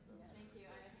 Thank you.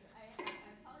 I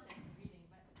apologize for reading,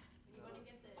 but when you want to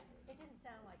get the... It didn't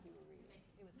sound like you were reading.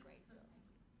 It was great.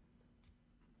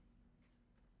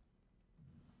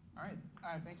 All right.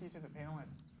 Thank you to the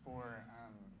panelists for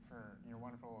your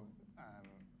wonderful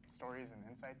stories and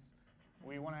insights.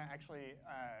 We want to actually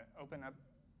open up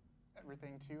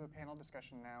everything to a panel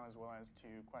discussion now, as well as to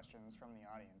questions from the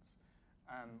audience.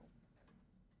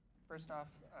 First off,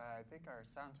 I think our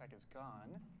sound tech is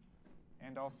gone,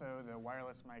 and also the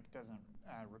wireless mic doesn't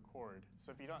record.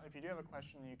 So if you do have a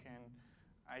question,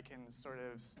 I can sort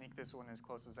of sneak this one as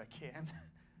close as I can.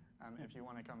 If you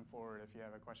want to come forward, if you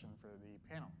have a question for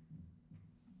the panel.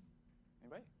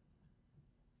 Anybody?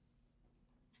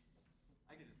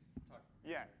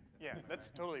 Yeah, that's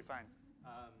totally fine.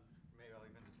 Maybe I'll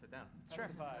even just sit down. Sure.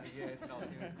 You guys can all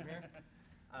see me from here.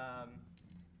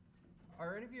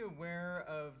 Are any of you aware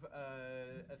of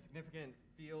a significant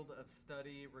field of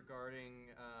study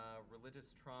regarding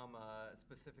religious trauma,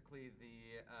 specifically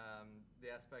the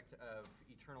aspect of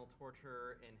eternal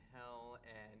torture in hell,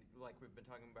 and like we've been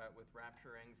talking about with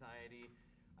rapture anxiety?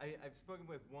 I've spoken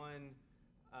with one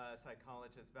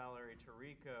psychologist, Valerie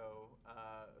Tarico,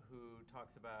 who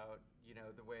talks about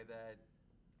the way that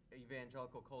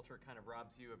evangelical culture kind of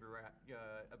robs you of your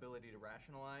ability to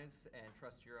rationalize and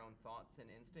trust your own thoughts and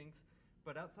instincts.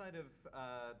 But outside of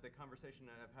the conversation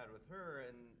that I've had with her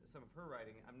and some of her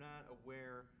writing, I'm not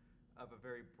aware of a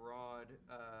very broad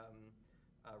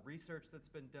research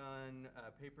that's been done,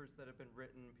 papers that have been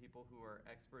written, people who are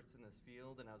experts in this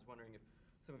field. And I was wondering if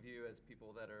some of you, as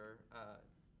people that are,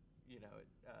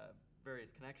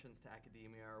 various connections to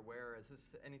academia, are aware. Is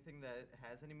this anything that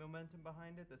has any momentum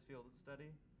behind it, this field of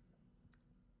study?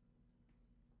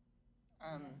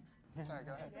 Sorry,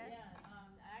 go ahead.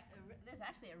 There's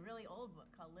actually a really old book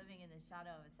called Living in the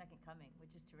Shadow of a Second Coming,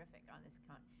 which is terrific on this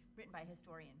written by a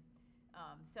historian.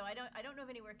 So I don't know of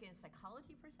any work in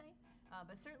psychology per se,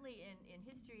 but certainly in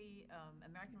history,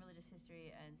 American religious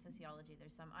history and sociology,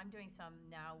 there's some. I'm doing some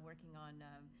now working on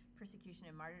persecution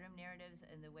and martyrdom narratives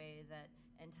and the way that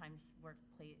end times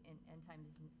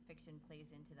fiction plays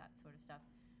into that sort of stuff.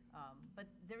 But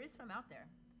there is some out there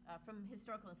from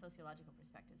historical and sociological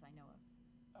perspectives I know of.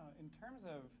 In terms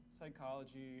of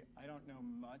psychology, I don't know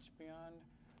much beyond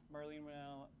Marlene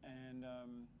Winell and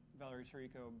Valerie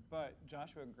Tarico, but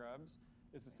Joshua Grubbs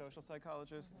is a social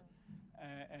psychologist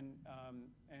and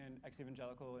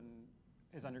ex-evangelical, and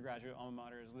his undergraduate alma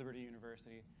mater is Liberty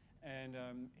University. And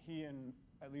he and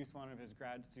at least one of his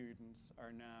grad students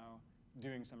are now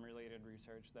doing some related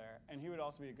research there. And he would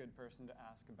also be a good person to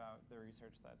ask about the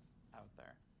research that's out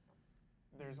there.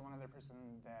 There's one other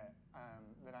person that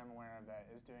I'm aware of that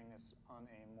is doing this on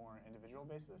a more individual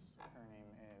basis. Her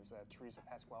name is Teresa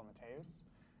Pascual Mateos,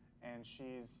 and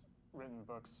she's written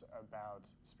books about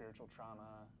spiritual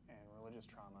trauma and religious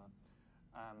trauma,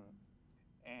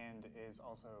 and is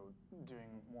also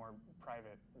doing more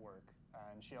private work.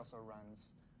 And she also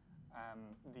runs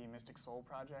the Mystic Soul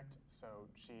Project, so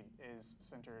she is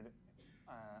centered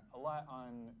a lot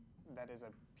on, that is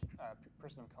a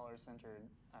person of color centered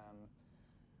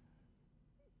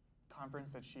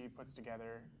conference that she puts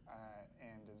together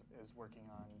and is working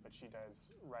on, but she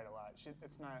does write a lot.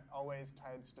 It's not always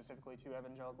tied specifically to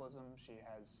evangelicalism. She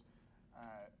has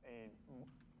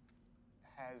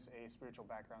a spiritual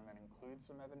background that includes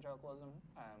some evangelicalism,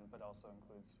 but also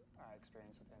includes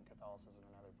experience within Catholicism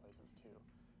and other places too.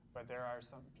 But there are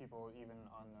some people, even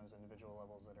on those individual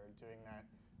levels, that are doing that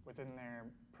within their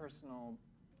personal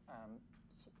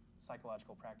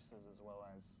psychological practices, as well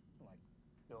as like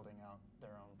building out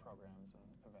their own programs and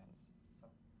events. So,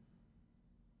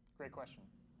 great question.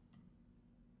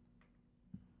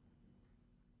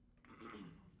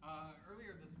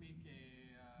 Earlier this week,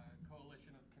 a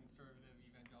coalition of conservative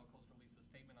evangelicals released a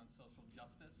statement on social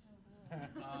justice.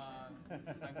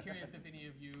 I'm curious if any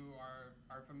of you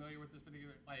are familiar with this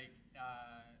particular,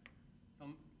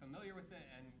 familiar with it,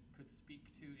 and could speak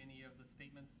to any of the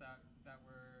statements that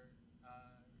were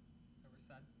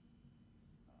said.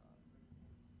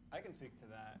 I can speak to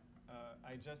that.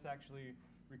 I just actually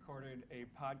recorded a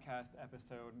podcast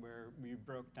episode where we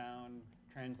broke down,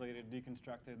 translated,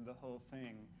 deconstructed the whole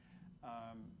thing.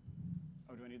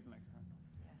 Do I need the microphone?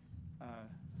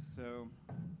 Yes.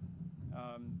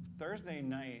 Thursday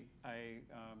night, I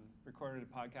recorded a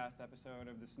podcast episode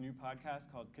of this new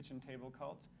podcast called Kitchen Table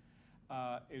Cult.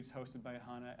 It's hosted by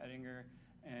Hannah Ettinger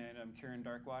and Kieran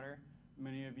Darkwater.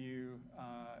 Many of you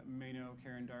may know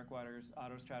Kieran Darkwater's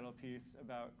autostraddle piece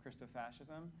about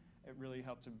Christofascism. It really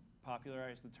helped to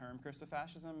popularize the term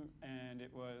Christofascism, and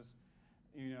it was,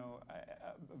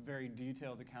 a very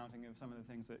detailed accounting of some of the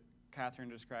things that Catherine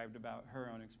described about her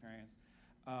own experience.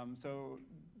 So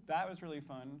that was really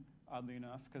fun, oddly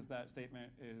enough, because that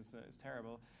statement is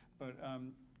terrible. But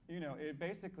it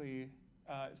basically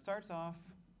starts off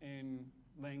in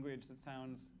language that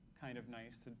sounds kind of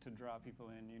nice to draw people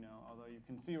in, although you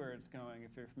can see where it's going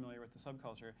if you're familiar with the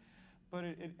subculture. But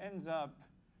it ends up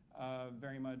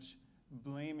very much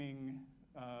blaming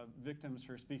victims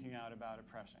for speaking out about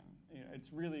oppression.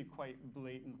 It's really quite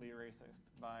blatantly racist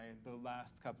by the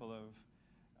last couple of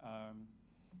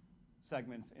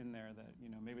segments in there that,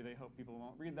 maybe they hope people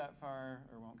won't read that far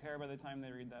or won't care by the time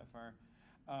they read that far.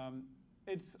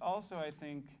 It's also, I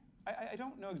think, I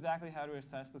don't know exactly how to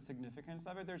assess the significance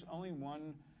of it. There's only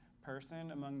one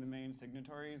person among the main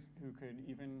signatories who could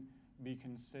even be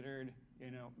considered,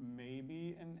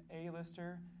 maybe an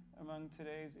A-lister among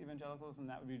today's evangelicals, and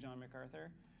that would be John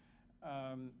MacArthur.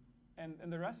 And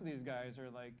the rest of these guys are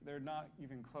like, they're not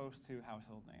even close to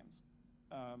household names.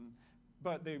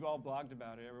 But they've all blogged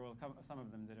about it, or well, some of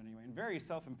them did anyway, in very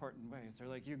self-important ways. They're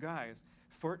like, you guys,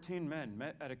 14 men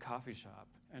met at a coffee shop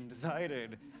and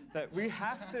decided that we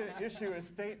have to issue a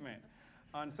statement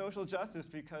on social justice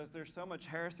because there's so much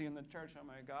heresy in the church, oh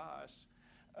my gosh.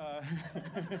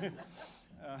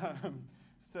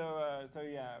 So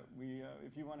yeah,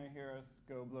 if you want to hear us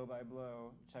go blow by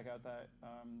blow, check out that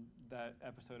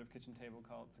episode of Kitchen Table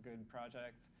called It's a Good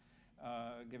Project.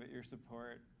 Give it your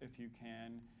support if you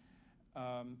can.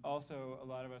 Also, a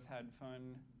lot of us had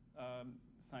fun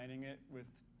signing it with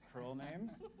troll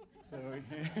names. So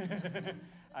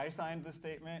I signed the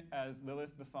statement as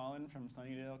Lilith the Fallen from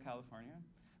Sunnydale, California,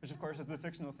 which of course is the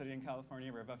fictional city in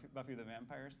California where Buffy the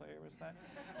Vampire Slayer was set.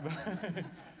 But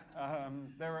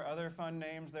there were other fun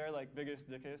names there, like Biggest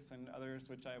Dickus and others,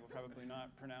 which I will probably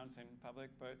not pronounce in public,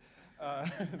 but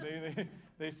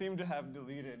they seem to have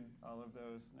deleted all of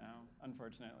those now,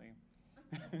 unfortunately.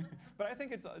 But I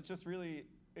think it's just really,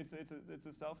 it's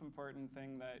a self-important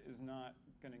thing that is not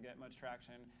going to get much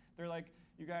traction. They're like,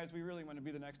 you guys, we really want to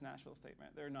be the next Nashville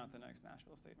Statement. They're not the next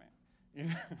Nashville Statement.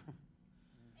 And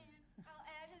I'll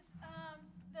add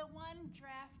the one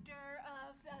drafter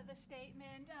of the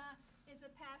statement is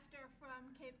a pastor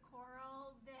from Cape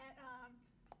Coral that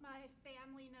my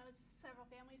family knows several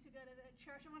families who go to the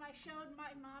church. And when I showed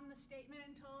my mom the statement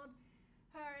and told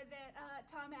her that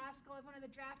Tom Askell is one of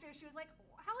the drafters, she was like,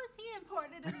 how is he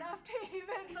important enough to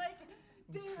even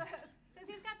do this? Because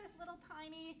he's got this little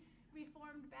tiny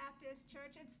Reformed Baptist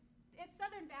church. It's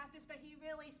Southern Baptist, but he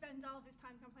really spends all of his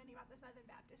time complaining about the Southern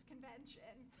Baptist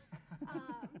Convention.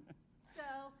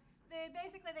 So they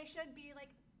should be like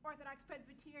Orthodox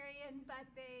Presbyterian, but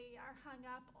they are hung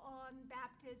up on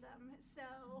baptism.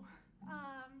 So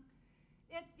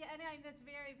it's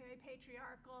very, very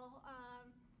patriarchal.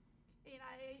 And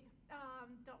I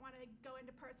don't want to go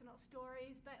into personal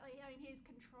stories, but he's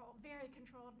very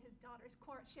controlled his daughter's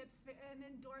courtships and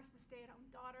endorsed the stay-at-home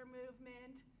daughter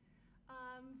movement.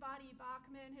 Voddie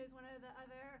Baucham, who's one of the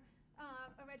other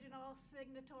original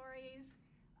signatories,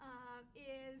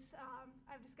 is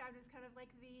I've described as kind of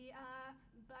like the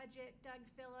budget Doug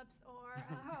Phillips or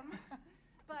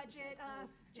budget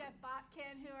Jeff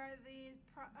Botkin, who are the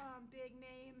big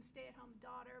name stay-at-home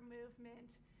daughter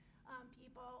movement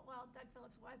people. Well, Doug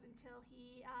Phillips was until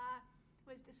he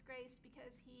was disgraced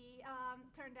because he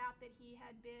turned out that he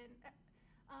had been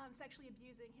sexually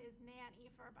abusing his nanny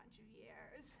for a bunch of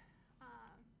years.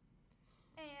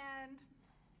 And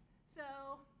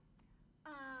so,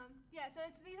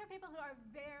 so these are people who are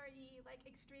very,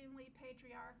 extremely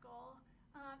patriarchal.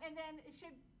 And then it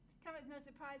should come as no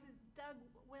surprise that Doug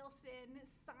Wilson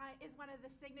is one of the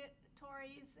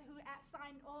signatories who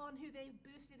signed on, who they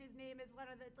boosted his name as one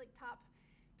of the top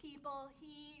people.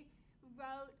 He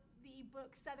wrote the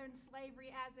book Southern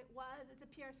Slavery as It Was. It's a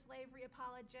pure slavery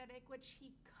apologetic, which he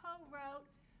co-wrote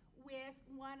with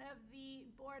one of the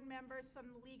board members from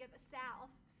the League of the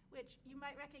South, which you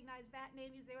might recognize that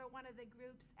name because they were one of the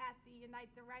groups at the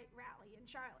Unite the Right rally in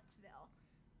Charlottesville.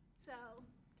 So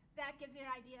that gives you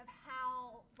an idea of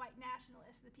how white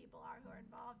nationalist the people are who are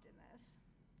involved in this.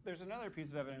 There's another piece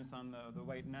of evidence on the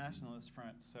white nationalist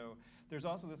front. So there's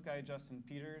also this guy, Justin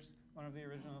Peters, one of the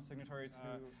original signatories,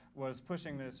 who was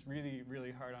pushing this really,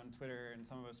 really hard on Twitter, and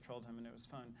some of us trolled him, and it was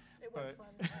fun. It was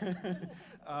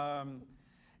fun.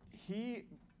 He,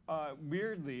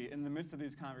 weirdly, in the midst of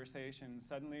these conversations,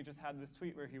 suddenly just had this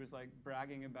tweet where he was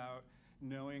bragging about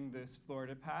knowing this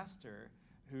Florida pastor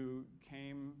who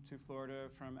came to Florida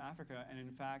from Africa and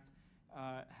in fact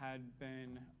had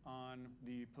been on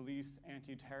the police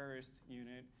anti-terrorist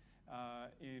unit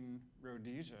in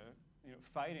Rhodesia,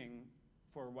 fighting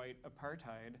for white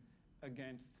apartheid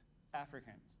against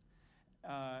Africans.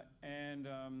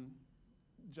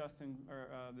 Justin, or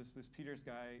this Peters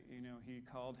guy, he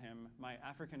called him my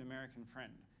African-American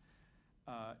friend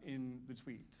in the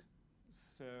tweet.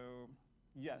 So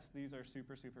yes, these are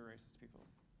super, super racist people.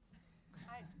 Can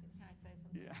I say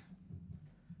something? Yeah.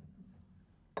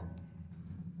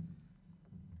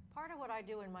 Part of what I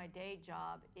do in my day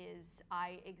job is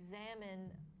I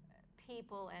examine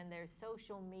people and their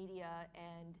social media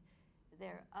and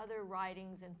their other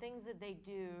writings and things that they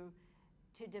do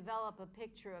to develop a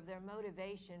picture of their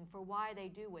motivation for why they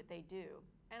do what they do.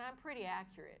 And I'm pretty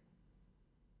accurate.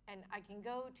 And I can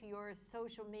go to your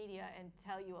social media and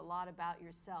tell you a lot about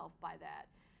yourself by that.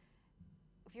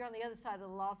 if you're on the other side of the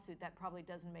lawsuit, that probably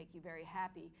doesn't make you very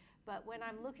happy. But when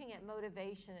I'm looking at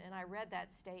motivation, and I read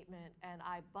that statement and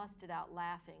I busted out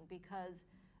laughing, because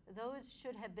those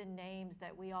should have been names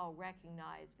that we all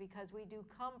recognize, because we do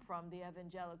come from the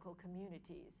evangelical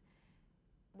communities.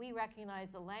 We recognize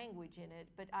the language in it,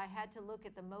 but I had to look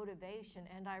at the motivation,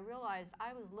 and I realized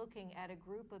I was looking at a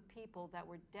group of people that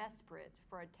were desperate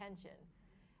for attention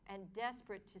and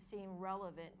desperate to seem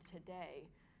relevant today.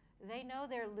 They know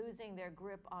they're losing their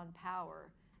grip on power.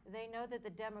 They know that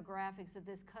the demographics of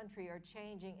this country are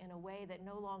changing in a way that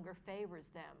no longer favors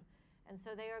them. And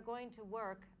so they are going to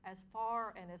work as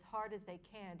far and as hard as they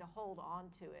can to hold on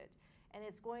to it. And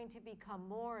it's going to become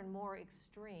more and more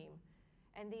extreme.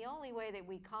 And the only way that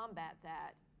we combat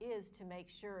that is to make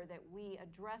sure that we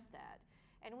address that.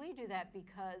 And we do that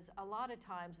because a lot of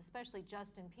times, especially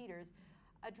Justin Peters,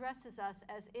 addresses us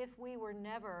as if we were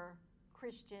never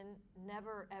Christian,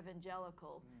 never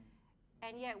evangelical.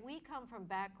 And yet we come from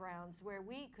backgrounds where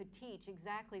we could teach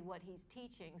exactly what he's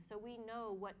teaching, so we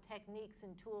know what techniques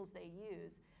and tools they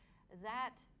use.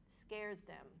 That scares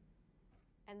them,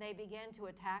 and they begin to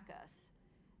attack us.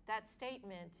 That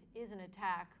statement is an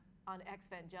attack on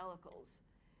evangelicals,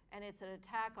 and it's an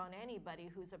attack on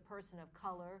anybody who's a person of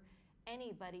color,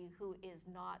 anybody who is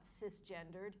not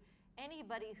cisgendered,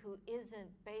 anybody who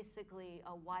isn't basically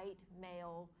a white,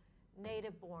 male,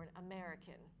 native-born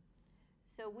American.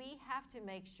 So we have to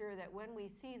make sure that when we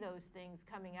see those things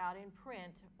coming out in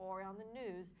print or on the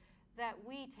news, that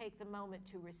we take the moment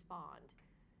to respond.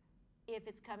 If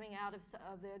it's coming out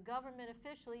of the government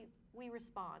officially, we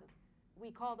respond. We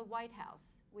call the White House.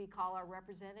 We call our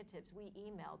representatives. We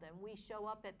email them. We show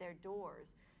up at their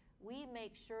doors. We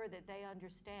make sure that they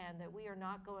understand that we are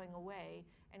not going away,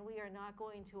 and we are not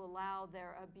going to allow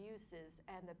their abuses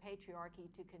and the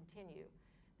patriarchy to continue.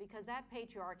 Because that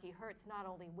patriarchy hurts not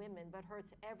only women, but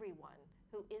hurts everyone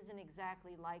who isn't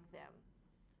exactly like them.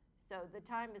 So the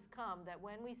time has come that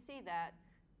when we see that,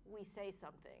 we say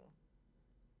something.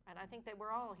 And I think that we're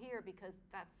all here because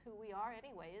that's who we are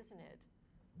anyway, isn't it?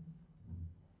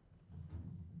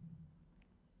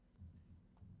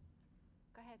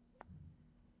 Go ahead.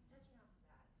 Touching off of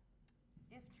that,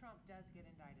 if Trump does get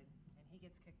indicted and he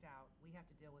gets kicked out, we have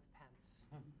to deal with Pence,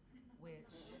 which,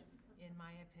 in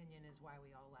my opinion, is why we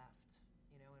all left,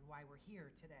 and why we're here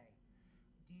today.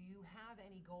 Do you have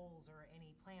any goals or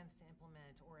any plans to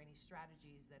implement or any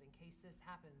strategies that in case this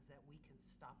happens that we can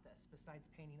stop this besides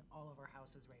painting all of our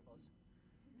houses rainbows?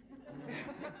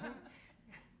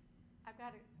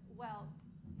 Well,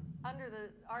 under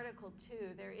the Article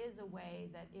 2, there is a way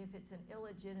that if it's an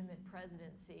illegitimate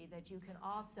presidency, that you can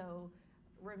also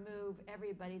remove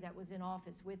everybody that was in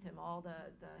office with him, all the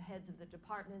heads of the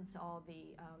departments, all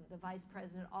the vice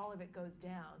president, all of it goes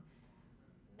down.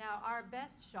 Now, our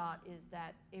best shot is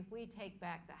that if we take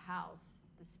back the House,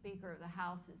 the Speaker of the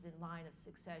House is in line of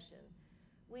succession.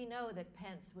 We know that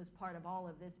Pence was part of all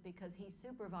of this because he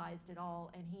supervised it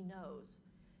all and he knows.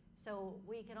 So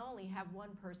we can only have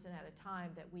one person at a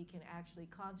time that we can actually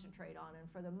concentrate on, and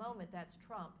for the moment that's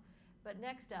Trump. But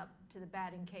next up to the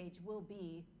batting cage will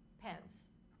be Pence.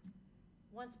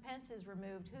 Once Pence is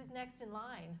removed, who's next in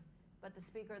line but the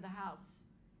Speaker of the House?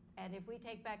 And if we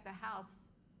take back the House,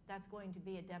 that's going to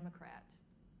be a Democrat.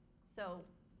 So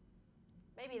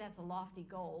maybe that's a lofty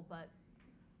goal, but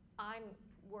I'm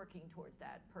working towards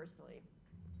that personally.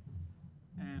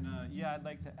 And I'd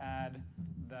like to add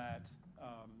that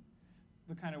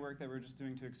the kind of work that we're just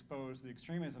doing to expose the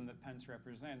extremism that Pence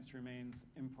represents remains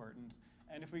important.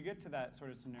 And if we get to that sort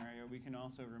of scenario, we can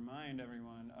also remind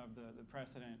everyone of the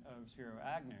precedent of Spiro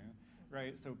Agnew,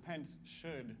 right? So Pence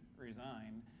should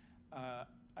resign.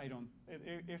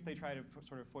 If they try to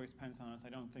sort of foist Pence on us, I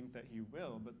don't think that he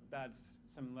will, but that's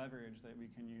some leverage that we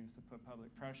can use to put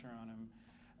public pressure on him.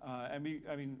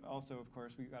 And also, of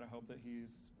course, we've got to hope that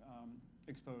he's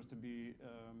exposed to be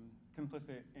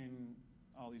complicit in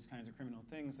all these kinds of criminal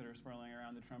things that are swirling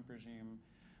around the Trump regime.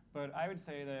 But I would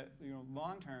say that,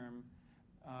 long term,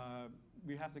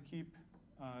 we have to keep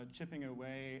chipping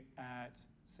away at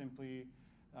simply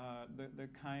the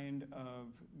kind of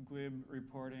glib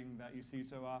reporting that you see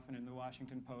so often in the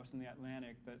Washington Post and the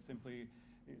Atlantic that simply,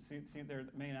 their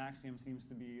main axiom seems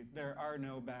to be, there are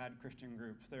no bad Christian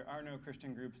groups. There are no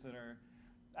Christian groups that are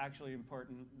actually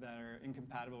important, that are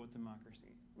incompatible with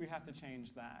democracy. We have to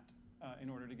change that in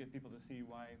order to get people to see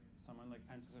why someone like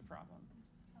Pence is a problem.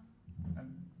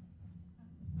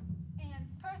 And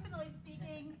personally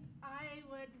speaking, I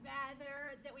would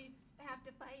rather that we have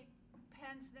to fight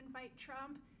Pence than fight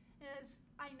Trump, is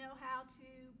I know how to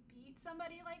beat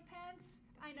somebody like Pence.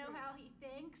 I know how he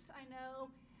thinks. I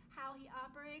know how he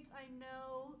operates. I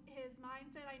know his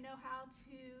mindset. I know know how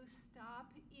to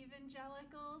stop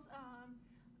evangelicals.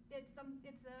 It's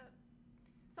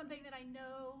something that I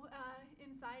know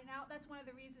inside and out. That's one of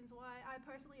the reasons why I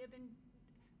personally have been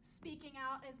speaking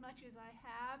out as much as I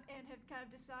have, and have kind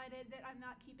of decided that I'm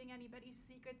not keeping anybody's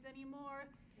secrets anymore.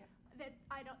 Yep. That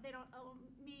they don't owe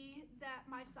me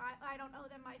I don't owe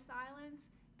them my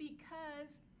silence,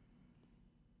 because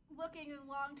looking in the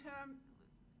long term,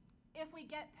 if we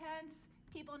get Pence,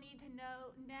 people need to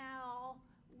know now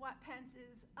what Pence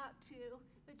is up to,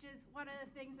 which is one of the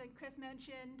things that Chris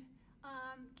mentioned.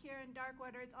 Kieran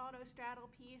Darkwater's autostraddle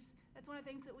piece. That's one of the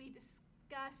things that we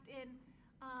discussed in,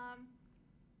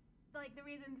 like, the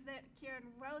reasons that Kieran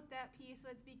wrote that piece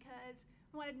was because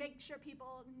we wanted to make sure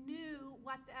people knew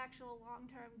what the actual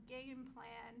long-term game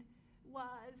plan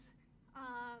was.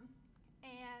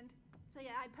 And so,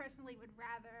 yeah, I personally would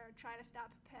rather try to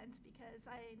stop Pence because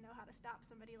I know how to stop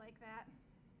somebody like that.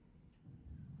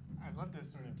 I'd love to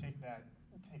sort of take that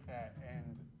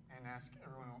and ask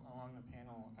everyone along the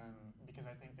panel, because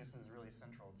I think this is really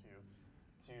central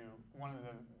to one of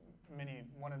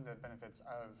the benefits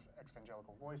of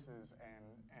Exvangelical Voices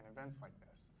and events like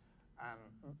this.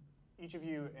 Each of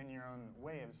you, in your own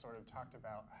way, have sort of talked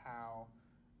about how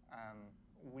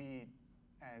we,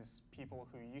 as people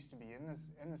who used to be in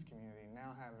this community,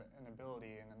 now have an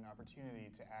ability and an opportunity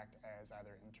to act as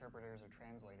either interpreters or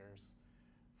translators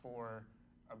for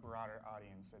a broader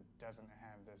audience that doesn't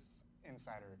have this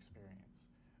insider experience.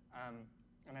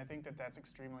 And I think that that's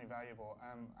extremely valuable.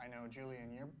 I know, Julie,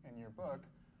 in your book,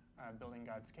 Building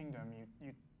God's Kingdom,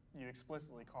 you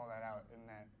explicitly call that out, in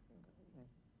that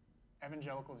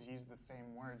evangelicals use the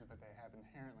same words, but they have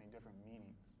inherently different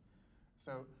meanings.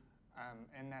 So,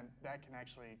 and that can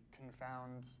actually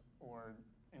confound or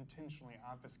intentionally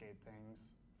obfuscate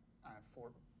things for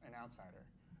an outsider.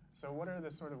 So what are the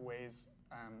sort of ways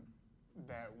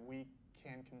that we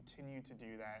can continue to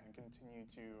do that and continue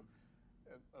to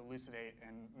elucidate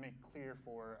and make clear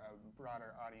for a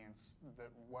broader audience that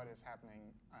what is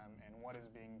happening and what is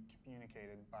being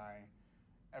communicated by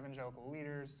evangelical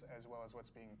leaders, as well as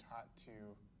what's being taught to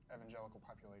evangelical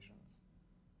populations?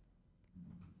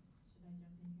 Should I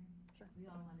jump in here? Sure. We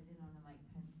all wanted in on the Mike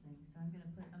Pence thing, so I'm gonna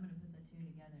put the two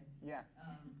together. Yeah.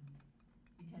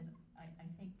 Because I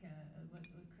think what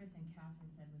Chris and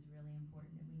Catherine said was really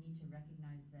important, and we need to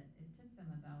recognize that it took them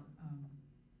about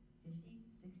 50,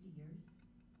 60 years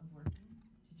of working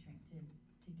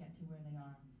to get to where they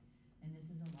are. And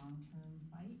this is a long-term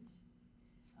fight.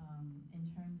 In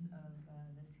terms of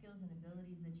the skills and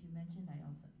abilities that you mentioned,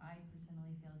 I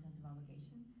personally feel a sense of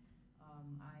obligation.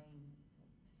 I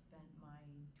spent my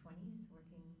 20s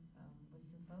working with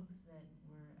some folks that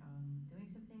were doing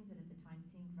some things that at the time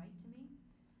seemed right to me,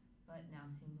 but now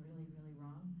seem really, really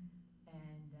wrong.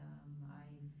 And I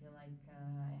feel like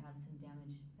I have some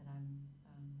damage that I'm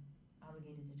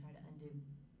obligated to try to undo.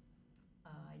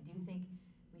 I do think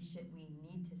we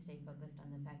need to stay focused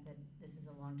on the fact that this is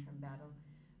a long-term battle.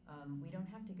 We don't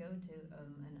have to go to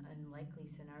an unlikely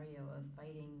scenario of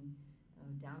fighting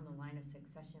down the line of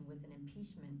succession with an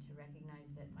impeachment to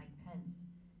recognize that Mike Pence,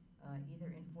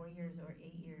 either in 4 years or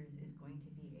 8 years, is going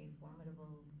to be a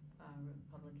formidable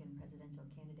Republican presidential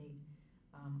candidate.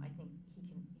 I think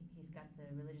he's got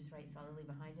the religious right solidly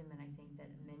behind him, and I think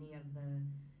that many of the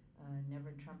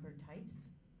never-Trumper types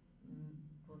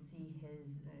will see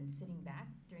his sitting back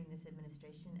during this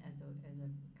administration as a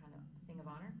kind of thing of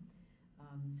honor.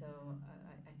 So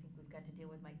I think we've got to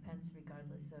deal with Mike Pence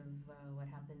regardless of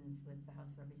what happens with the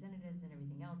House of Representatives and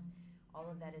everything else. All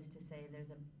of that is to say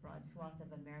there's a broad swath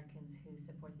of Americans who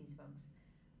support these folks.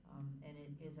 And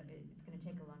it's going to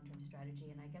take a long-term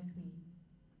strategy. And I guess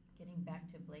getting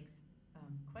back to Blake's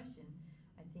question,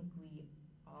 I think we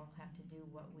all have to do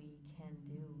what we can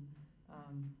do.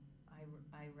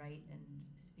 I write and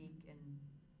speak and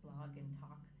blog and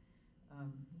talk.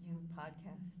 You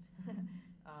podcast.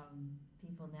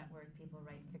 People network, people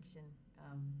write fiction.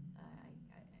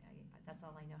 That's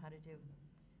all I know how to do.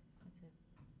 That's it.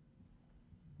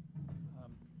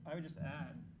 I would just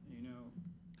add,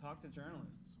 talk to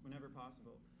journalists whenever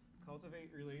possible.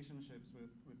 Cultivate relationships with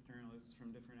journalists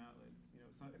from different outlets.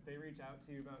 So if they reach out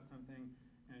to you about something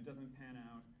and it doesn't pan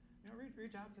out,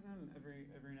 reach out to them every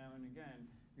now and again,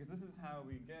 because this is how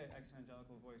we get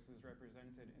Exvangelical Voices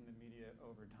represented in the media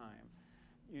over time.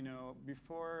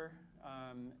 Before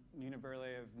Nina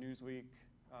Burley of Newsweek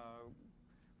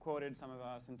quoted some of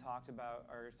us and talked about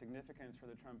our significance for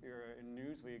the Trump era in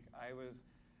Newsweek, I was,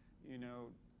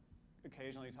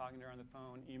 occasionally talking to her on the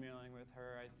phone, emailing with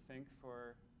her, I think,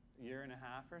 for a year and a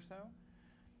half or so.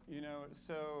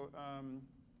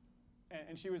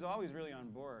 And she was always really on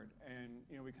board, and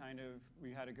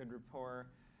we had a good rapport.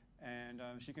 And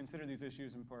she considered these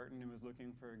issues important and was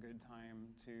looking for a good time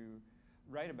to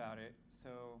write about it.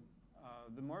 So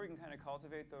the more we can kind of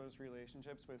cultivate those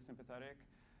relationships with sympathetic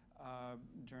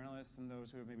journalists and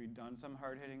those who have maybe done some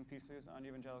hard-hitting pieces on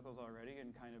evangelicals already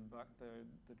and kind of buck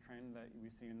the trend that we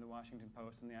see in the Washington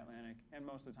Post and the Atlantic, and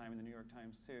most of the time in the New York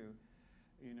Times too,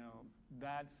 you know,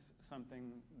 that's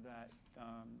something that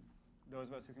those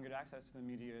of us who can get access to the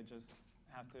media just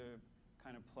have to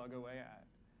kind of plug away at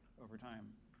over time.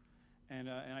 And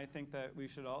I think that we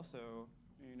should also,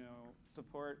 you know,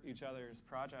 support each other's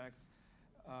projects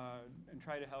and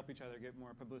try to help each other get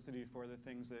more publicity for the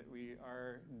things that we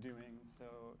are doing. So,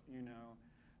 you know,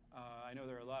 I know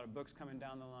there are a lot of books coming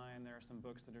down the line. There are some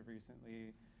books that have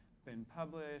recently been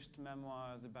published,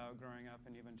 memoirs about growing up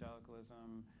in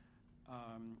evangelicalism.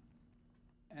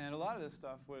 And a lot of this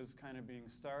stuff was kind of being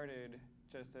started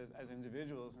just as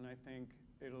individuals, and I think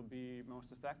it'll be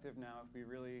most effective now if we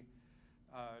really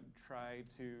try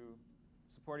to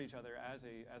support each other as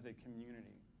a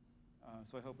community.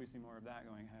 So I hope we see more of that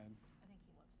going ahead. I think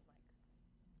he wants the mic.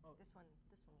 Oh. This one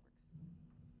works.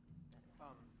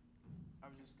 I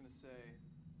was just going to say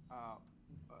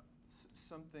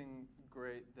something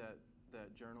great that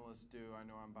journalists do. I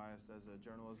know I'm biased as a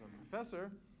journalism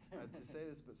professor to say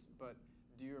this, but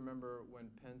do you remember when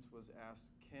Pence was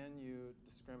asked, can you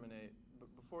discriminate,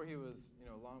 but before he was, you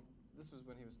know, this was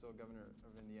when he was still governor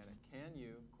of Indiana, can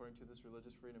you, according to this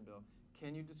religious freedom bill,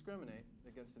 can you discriminate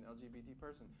against an LGBT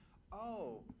person?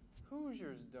 Oh,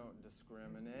 Hoosiers don't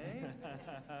discriminate.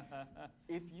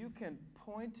 If you can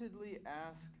pointedly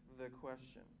ask the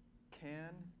question,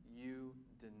 can you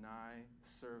deny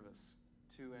service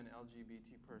to an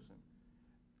LGBT person?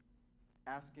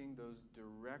 Asking those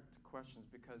direct questions,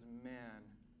 because man,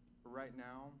 right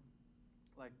now,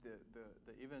 like the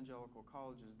evangelical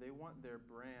colleges, they want their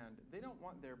brand, they don't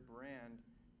want their brand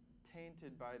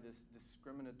tainted by this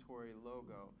discriminatory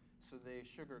logo, so they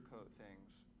sugarcoat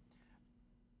things.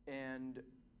 And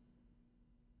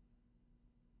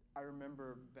I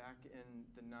remember back in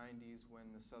the 90s when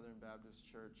the Southern Baptist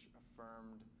Church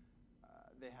affirmed,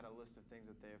 they had a list of things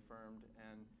that they affirmed,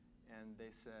 and they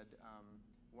said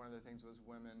one of the things was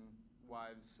women,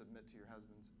 wives, submit to your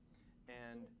husbands.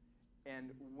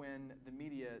 And when the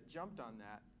media jumped on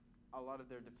that, a lot of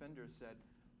their defenders said,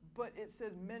 but it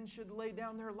says men should lay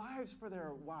down their lives for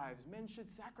their wives. Men should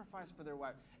sacrifice for their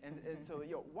wives. And so,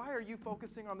 why are you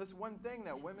focusing on this one thing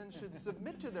that women should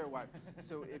submit to their wife?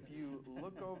 So if you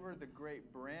look over the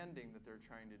great branding that they're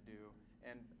trying to do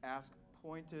and ask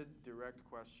pointed, direct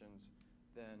questions,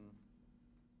 then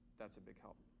that's a big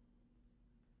help.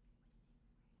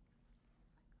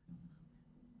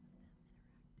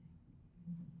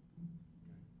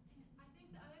 I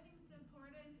think the other thing that's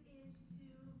important is to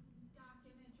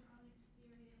document your own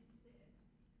experiences,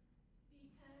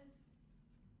 because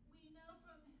we know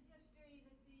from history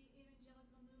that the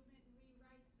evangelical movement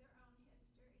rewrites their own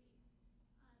history.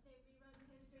 They rewrote the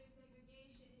history of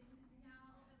segregation.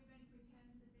 Now everybody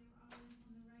pretends that they were always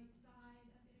on the right side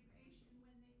of integration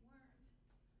when they weren't.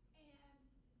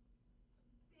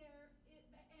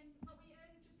 An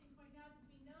interesting point now, since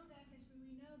we know that history,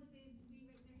 we know that they've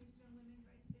rewritten their history on women's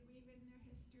rights, they've rewritten their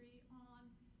history on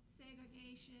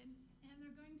segregation, and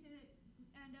they're going to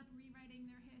end up rewriting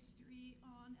their history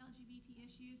on LGBT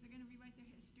issues. They're going to rewrite their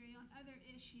history on other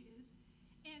issues.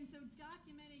 And so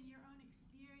documenting your own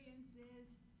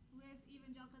experiences with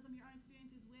evangelicalism, your own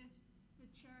experiences with the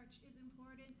church is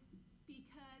important,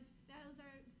 because those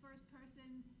are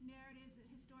first-person narratives that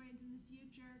historians in the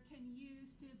future can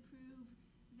use to prove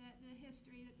that the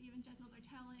history that the evangelicals are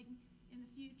telling in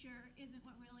the future isn't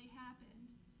what really happened.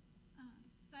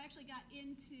 So I actually got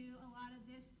into a lot of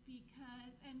this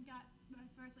and got my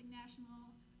first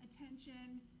national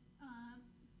attention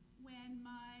when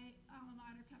my alma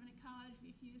mater, Covenant College,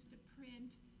 refused to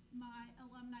print my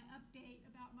alumni update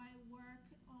about my work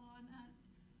on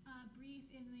a brief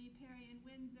in the Perry and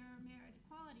Windsor marriage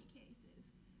equality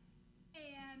cases.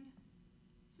 And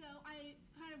so I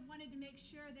kind of wanted to make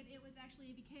sure that it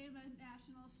became a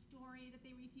national story, that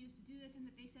they refused to do this, and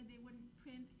that they said they wouldn't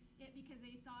print it because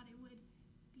they thought it would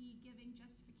be giving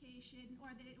justification,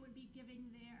 or that it would be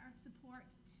giving their support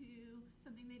to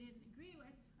something they didn't agree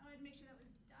with. I wanted to make sure that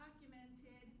was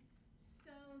documented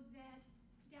so that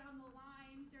down the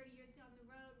line, 30 years down the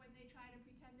road, when they try to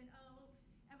pretend that,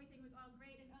 everything was all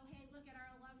great, and hey, look at our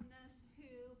alumnus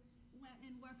who went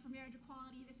and worked for marriage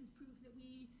equality, this is proof that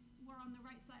we were on the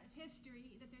right side of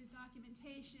history, that there's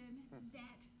documentation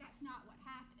that that's not what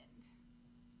happened.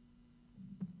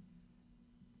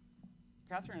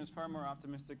 Catherine is far more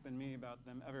optimistic than me about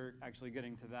them ever actually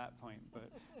getting to that point. But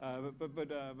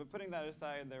putting that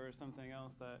aside, there was something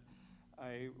else that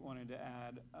I wanted to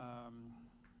add,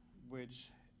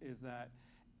 which is that,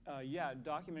 yeah,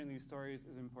 documenting these stories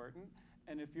is important.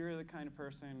 And if you're the kind of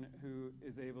person who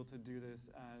is able to do this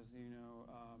as,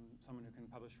 someone who can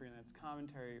publish freelance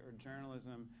commentary or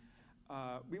journalism,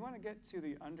 we want to get to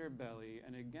the underbelly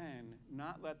and, again,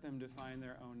 not let them define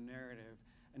their own narrative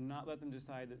and not let them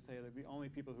decide that, say, like the only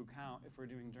people who count if we're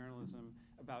doing journalism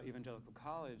about evangelical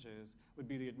colleges would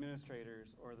be the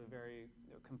administrators or the very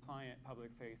compliant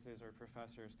public faces or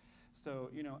professors.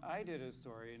 So, I did a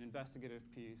story, an investigative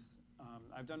piece.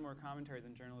 I've done more commentary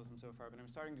than journalism so far, but I'm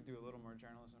starting to do a little more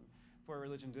journalism for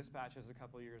Religion Dispatches a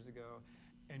couple years ago,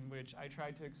 in which I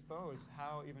tried to expose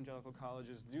how evangelical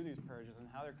colleges do these purges and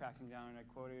how they're cracking down. And I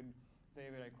quoted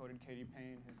David, I quoted Katie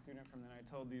Payne, his student from then. I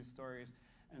told these stories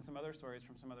and some other stories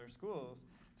from some other schools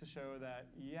to show that,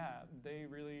 yeah, they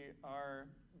really are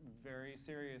very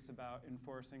serious about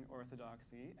enforcing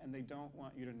orthodoxy, and they don't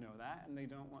want you to know that, and they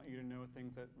don't want you to know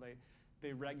things that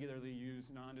they regularly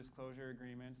use non-disclosure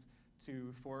agreements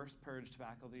to force purged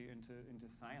faculty into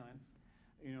silence.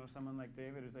 Someone like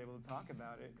David is able to talk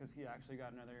about it because he actually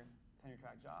got another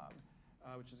tenure-track job,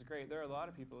 which is great. There are a lot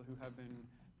of people who have been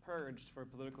purged for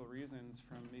political reasons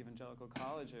from evangelical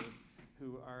colleges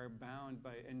who are bound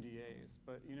by NDAs.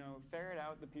 But, ferret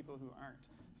out the people who aren't.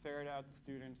 Ferret out the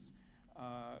students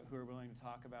who are willing to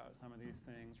talk about some of these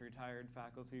things, retired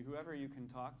faculty, whoever you can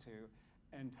talk to,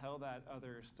 and tell that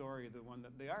other story, the one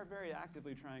that they are very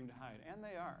actively trying to hide. And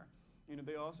they are.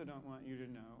 They also don't want you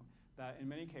to know that in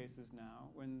many cases now,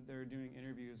 when they're doing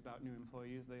interviews about new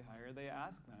employees they hire, they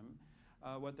ask them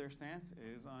what their stance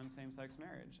is on same-sex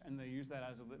marriage. And they use that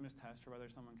as a litmus test for whether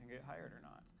someone can get hired or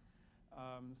not.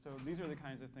 So these are the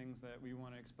kinds of things that we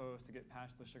want to expose to get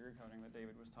past the sugarcoating that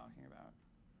David was talking about.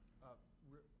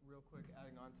 Real quick,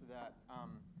 adding on to that,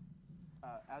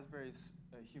 Asbury's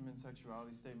human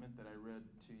sexuality statement that I read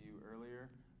to you earlier,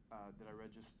 that I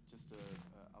read just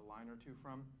a line or two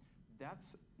from,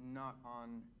 that's not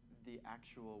on the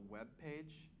actual web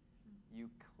page. You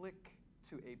click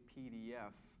to a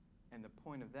PDF, and the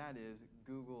point of that is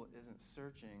Google isn't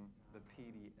searching the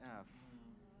PDF.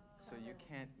 So you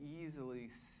can't easily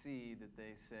see that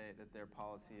they say that their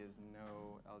policy is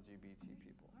no LGBT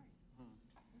people.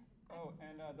 Oh,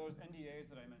 and those NDAs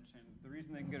that I mentioned, the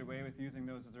reason they can get away with using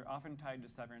those is they're often tied to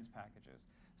severance packages.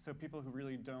 So people who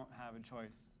really don't have a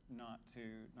choice not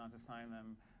to sign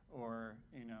them, or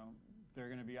they're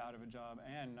going to be out of a job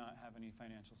and not have any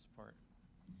financial support.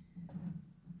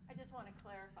 I just want to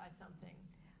clarify something.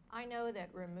 I know that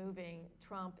removing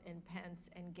Trump and Pence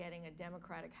and getting a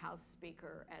Democratic House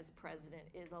Speaker as president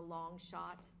is a long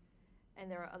shot, and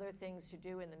there are other things to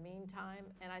do in the meantime.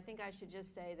 And I think I should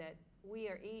just say that we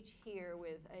are each here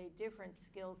with a different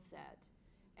skill set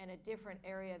and a different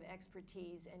area of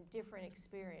expertise and different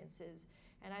experiences.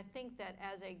 And I think that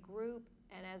as a group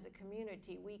and as a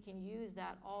community, we can use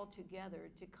that all together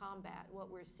to combat what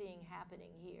we're seeing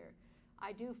happening here.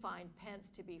 I do find Pence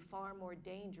to be far more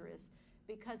dangerous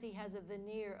because he has a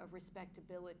veneer of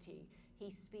respectability.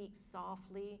 He speaks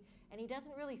softly, and he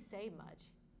doesn't really say much.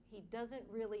 He doesn't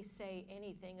really say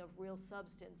anything of real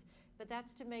substance, but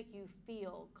that's to make you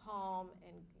feel calm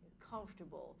and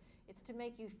comfortable. It's to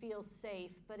make you feel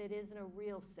safe, but it isn't a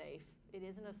real safe. It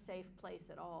isn't a safe place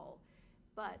at all.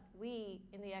 But we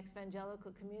in the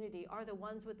evangelical community are the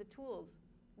ones with the tools.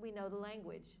 We know the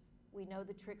language. We know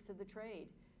the tricks of the trade.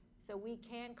 So we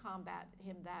can combat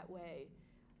him that way.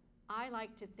 I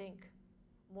like to think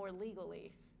more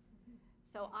legally.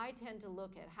 So I tend to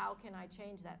look at how can I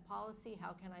change that policy?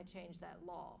 How can I change that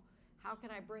law? How can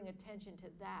I bring attention to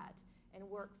that and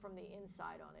work from the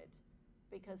inside on it?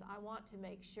 Because I want to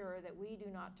make sure that we do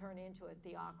not turn into a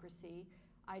theocracy.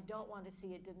 I don't want to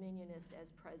see a dominionist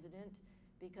as president,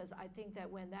 because I think that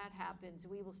when that happens,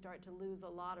 we will start to lose a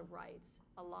lot of rights,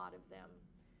 a lot of them.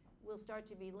 We'll start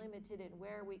to be limited in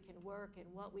where we can work and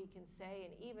what we can say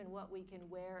and even what we can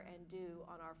wear and do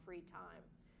on our free time.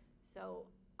 So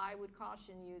I would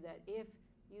caution you that if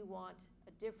you want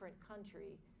a different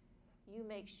country, you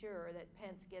make sure that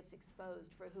Pence gets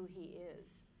exposed for who he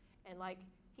is. And like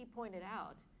he pointed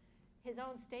out, his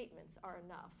own statements are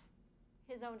enough.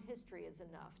 His own history is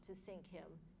enough to sink him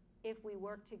if we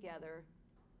work together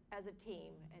as a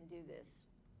team and do this.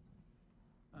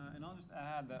 And I'll just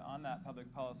add that on that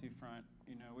public policy front,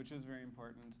 which is very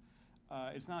important,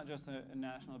 it's not just a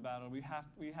national battle. We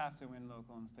have to win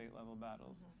local and state level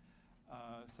battles.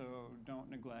 So don't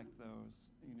neglect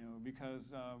those,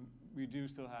 because we do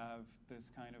still have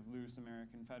this kind of loose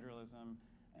American federalism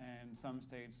And some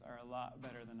states are a lot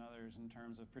better than others in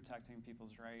terms of protecting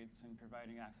people's rights and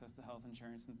providing access to health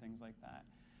insurance and things like that.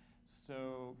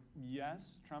 So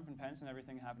yes, Trump and Pence and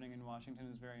everything happening in Washington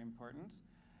is very important,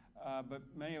 but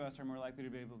many of us are more likely to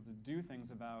be able to do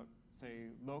things about, say,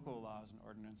 local laws and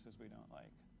ordinances we don't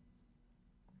like.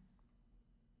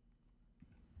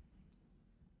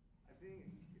 I think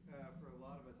for a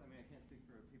lot of us, I mean, I can't speak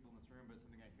for people in this room, but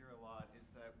something I hear a lot is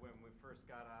that when we first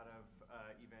got out of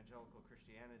evangelical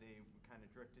Christianity, we kind of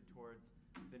drifted towards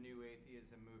the new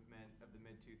atheism movement of the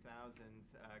mid-2000s,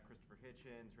 Christopher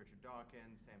Hitchens, Richard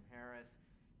Dawkins, Sam Harris,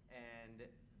 and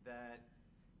that,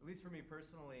 at least for me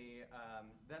personally,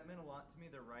 that meant a lot to me,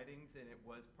 their writings, and it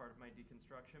was part of my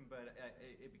deconstruction, but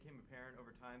it became apparent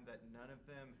over time that none of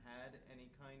them had any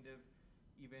kind of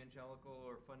evangelical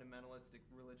or fundamentalistic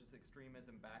religious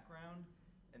extremism background,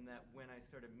 and that when I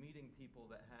started meeting people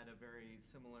that had a very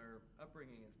similar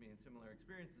upbringing as me and similar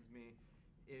experience as me,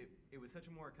 it was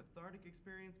such a more cathartic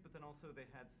experience, but then also they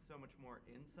had so much more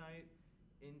insight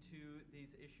into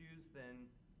these issues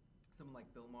than someone like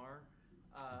Bill Maher.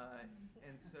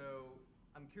 And so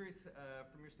I'm curious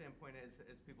from your standpoint as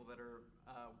people that are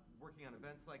working on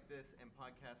events like this and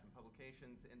podcasts and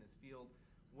publications in this field,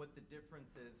 what the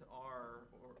differences are,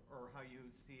 or how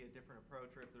you see a different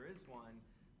approach, or if there is one,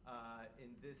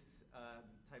 in this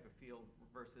type of field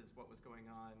versus what was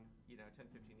going on 10,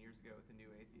 15 years ago with the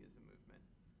new atheism movement.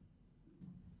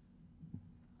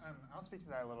 I'll speak to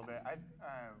that a little bit.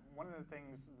 One of the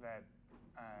things that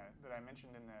I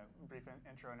mentioned in the brief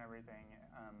intro and everything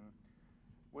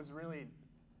was really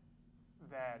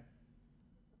that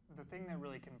the thing that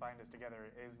really combined us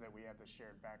together is that we had this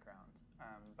shared background.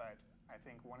 But I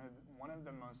think one of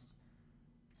the most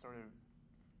sort of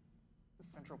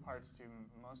central parts to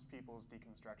most people's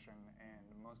deconstruction and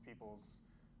most people's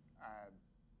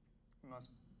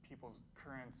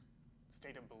current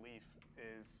state of belief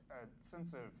is a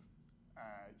sense of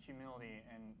humility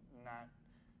and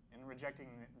rejecting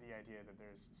the idea that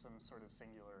there's some sort of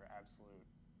singular, absolute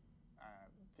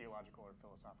theological or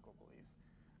philosophical belief.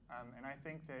 And I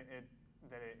think that it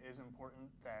is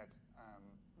important that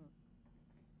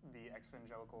the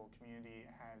ex-evangelical community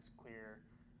has clear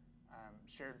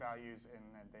shared values in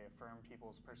that they affirm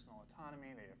people's personal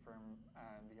autonomy, they affirm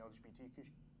the LGBT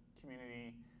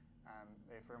community,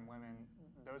 they affirm women.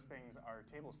 Those things are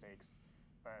table stakes,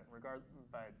 but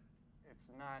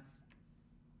it's not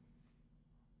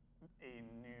a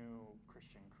new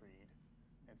Christian creed.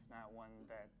 It's not one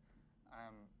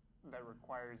that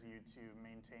requires you to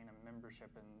maintain a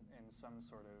membership in some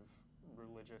sort of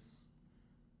religious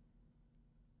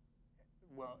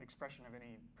expression of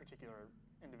any particular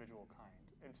individual kind.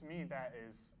 And to me, that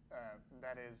is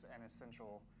an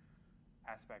essential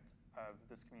aspect of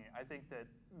this community. I think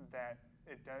that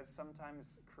it does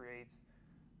sometimes create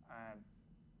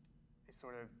a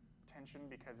sort of tension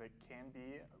because it can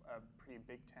be a pretty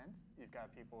big tent. You've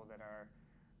got people that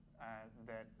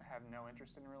have no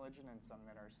interest in religion, and some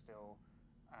that are still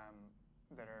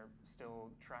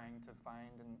trying to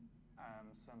find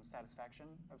some satisfaction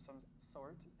of some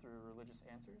sort through religious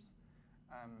answers.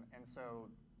 And so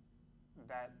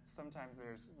that sometimes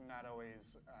there's not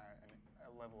always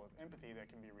a level of empathy that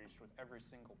can be reached with every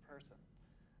single person.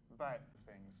 But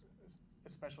things,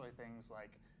 especially things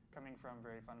like coming from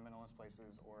very fundamentalist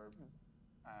places, or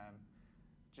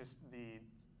just the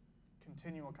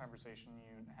continual conversation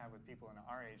you have with people in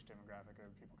our age demographic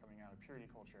of people coming out of purity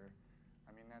culture,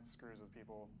 I mean, that screws with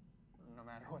people no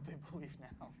matter what they believe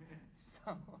now.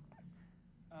 So.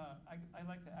 I'd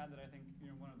like to add that I think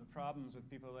one of the problems with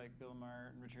people like Bill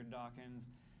Maher and Richard Dawkins,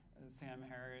 Sam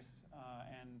Harris,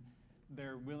 and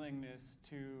their willingness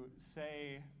to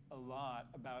say a lot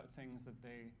about things that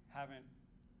they haven't,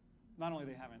 not only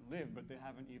they haven't lived, but they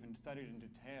haven't even studied in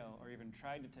detail or even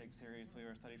tried to take seriously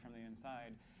or study from the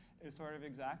inside, is sort of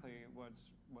exactly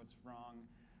what's wrong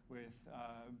with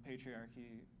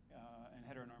patriarchy and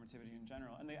heteronormativity in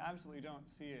general. And they absolutely don't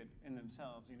see it in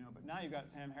themselves, But now you've got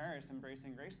Sam Harris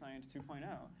embracing Grace Science 2.0,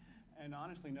 and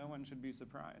honestly, no one should be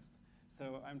surprised.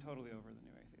 So I'm totally over the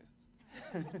new atheists.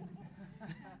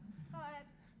 But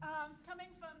coming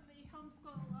from the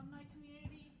homeschool alumni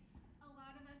community, a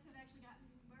lot of us have actually gotten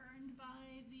burned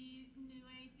by the new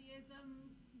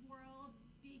atheism world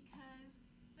because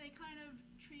they kind of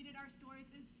treated our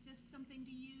stories as just something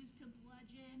to use to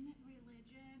bludgeon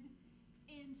religion,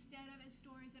 instead of as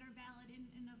stories that are valid in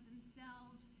and of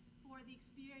themselves for the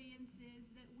experiences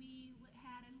that we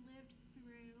had and lived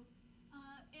through.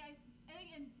 I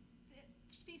think it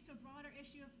speaks to a broader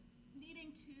issue of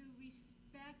needing to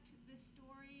respect the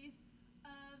stories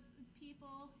of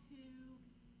people who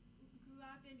grew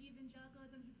up in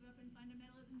evangelicalism, who grew up in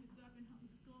fundamentalism, who grew up in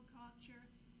homeschool culture,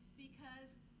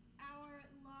 because our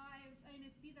lives, I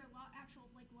mean, these are actual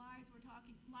like lives we're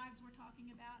talking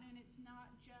about, and it's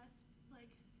not just like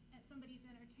at somebody's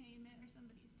entertainment or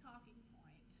somebody's talking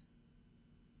point.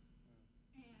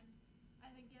 And I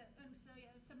think a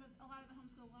lot of the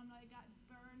homeschool alumni got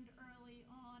burned early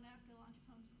on after the launch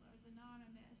of Homeschoolers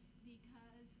Anonymous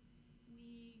because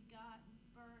we got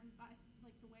burned by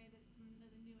like the way that some of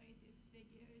the new atheist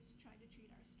figures tried to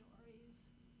treat our stories.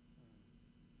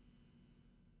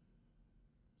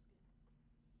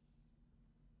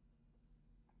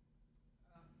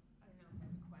 I don't know if I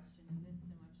have a question in this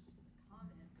so much just a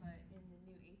comment, but in the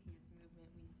new atheist movement,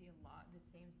 we see a lot of the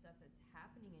same stuff that's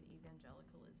happening in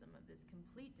evangelicalism, of this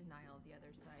complete denial of the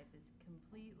other side, this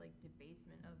complete like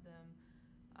debasement of them,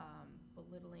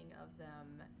 belittling of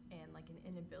them, and like an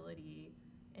inability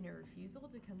and a refusal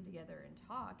to come together and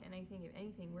talk. And I think if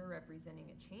anything, we're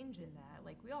representing a change in that.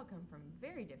 Like, we all come from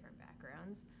very different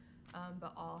backgrounds,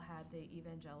 but all had the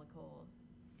evangelical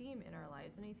theme in our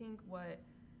lives. And I think what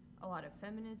a lot of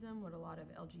feminism, what a lot of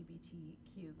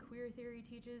LGBTQ queer theory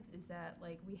teaches is that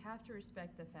like we have to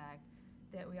respect the fact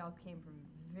that we all came from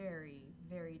very,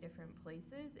 very different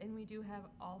places, and we do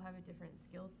all have a different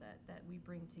skill set that we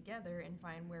bring together and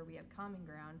find where we have common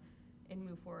ground and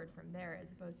move forward from there,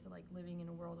 as opposed to like living in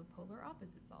a world of polar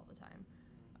opposites all the time.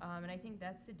 And I think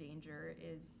that's the danger,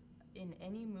 is in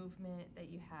any movement that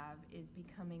you have is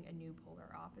becoming a new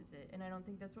polar opposite. And I don't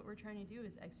think that's what we're trying to do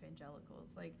as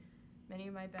evangelicals. Like, many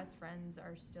of my best friends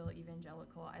are still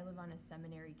evangelical. I live on a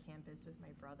seminary campus with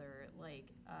my brother.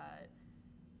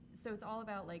 So it's all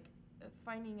about like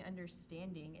finding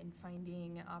understanding and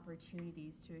finding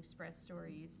opportunities to express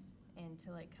stories and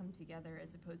to like come together,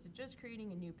 as opposed to just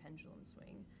creating a new pendulum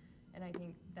swing. And I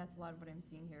think that's a lot of what I'm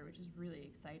seeing here, which is really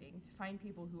exciting, to find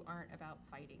people who aren't about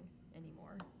fighting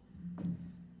anymore.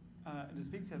 To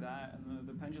speak to that and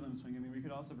the pendulum swing, I mean, we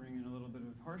could also bring in a little bit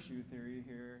of horseshoe theory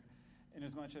here, in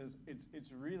as much as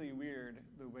it's really weird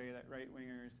the way that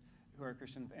right-wingers who are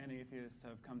Christians and atheists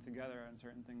have come together on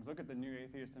certain things. Look at the new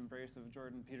atheist embrace of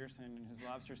Jordan Peterson and his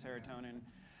lobster serotonin,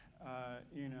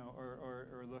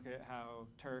 or look at how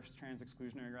TERFs,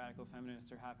 trans-exclusionary radical feminists,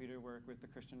 are happy to work with the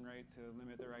Christian right to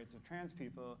limit the rights of trans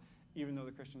people, even though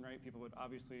the Christian right people would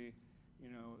obviously,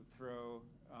 throw,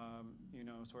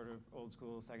 sort of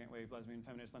old-school second-wave lesbian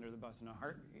feminists under the bus in a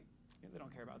heartbeat. They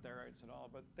don't care about their rights at all,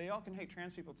 but they all can hate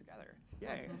trans people together.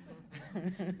 Yay.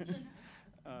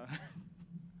 Are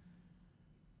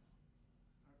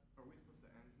we supposed to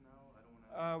end now? I don't want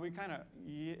to. We kind of,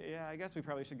 yeah, I guess we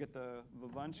probably should get the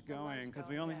lunch going, because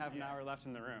we only have an hour left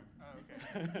in the room. Oh,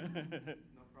 okay.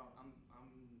 No problem. I'm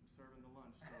serving the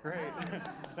lunch. So. Great.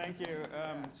 Thank you.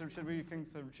 So should we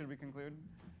conclude?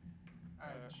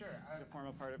 Sure. The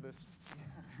formal part of this.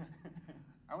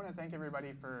 I want to thank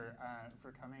everybody for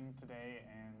coming today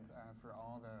and for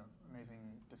all the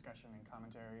amazing discussion and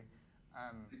commentary.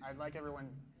 I'd like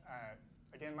everyone,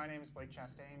 again, my name is Blake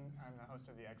Chastain. I'm the host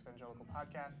of the Evangelical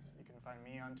Podcast. You can find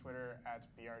me on Twitter at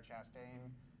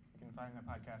 @brchastain. You can find the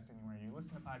podcast anywhere you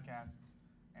listen to podcasts.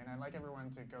 And I'd like everyone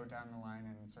to go down the line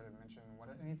and sort of mention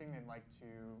anything they'd like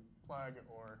to plug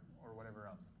or whatever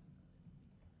else.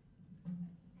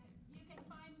 You can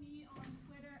find me on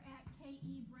Twitter at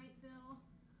KEBrightbill.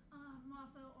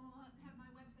 Also have my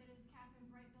website is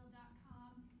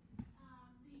catherinebrightbill.com.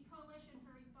 The Coalition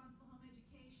for Responsible Home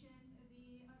Education,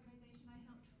 the organization I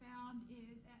helped found,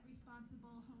 is at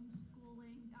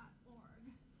responsiblehomeschooling.org.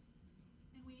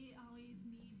 And we always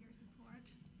need your support.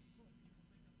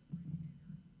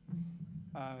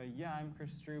 Yeah, I'm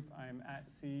Chris Stroop. I'm at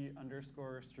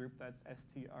C_Stroop. That's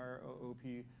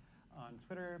STROOP on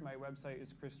Twitter. My website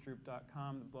is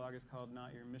chrisstroop.com. The blog is called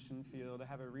Not Your Mission Field. I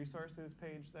have a resources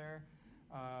page there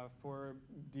for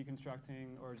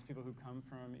deconstructing, or just people who come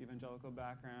from evangelical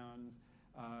backgrounds.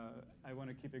 I want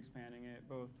to keep expanding it,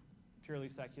 both purely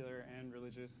secular and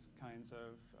religious kinds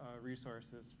of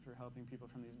resources for helping people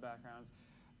from these backgrounds.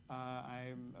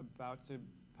 I'm about to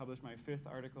publish my 5th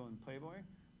article in Playboy,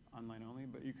 online only,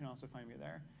 but you can also find me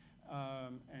there.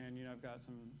 And I've got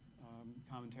some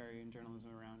commentary and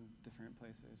journalism around different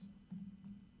places.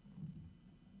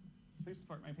 Please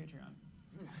support my Patreon.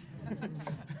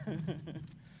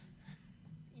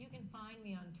 You can find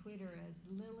me on Twitter as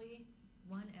Lily,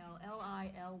 1L,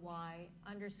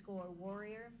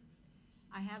 Lily_warrior.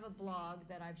 I have a blog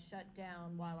that I've shut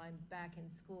down while I'm back in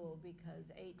school,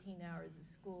 because 18 hours of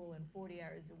school and 40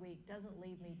 hours a week doesn't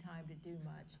leave me time to do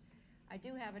much. I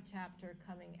do have a chapter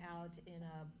coming out in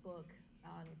a book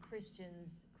on Christian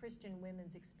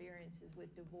women's experiences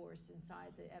with divorce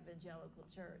inside the evangelical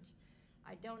church.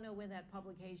 I don't know when that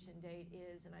publication date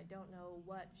is, and I don't know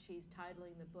what she's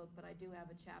titling the book, but I do have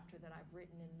a chapter that I've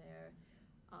written in there.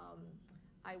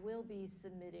 I will be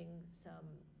submitting some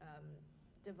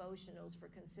devotionals for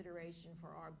consideration for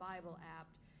our Bible app,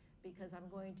 because I'm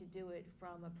going to do it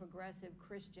from a progressive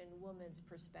Christian woman's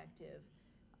perspective.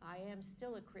 I am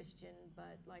still a Christian,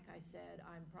 but like I said,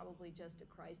 I'm probably just a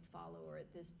Christ follower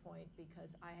at this point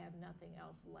because I have nothing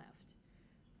else left.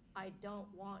 I don't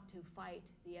want to fight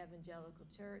the evangelical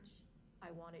church. I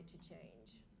want it to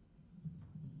change.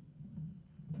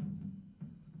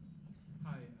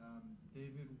 Hi,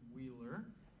 David Wheeler.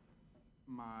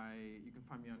 You can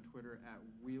find me on Twitter at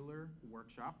Wheeler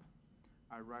Workshop.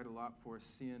 I write a lot for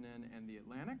CNN and The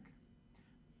Atlantic.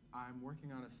 I'm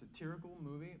working on a satirical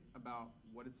movie about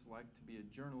what it's like to be a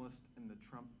journalist in the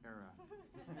Trump era.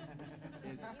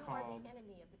 It's called... You are the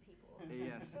enemy of the people.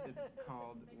 Yes, it's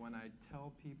called When I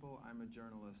Tell People I'm a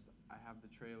Journalist. I have the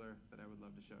trailer that I would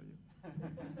love to show you.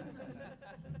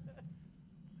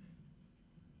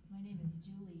 My name is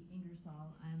Julie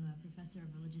Ingersoll. I'm a professor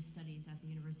of religious studies at the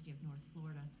University of North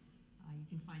Florida. You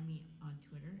can find me on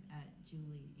Twitter at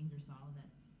Julie Ingersoll.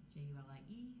 That's JulieingerSoll.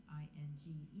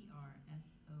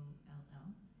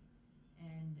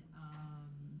 And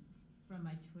from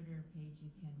my Twitter page,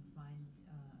 you can find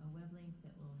a web link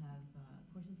that will have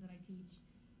courses that I teach.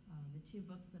 The two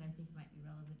books that I think might be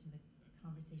relevant to the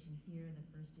conversation here. The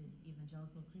first is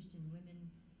Evangelical Christian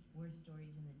Women, War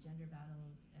Stories and the Gender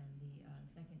Battles, and the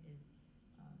second is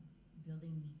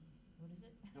Building, what is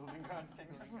it? Building God's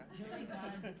Kingdom. Building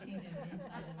God's Kingdom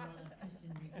Inside the World of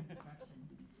Christian Reconstruction.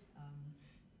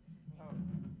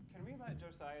 Can we let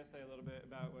Josiah say a little bit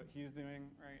about what he's doing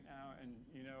right now? And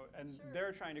Sure.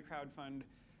 They're trying to crowdfund.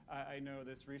 I know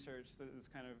this research, this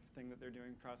kind of thing that they're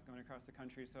doing going across the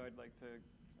country. So I'd like to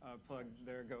plug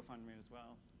their GoFundMe as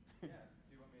well. Yeah.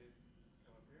 Do you want me to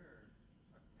come up here?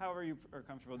 However you are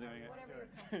comfortable doing it. Whatever you're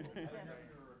comfortable with. I don't know if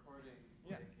you're recording.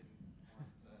 Yeah. Like, and want,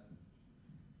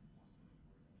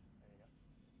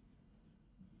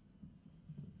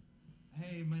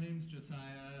 Hey, my name's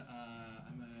Josiah.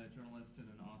 I'm a journalist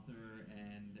and an author,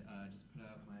 and just put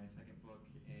out my second book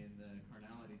in the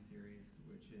Carnality series,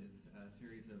 which is a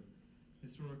series of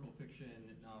historical fiction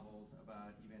novels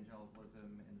about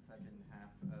evangelicalism in the second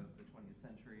half of the 20th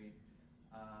century.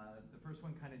 The first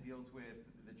one kind of deals with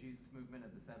the Jesus movement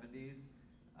of the 70s.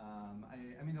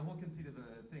 I mean, the whole conceit of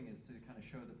the thing is to kind of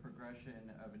show the progression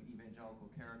of an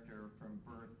evangelical character from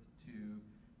birth to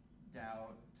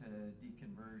doubt to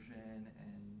deconversion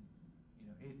and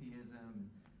atheism,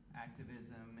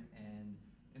 activism, and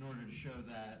in order to show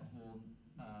that whole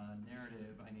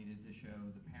narrative, I needed to show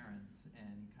the parents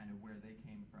and kind of where they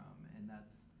came from, and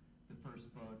that's the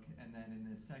first book. And then in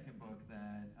the second book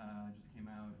that just came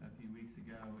out a few weeks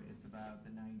ago, it's about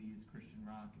the 90s Christian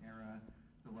rock era,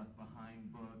 the Left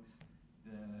Behind books,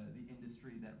 the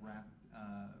industry that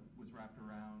was wrapped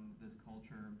around this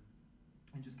culture,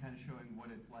 and just kind of showing what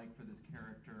it's like for this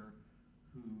character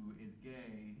who is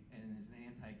gay and is an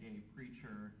anti-gay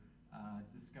preacher,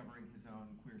 discovering his own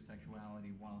queer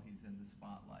sexuality while he's in the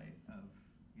spotlight of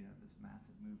this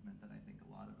massive movement that I think a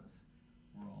lot of us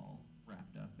were all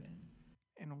wrapped up in.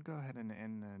 And we'll go ahead and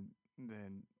end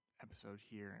the episode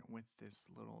here with this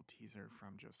little teaser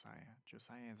from Josiah.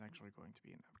 Josiah is actually going to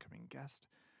be an upcoming guest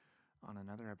on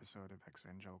another episode of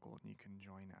Evangelical, and you can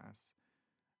join us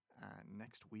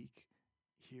next week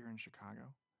here in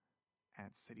Chicago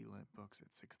at City Lit Books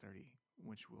at 6:30,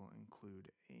 which will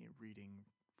include a reading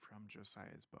from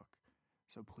Josiah's book.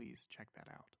 So please check that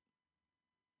out.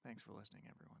 Thanks for listening,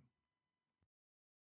 everyone.